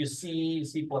 If you use C,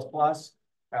 C++,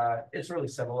 it's really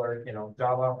similar.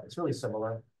 Java, it's really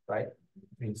similar, right?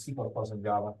 Between C++ and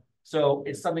Java. So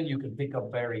it's something you can pick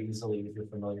up very easily if you're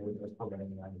familiar with those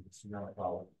programming languages. It's not a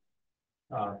problem.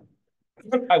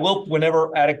 I will,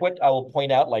 whenever adequate, I will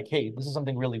point out like, hey, this is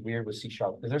something really weird with C#.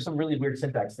 Because there's some really weird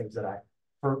syntax things that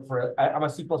I'm a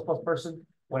C++ person.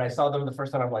 When I saw them the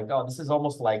first time, I'm like, oh, this is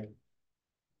almost like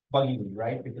buggy,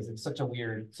 right? Because it's such a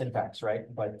weird syntax, right?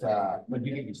 But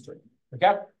you get used to it.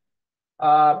 Okay.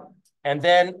 And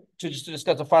then to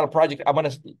discuss the final project, I'm going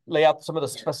to lay out some of the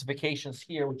specifications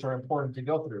here, which are important to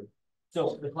go through.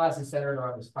 So the class is centered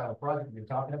around this final project we're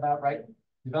talking about, right?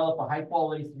 Develop a high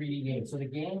quality 3D game. So the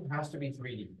game has to be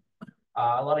 3D.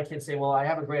 A lot of kids say, well, I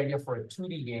have a great idea for a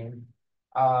 2D game.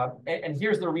 And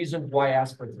here's the reason why I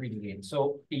asked for a 3D game.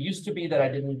 So it used to be that I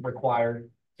didn't require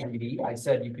 3D. I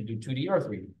said you could do 2D or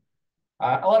 3D.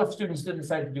 A lot of students did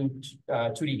decide to do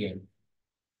 2D game,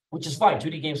 which is fine.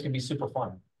 2D games can be super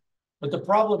fun. But the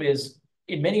problem is,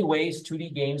 in many ways,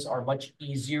 2D games are much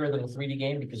easier than a 3D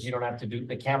game because you don't have to do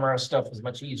the camera stuff is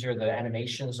much easier. The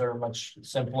animations are much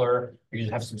simpler. You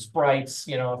just have some sprites,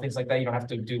 things like that. You don't have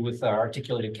to do with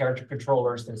articulated character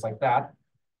controllers, things like that.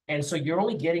 And so you're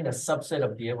only getting a subset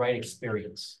of the right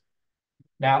experience.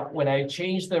 Now, when I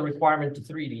changed the requirement to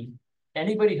 3D,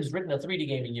 anybody who's written a 3D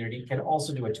game in Unity can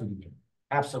also do a 2D game.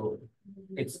 Absolutely.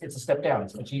 It's a step down.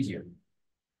 It's much easier.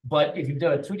 But if you've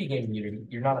done a 2D game in Unity,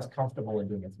 you're not as comfortable in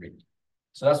doing a 3D.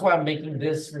 So that's why I'm making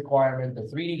this requirement the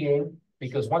 3D game,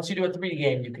 because once you do a 3D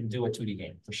game, you can do a 2D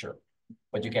game for sure.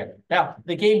 But you can. Now,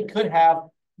 the game could have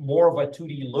more of a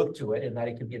 2D look to it in that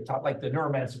it could be a top, like the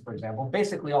Neuromancer, for example,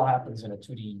 basically all happens in a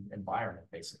 2D environment,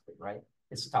 basically, right?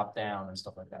 It's top down and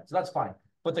stuff like that. So that's fine.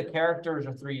 But the characters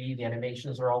are 3D, the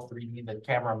animations are all 3D, the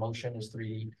camera motion is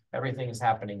 3D, everything is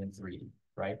happening in 3D,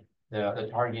 right? The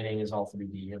targeting is all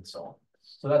 3D and so on.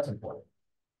 So that's important.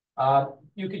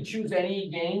 You can choose any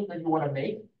game that you want to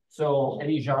make. So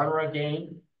any genre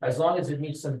game, as long as it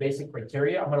meets some basic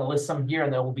criteria. I'm going to list some here,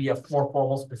 and there will be a more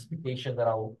formal specification that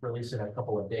I'll release in a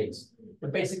couple of days.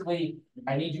 But basically,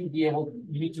 you need to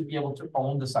be able to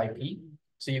own this IP.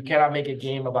 So you cannot make a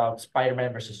game about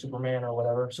Spider-Man versus Superman or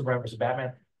whatever, Superman versus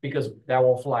Batman, because that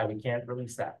won't fly. We can't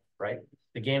release that, right?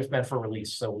 The game's meant for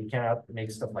release, so we cannot make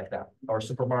stuff like that. Or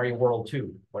Super Mario World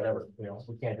 2, whatever,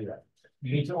 we can't do that.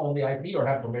 You need to own the IP or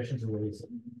have permission to release it.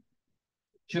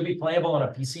 Should be playable on a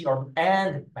PC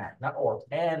and Mac, not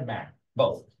and Mac,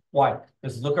 both. Why?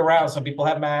 Because look around, some people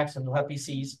have Macs and they'll have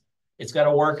PCs. It's got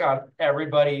to work on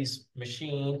everybody's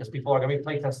machine because people are going to be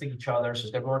playtesting each other. So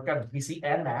it's going to work on PC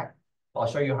and Mac. We'll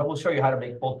show you how to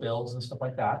make both builds and stuff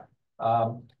like that.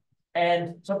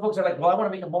 And some folks are like, well, I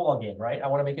want to make a mobile game, right? I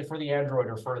want to make it for the Android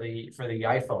or for the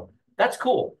iPhone. That's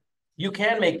cool. You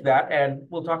can make that, and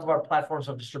we'll talk about platforms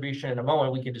of distribution in a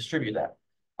moment. We can distribute that.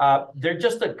 There are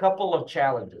just a couple of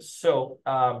challenges. So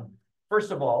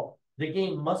first of all, the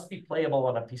game must be playable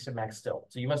on a PC and Mac still.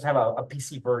 So you must have a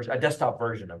PC version, a desktop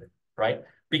version of it, right?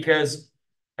 Because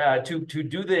to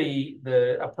do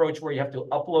the approach where you have to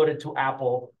upload it to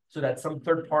Apple so that some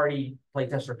third-party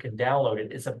playtester can download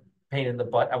it, it's a pain in the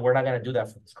butt, and we're not going to do that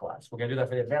for this class. We're going to do that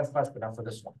for the advanced class, but not for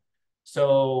this one.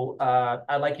 So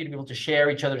I'd like you to be able to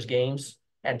share each other's games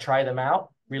and try them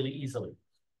out really easily,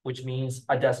 which means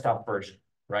a desktop version,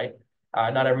 right?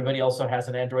 Not everybody also has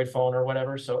an Android phone or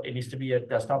whatever, so it needs to be a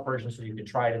desktop version so you can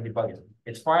try it and debug it.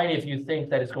 It's fine if you think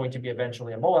that it's going to be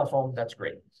eventually a mobile phone, that's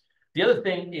great. The other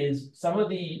thing is some of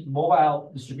the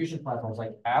mobile distribution platforms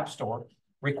like App Store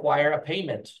require a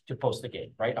payment to post the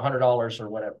game, right? $100 or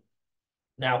whatever.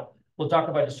 Now, we'll talk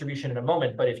about distribution in a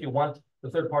moment, but if you want the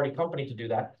third-party company to do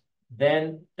that,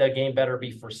 then the game better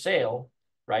be for sale,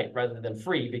 right, rather than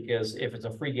free, because if it's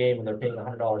a free game and they're paying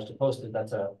 $100 to post it,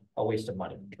 that's a waste of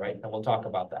money, right? And we'll talk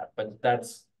about that, but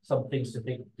that's some things to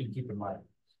keep in mind.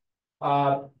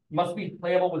 Must be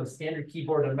playable with a standard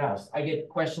keyboard and mouse. I get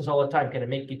questions all the time. Can I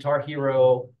make Guitar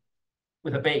Hero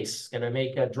with a bass? Can I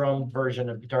make a drum version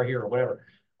of Guitar Hero, whatever?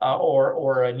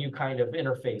 Or a new kind of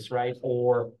interface, right?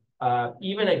 Or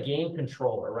even a game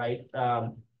controller, right?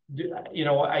 You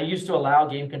know, I used to allow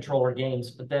game controller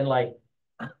games, but then like,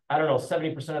 I don't know,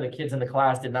 70% of the kids in the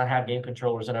class did not have game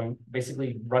controllers, and I'm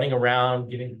basically running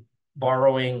around,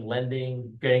 borrowing,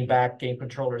 lending, getting back game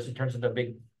controllers. It turns into a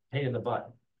big pain in the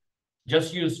butt.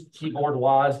 Just use keyboard,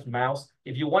 WASD, mouse.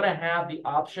 If you want to have the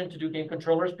option to do game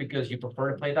controllers because you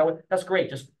prefer to play that way, that's great.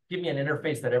 Just give me an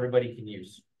interface that everybody can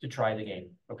use to try the game,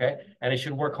 okay? And it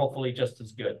should work hopefully just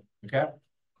as good, okay?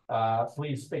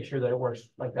 Please make sure that it works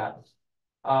like that.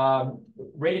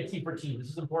 Rated T for teen. This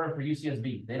is important for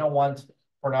UCSB. They don't want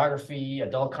pornography,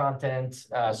 adult content,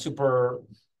 super,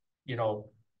 you know,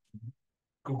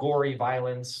 gory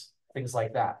violence, things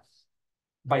like that.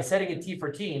 By setting a T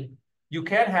for teen, you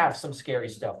can have some scary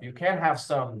stuff. You can have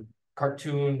some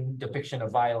cartoon depiction of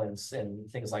violence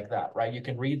and things like that, right? You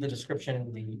can read the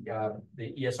description,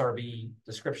 the ESRB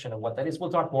description of what that is. We'll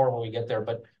talk more when we get there,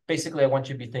 but basically I want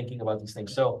you to be thinking about these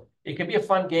things. So it could be a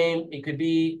fun game. It could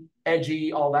be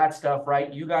edgy, all that stuff,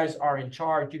 right? You guys are in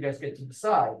charge. You guys get to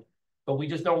decide, but we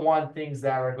just don't want things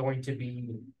that are going to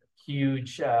be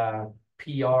huge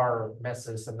PR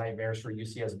messes and nightmares for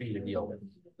UCSB to deal with.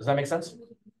 Does that make sense?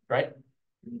 Right?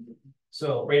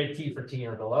 So rated T for teen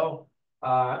or below.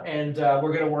 And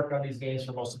we're going to work on these games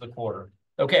for most of the quarter.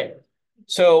 Okay.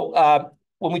 So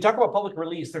when we talk about public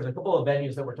release, there's a couple of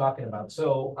venues that we're talking about.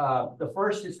 So the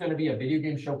first is going to be a video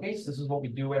game showcase. This is what we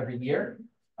do every year,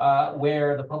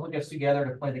 where the public gets together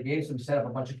to play the game. So we set up a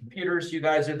bunch of computers. You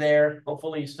guys are there,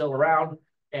 hopefully still around,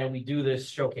 and we do this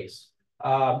showcase.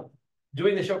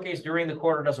 Doing the showcase during the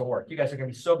quarter doesn't work. You guys are going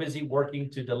to be so busy working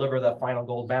to deliver that final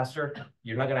gold master,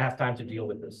 you're not going to have time to deal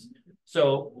with this.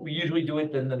 So we usually do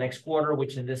it in the next quarter,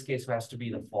 which in this case has to be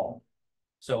the fall.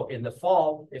 So in the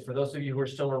fall, if for those of you who are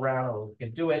still around or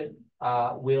can do it,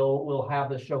 we'll have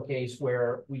the showcase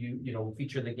where we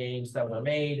feature the games that were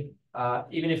made.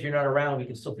 Even if you're not around, we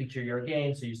can still feature your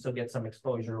game, so you still get some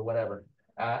exposure or whatever.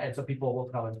 And so people will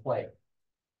come and play.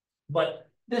 But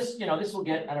this will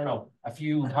get, I don't know, a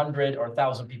few hundred or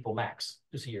 1,000 people max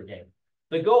to see your game.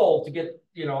 The goal to get,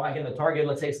 again, the target,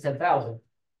 let's say it's 10,000,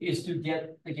 is to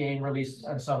get the game released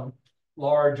on some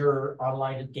larger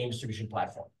online game distribution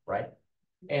platform, right?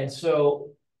 And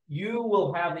so you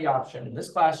will have the option. In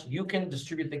this class, you can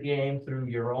distribute the game through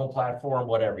your own platform,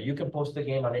 whatever. You can post the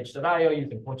game on itch.io. You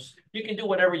can do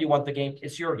whatever you want the game.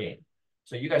 It's your game.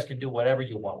 So you guys can do whatever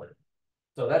you want with it.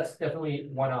 So that's definitely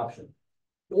one option.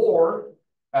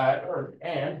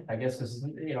 And I guess this is,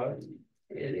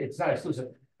 it's not exclusive.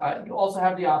 You also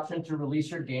have the option to release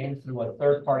your game through a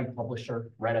third-party publisher,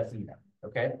 Red Athena,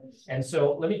 okay? And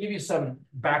so let me give you some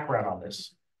background on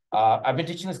this. I've been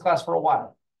teaching this class for a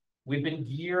while. We've been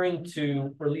gearing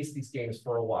to release these games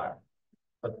for a while.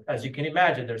 But as you can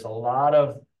imagine, there's a lot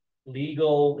of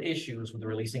legal issues with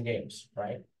releasing games,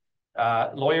 right?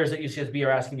 Lawyers at UCSB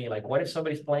are asking me, like, what if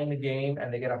somebody's playing the game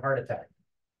and they get a heart attack?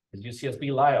 Is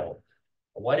UCSB liable?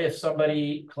 What if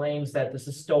somebody claims that this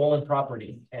is stolen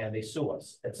property and they sue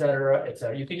us, et cetera, et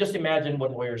cetera? You can just imagine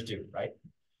what lawyers do, right?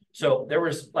 So there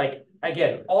was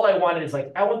again, all I wanted is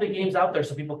I want the games out there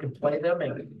so people can play them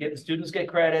and the students get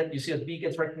credit, UCSB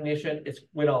gets recognition, it's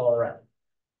win all around.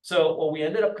 So what we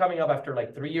ended up coming up after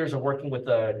 3 years of working with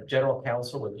the general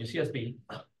counsel with UCSB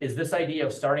is this idea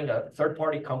of starting a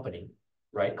third-party company,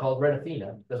 right, called Red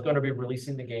Athena, that's going to be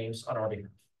releasing the games on our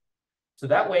behalf. So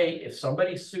that way, if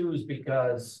somebody sues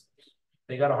because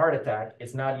they got a heart attack,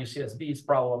 it's not UCSB's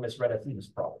problem, it's Red Athena's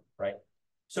problem, right?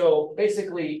 So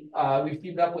basically, we've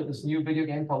teamed up with this new video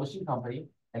game publishing company,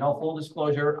 and all full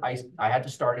disclosure, I had to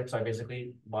start it, so I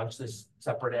basically launched this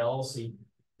separate LLC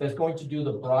that's going to do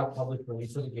the broad public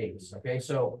release of the games, okay?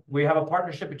 So we have a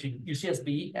partnership between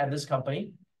UCSB and this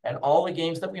company, and all the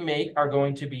games that we make are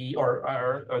going to be,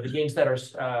 or the games that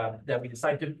are that we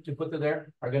decide to put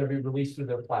there are going to be released through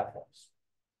their platforms.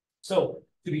 So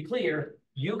to be clear,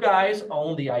 you guys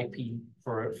own the IP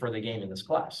for the game in this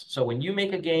class. So when you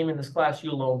make a game in this class,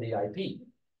 you'll own the IP.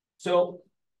 So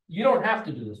you don't have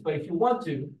to do this, but if you want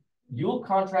to, you'll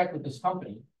contract with this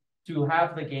company to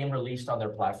have the game released on their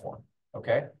platform,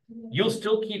 okay? You'll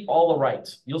still keep all the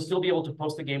rights. You'll still be able to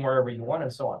post the game wherever you want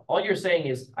and so on. All you're saying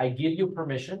is, I give you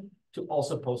permission to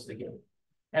also post the game.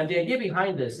 And the idea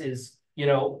behind this is you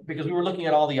know, because we were looking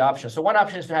at all the options. So one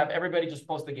option is to have everybody just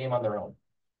post the game on their own.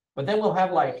 But then we'll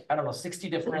have like, I don't know, 60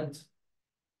 different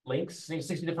links,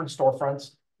 60 different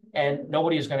storefronts, and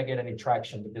nobody is going to get any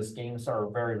traction because games are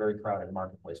very, very crowded in the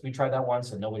marketplace. We tried that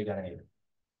once and nobody got anything.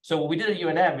 So what we did at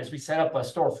UNM is we set up a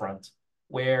storefront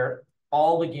where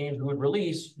all the games we would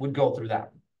release would go through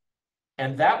that.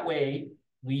 And that way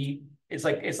it's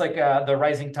like the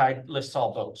rising tide lifts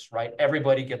all boats, right?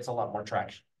 Everybody gets a lot more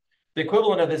traction. The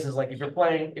equivalent of this is like if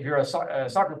you're a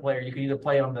soccer player, you can either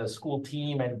play on the school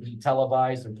team and be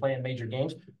televised and play in major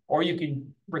games, or you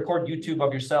can record YouTube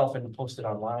of yourself and post it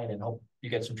online and hope you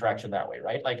get some traction that way,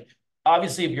 right? Like,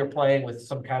 obviously, if you're playing with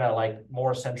some kind of like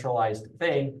more centralized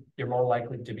thing, you're more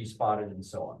likely to be spotted and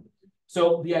so on.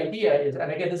 So the idea is, and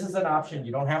again, this is an option,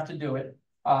 you don't have to do it,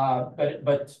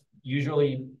 but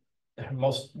usually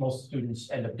most students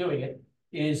end up doing it,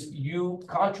 is you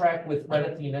contract with Red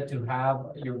Athena to have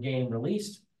your game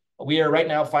released. We are right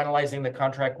now finalizing the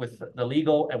contract with the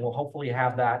legal, and we'll hopefully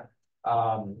have that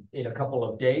in a couple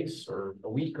of days or a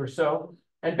week or so.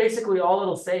 And basically all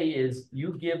it'll say is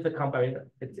you give the company,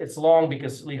 it's long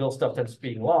because legal stuff tends to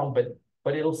be long,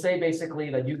 but it'll say basically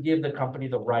that you give the company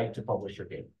the right to publish your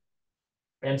game.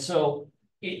 And so,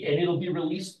 it'll be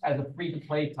released as a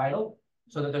free-to-play title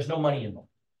so that there's no money involved.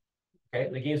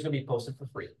 Okay, the game's gonna be posted for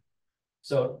free.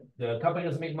 So the company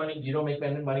doesn't make money, you don't make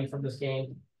any money from this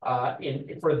game.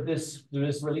 For this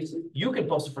release, you can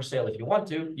post it for sale if you want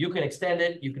to, you can extend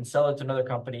it, you can sell it to another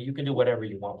company, you can do whatever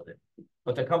you want with it.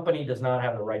 But the company does not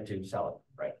have the right to sell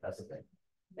it, right? That's the thing.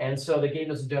 And so the game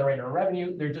doesn't generate any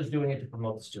revenue, they're just doing it to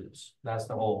promote the students. That's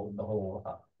the whole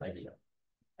idea.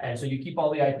 And so you keep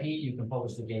all the IP, you can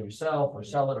publish the game yourself or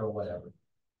sell it or whatever.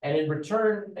 And in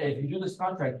return, if you do this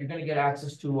contract, you're going to get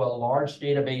access to a large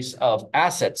database of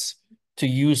assets to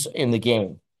use in the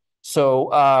game.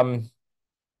 So I'm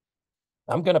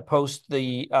going to post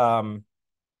the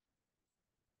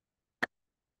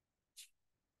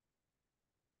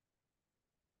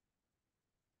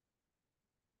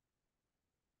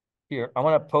here. I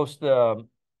want to post the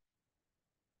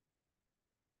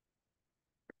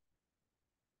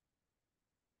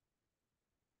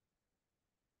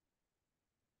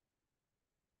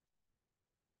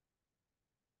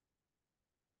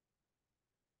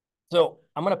So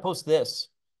I'm going to post this.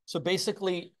 So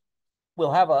basically,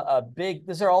 we'll have a big,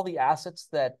 these are all the assets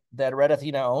that Red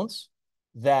Athena owns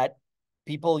that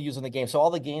people use in the game. So all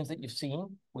the games that you've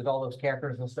seen with all those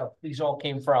characters and stuff, these all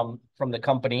came from the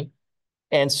company.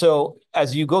 And so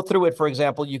as you go through it, for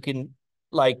example, you can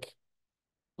like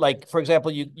for example,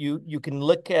 you can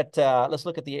look at, let's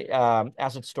look at the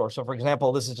asset store. So for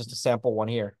example, this is just a sample one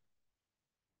here.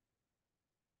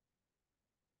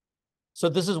 So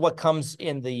this is what comes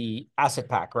in the asset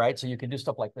pack, right? So you can do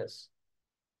stuff like this,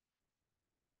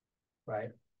 right?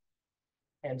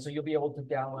 And so you'll be able to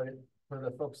download it for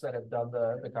the folks that have done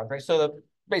the contract. So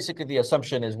basically the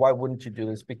assumption is, why wouldn't you do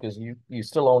this? Because you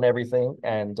still own everything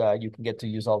and you can get to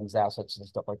use all these assets and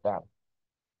stuff like that.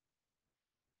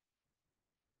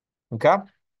 Okay?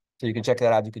 So you can check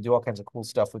that out. You can do all kinds of cool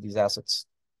stuff with these assets.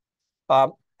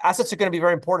 Assets are going to be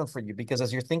very important for you because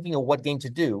as you're thinking of what game to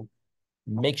do,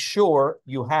 make sure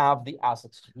you have the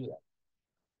assets to do that.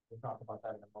 We'll talk about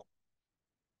that in a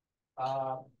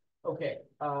moment. Okay,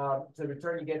 to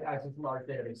return, you get access to large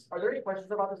database. Are there any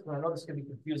questions about this? Because I know this can be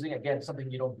confusing. Again, something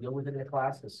you don't deal with in your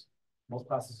class, because most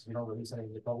classes you don't release anything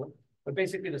to the public. But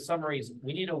basically, the summary is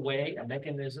we need a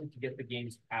mechanism to get the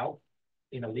games out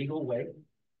in a legal way.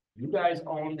 You guys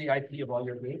own the IP of all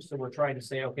your games, so we're trying to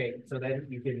say, okay, so then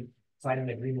you can sign an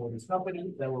agreement with this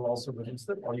company that will also release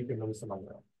them, or you can release them on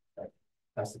your own. Right?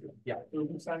 That's the deal. Yeah. So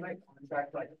we sign that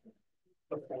contract like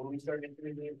before we start into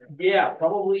the game? Yeah,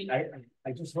 probably.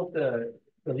 I just hope the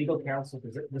legal counsel,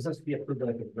 because this has to be approved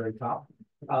like at the very top.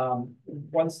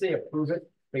 Once they approve it,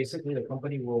 basically the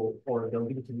company will, or they'll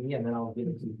give it to me and then I'll give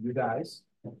it to you guys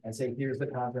and say, here's the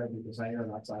contract, you can sign it or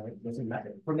not sign it. It doesn't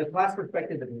matter. From the class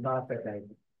perspective, it does not affect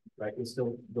anything, right? It's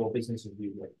still the business as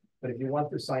usual. But if you want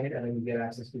to sign it and then you get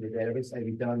access to the database, and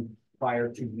be done prior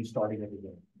to you starting it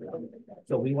again.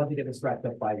 So we want to get this wrapped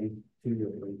up by 2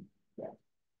 years. Yeah.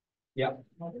 Yeah.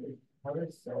 How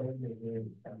does selling the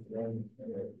game and then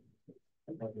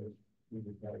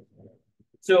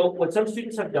So what some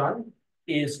students have done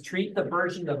is treat the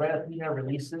version that Red Athena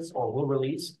releases or will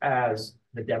release as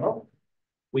the demo,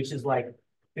 which is like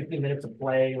 15 minutes of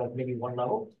play, like maybe one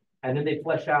level, and then they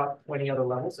flesh out 20 other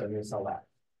levels and they sell that.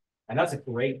 And that's a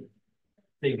great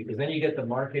thing because then you get the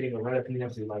marketing of Red Athena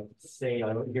to like say,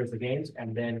 here's the games,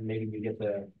 and then maybe you get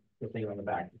the thing on the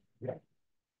back. Yeah.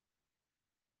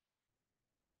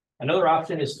 Another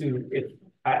option is to,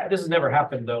 this has never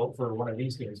happened though for one of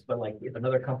these games, but like if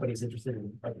another company is interested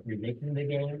in like remaking the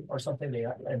game or something, they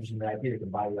interested in the IP, they can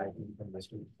buy the IP from this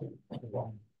group as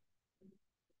well.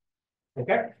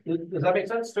 Okay, does that make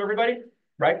sense to everybody?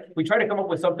 Right? We try to come up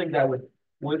with something that would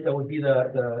be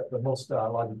the most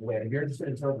logical way. And if you're interested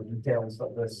in some of the details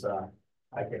of this,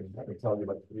 I can tell you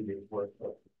what 3 days worth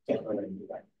of.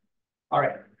 All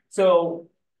right, so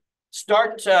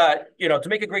start, to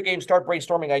make a great game, start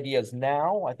brainstorming ideas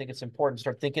now. I think it's important to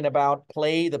start thinking about,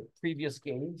 play the previous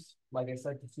games, like I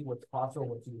said, to see what's possible,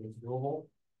 what's doable.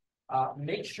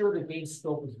 Make sure the game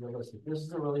scope is realistic. This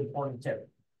is a really important tip.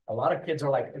 A lot of kids are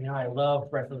like, I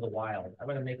love Breath of the Wild. I'm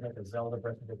going to make like a Zelda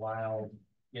Breath of the Wild,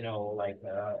 like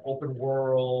open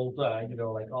world,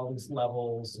 like all these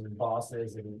levels and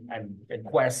bosses and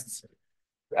quests.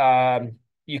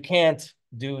 You can't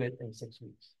do it in 6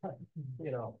 weeks.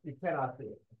 You cannot do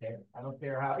it. Okay, I don't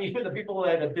care how. Even the people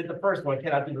that did the first one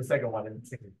cannot do the second one in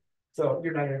 6 weeks. So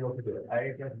you're not going to be able to do it.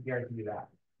 I can guarantee you that.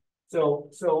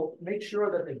 So make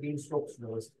sure that the game scope is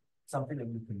realistic, something that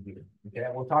you can do. Okay,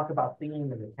 we'll talk about theme and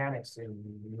mechanics in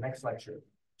the next lecture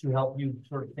to help you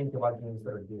sort of think about games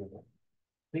that are doable.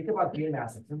 Think about game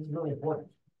assets. This is really important.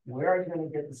 Where are you going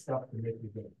to get the stuff to make the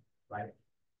game, right?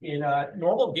 In a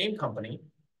normal game company,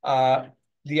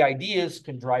 the ideas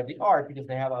can drive the art because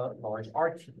they have a large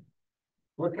art team.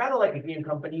 We're kind of like a game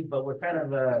company, but we're kind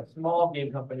of a small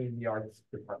game company in the arts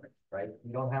department, right?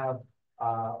 We don't have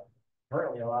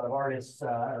currently a lot of artists at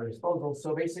our disposal.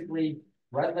 So basically,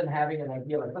 rather than having an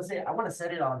idea, like let's say I want to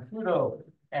set it on Pluto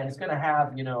and it's going to have,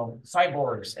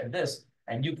 cyborgs and this,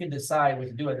 and you can decide what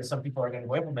to do, and some people are going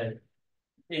to implement it.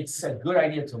 It's a good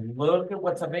idea to look at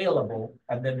what's available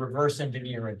and then reverse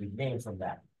engineer the game from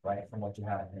that, right? From what you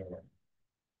have available.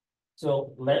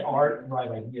 So let art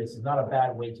drive ideas is not a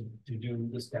bad way to do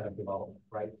this kind of development,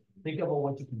 right? Think about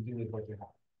what you can do with what you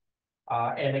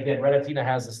have. And again, Redatina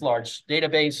has this large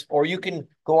database, or you can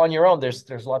go on your own.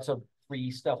 There's lots of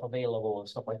free stuff available and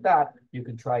stuff like that. You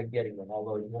can try getting them,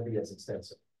 although it won't be as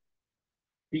extensive.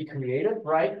 Be creative,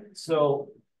 right? So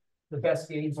the best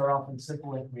games are often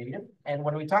simple and creative. And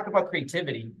when we talk about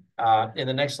creativity, in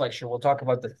the next lecture, we'll talk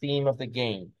about the theme of the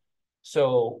game.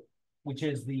 So, which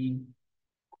is the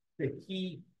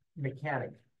key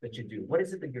mechanic that you do. What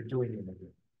is it that you're doing in the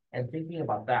game? And thinking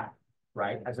about that,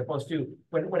 right? As opposed to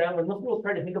when people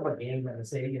try to think of a game and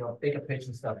say, take a pitch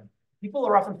and stuff, people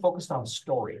are often focused on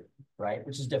story, right?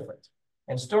 Which is different.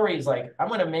 And story is like, I'm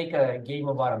going to make a game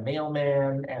about a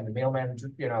mailman, and the mailman,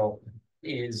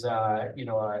 is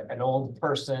an old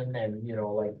person, and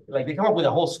like they come up with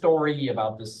a whole story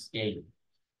about this game.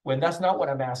 When that's not what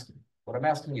I'm asking. What I'm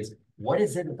asking is, what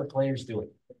is it that the player's doing?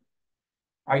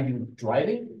 Are you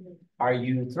driving? Are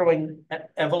you throwing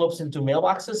envelopes into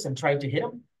mailboxes and trying to hit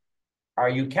them? Are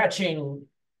you catching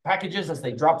packages as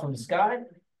they drop from the sky?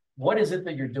 What is it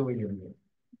that you're doing in the game?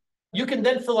 You can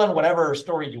then fill in whatever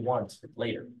story you want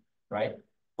later, right?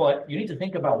 But you need to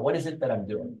think about, what is it that I'm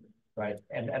doing, right?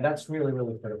 And that's really,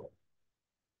 really critical.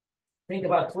 Think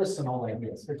about twists and all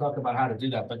ideas. We're talking about how to do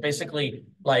that. But basically,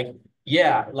 like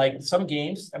some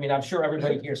games, I'm sure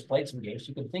everybody here has played some games.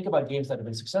 You can think about games that have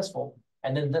been successful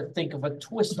and then think of a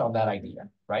twist on that idea,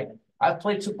 right? I've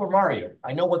played Super Mario.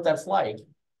 I know what that's like.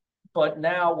 But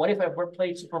now, what if I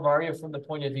played Super Mario from the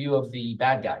point of view of the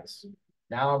bad guys?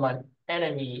 Now I'm an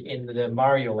enemy in the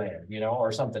Mario land,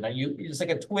 or something. It's like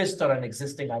a twist on an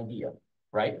existing idea,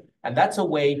 right? And that's a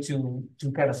way to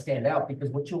kind of stand out,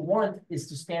 because what you want is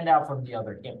to stand out from the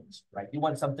other games, right? You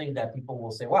want something that people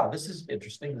will say, wow, this is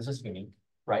interesting, this is unique,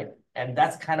 right? And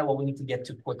that's kind of what we need to get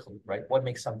to quickly, right? What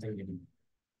makes something unique?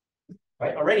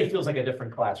 Right? Already feels like a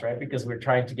different class, right? Because we're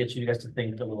trying to get you guys to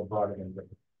think a little broader than that.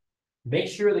 Make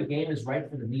sure the game is right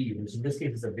for the medium, which in this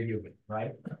case is a video game,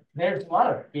 right? There's a lot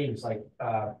of games like,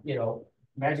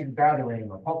 Magic the Gathering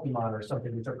or Pokemon or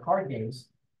something, which are card games,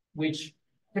 which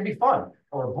can be fun,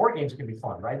 or board games can be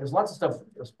fun, right? There's lots of stuff,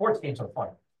 sports games are fun.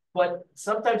 But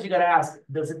sometimes you got to ask,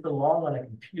 does it belong on a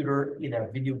computer in a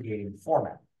video game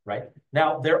format, right?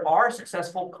 Now, there are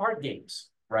successful card games,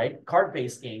 right?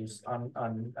 Card-based games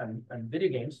on video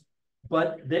games,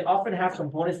 but they often have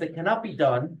components that cannot be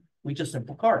done with just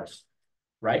simple cards,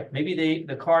 right? Maybe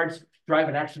the cards drive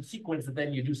an action sequence and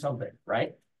then you do something,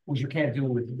 right? Which you can't do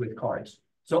with cards.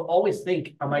 So always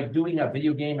think, am I doing a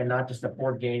video game and not just a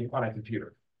board game on a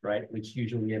computer, right? Which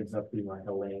usually ends up being like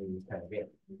a lame kind of game.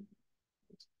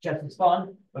 Chess is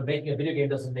fun, but making a video game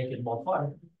doesn't make it more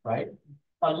fun, right?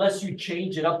 Unless you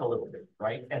change it up a little bit,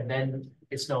 right? And then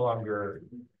it's no longer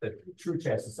the true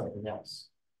chess, is something else,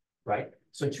 right?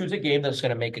 So choose a game that's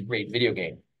going to make a great video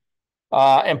game.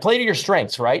 And play to your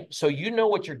strengths, right? So you know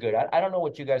what you're good at. I don't know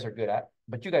what you guys are good at,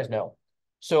 but you guys know.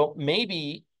 So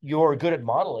maybe you're good at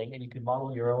modeling and you can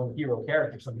model your own hero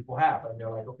character. Some people have, and they're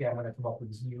like, okay, I'm going to come up with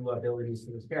these new abilities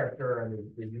for this character, and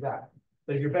they do that.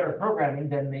 But if you're better at programming,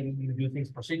 then maybe you do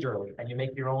things procedurally and you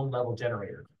make your own level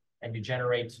generator and you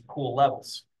generate cool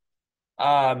levels.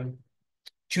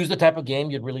 Choose the type of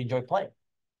game you'd really enjoy playing,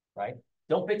 right?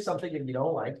 Don't pick something that you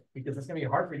don't like, because it's going to be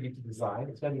hard for you to design.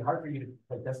 It's going to be hard for you to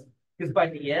play this, because by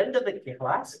the end of the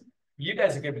class, you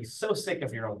guys are going to be so sick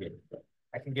of your own game.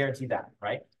 I can guarantee that,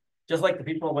 right? Just like the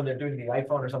people when they're doing the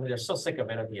iPhone or something, they're so sick of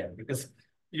it at the end because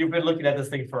you've been looking at this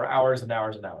thing for hours and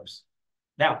hours and hours.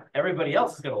 Now, everybody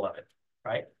else is going to love it,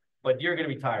 right? But you're going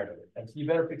to be tired of it. And so you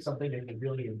better pick something that you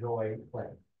really enjoy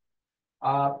playing.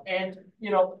 And, you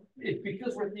know, it's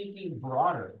because we're thinking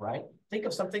broader, right? Think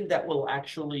of something that will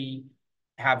actually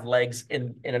have legs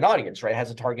in an audience, right?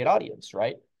 Has a target audience,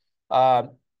 right?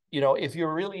 You know, if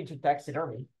you're really into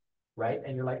taxidermy, right?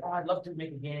 And you're like, oh, I'd love to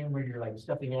make a game where you're like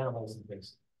stuffing animals and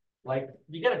things. Like,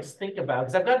 you got to just think about,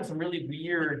 because I've gotten some really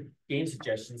weird game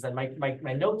suggestions, and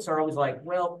my notes are always like,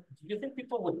 well, do you think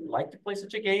people would like to play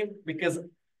such a game? Because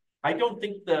I don't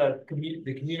think the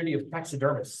community of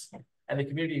taxidermists and the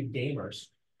community of gamers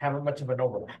have much of an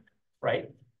overlap, right?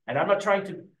 And I'm not trying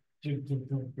to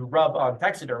rub on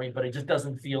taxidermy, but it just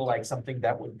doesn't feel like something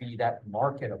that would be that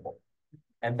marketable.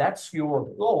 And that's your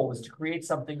goal, is to create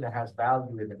something that has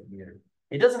value in the community.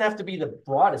 It doesn't have to be the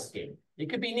broadest game. It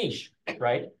could be niche,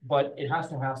 right? But it has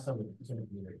to have some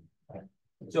community. Right?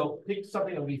 So pick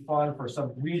something that will be fun for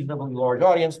some reasonably large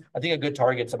audience. I think a good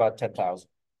target's about 10,000.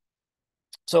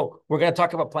 So we're going to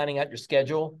talk about planning out your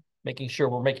schedule, making sure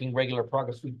we're making regular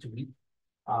progress week to week.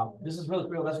 This is really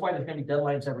real. That's why there's going to be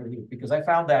deadlines every week, because I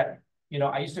found that, you know,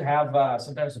 I used to have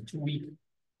sometimes a 2-week,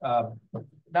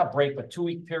 not break, but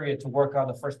 2-week period to work on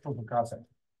the first proof of concept.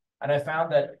 And I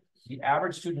found that the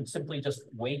average student simply just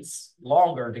waits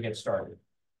longer to get started.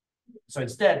 So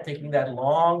instead, taking that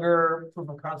longer proof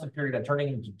of concept period and turning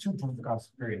it into 2 proof of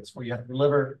concept periods where you have to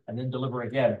deliver and then deliver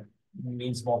again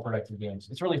means more productive games.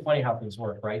 It's really funny how things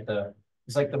work, right?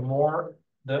 It's like the more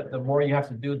you have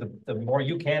to do, the more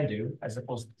you can do, as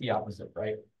opposed to the opposite,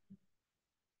 right?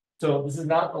 So this is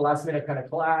not a last minute kind of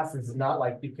class. This is not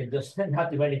like you can just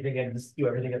not do anything and just do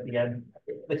everything at the end.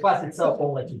 The class itself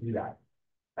won't let you do that.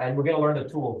 And we're going to learn the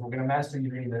tools. We're going to master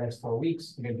Unity in the next 4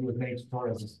 weeks. We're going to do as many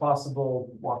tutorials as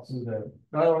possible, walk through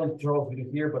not only the tutorials we do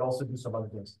here, but also do some other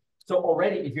things. So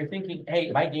already, if you're thinking, hey,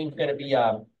 my game's going to be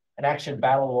an action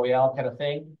battle royale kind of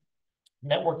thing,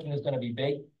 networking is going to be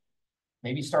big,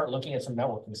 maybe start looking at some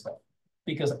networking stuff.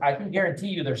 Because I can guarantee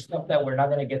you there's stuff that we're not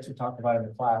going to get to talk about in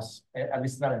the class, at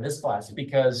least not in this class,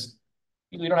 because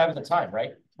we don't have the time,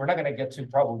 right? We're not going to get to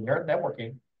probably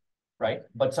networking, right?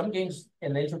 But some games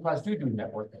in the intro class do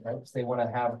networking, right? Because they want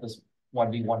to have this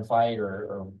 1v1 fight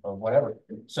or whatever.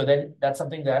 So then that's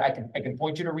something that I can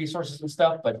point you to resources and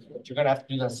stuff, but you're going to have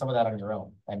to do some of that on your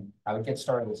own. And I would get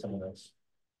started with some of those.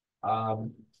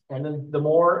 And then the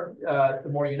more you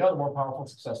know, the more powerful and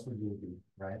successful you will be,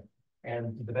 right?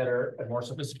 And the better and more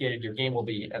sophisticated your game will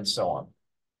be, and so on.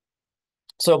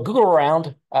 So Google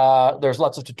around. There's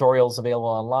lots of tutorials available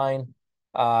online.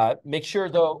 Make sure,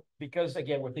 though, because,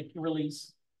 again, we're thinking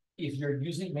release. If you're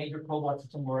using major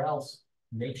cobots somewhere else,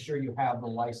 make sure you have the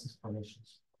license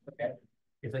permissions, okay?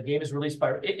 If the game is released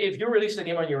by, if you're releasing a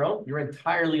game on your own, you're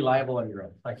entirely liable on your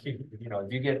own. Like, you know,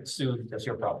 if you get sued, that's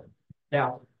your problem.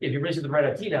 Now, if you're releasing the Red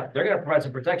Atina, they're going to provide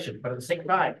some protection. But at the same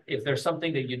time, if there's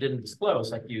something that you didn't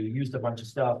disclose, like you used a bunch of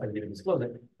stuff and didn't disclose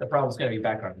it, the problem's going to be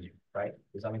back on you, right?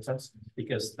 Does that make sense?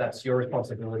 Because that's your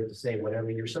responsibility to say whatever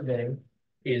you're submitting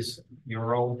is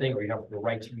your own thing, or you have the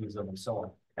right to use them, and so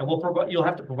on. And you'll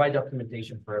have to provide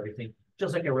documentation for everything,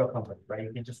 just like a real company, right?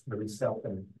 You can just release stuff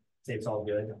and say it's all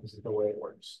good. This is the way it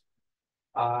works.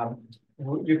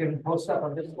 You can post stuff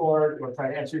on Discord. We'll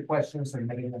try to answer your questions. So you're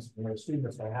making this for your students.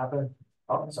 That's going to happen.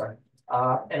 Oh, sorry.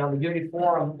 And on the Unity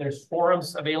forum, there's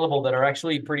forums available that are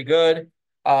actually pretty good.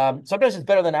 Sometimes it's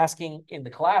better than asking in the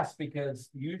class, because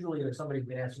usually there's somebody who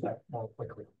can answer that more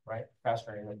quickly, right?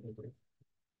 Faster and quickly.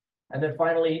 And then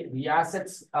finally, the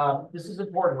assets. This is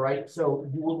important, right? So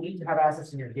you will need to have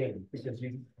assets in your game, because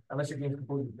unless your game is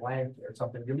completely blank or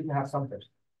something, you need to have something.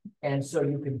 And so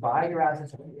you can buy your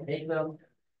assets, make them,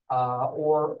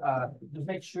 or just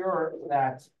make sure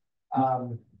that,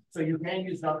 so you can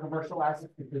use non-commercial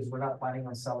assets, because we're not planning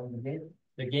on selling the game.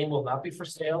 The game will not be for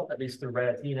sale, at least through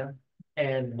Red Atina,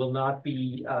 and will not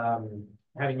be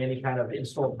having any kind of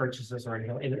in-store purchases or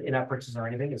anything, in-app purchases or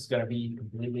anything. It's going to be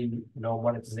completely no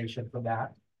monetization for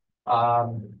that.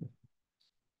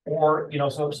 Or, you know,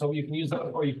 so you can use them,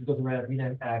 or you can go to Red Atina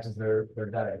and access their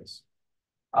database.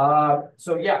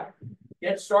 So yeah,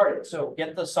 get started. So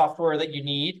get the software that you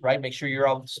need, right? Make sure you're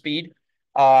on speed.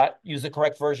 Use the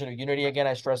correct version of Unity. Again,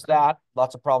 I stress that.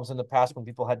 Lots of problems in the past when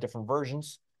people had different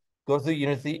versions. Go through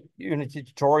Unity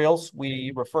tutorials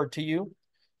we referred to you.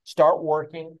 Start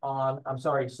working on,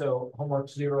 so homework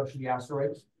 0 should be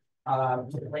asteroids. To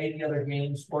play the other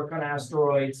games, work on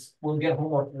asteroids. We'll get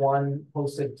homework 1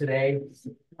 posted today.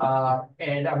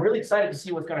 And I'm really excited to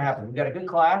see what's going to happen. We've got a good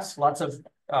class, lots of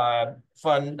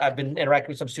fun. I've been interacting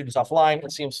with some students offline.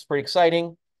 It seems pretty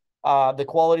exciting. The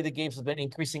quality of the games has been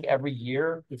increasing every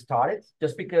year we've taught it,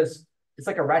 just because it's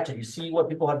like a ratchet. You see what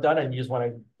people have done and you just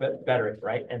want to better it,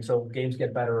 right? And so games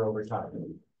get better over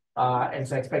time. And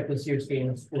so I expect this year's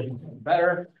games will be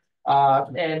better.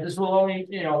 And this will only,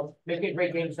 making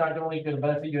great games not only going to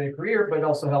benefit you in your career, but it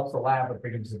also helps the lab with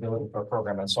visibility for a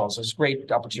program and so on. So it's a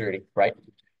great opportunity, right?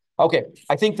 Okay,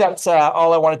 I think that's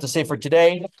all I wanted to say for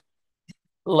today.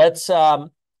 Let's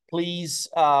please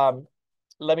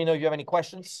let me know if you have any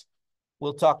questions.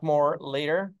 We'll talk more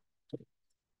later.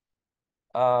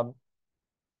 Stop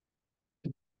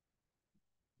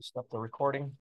the recording.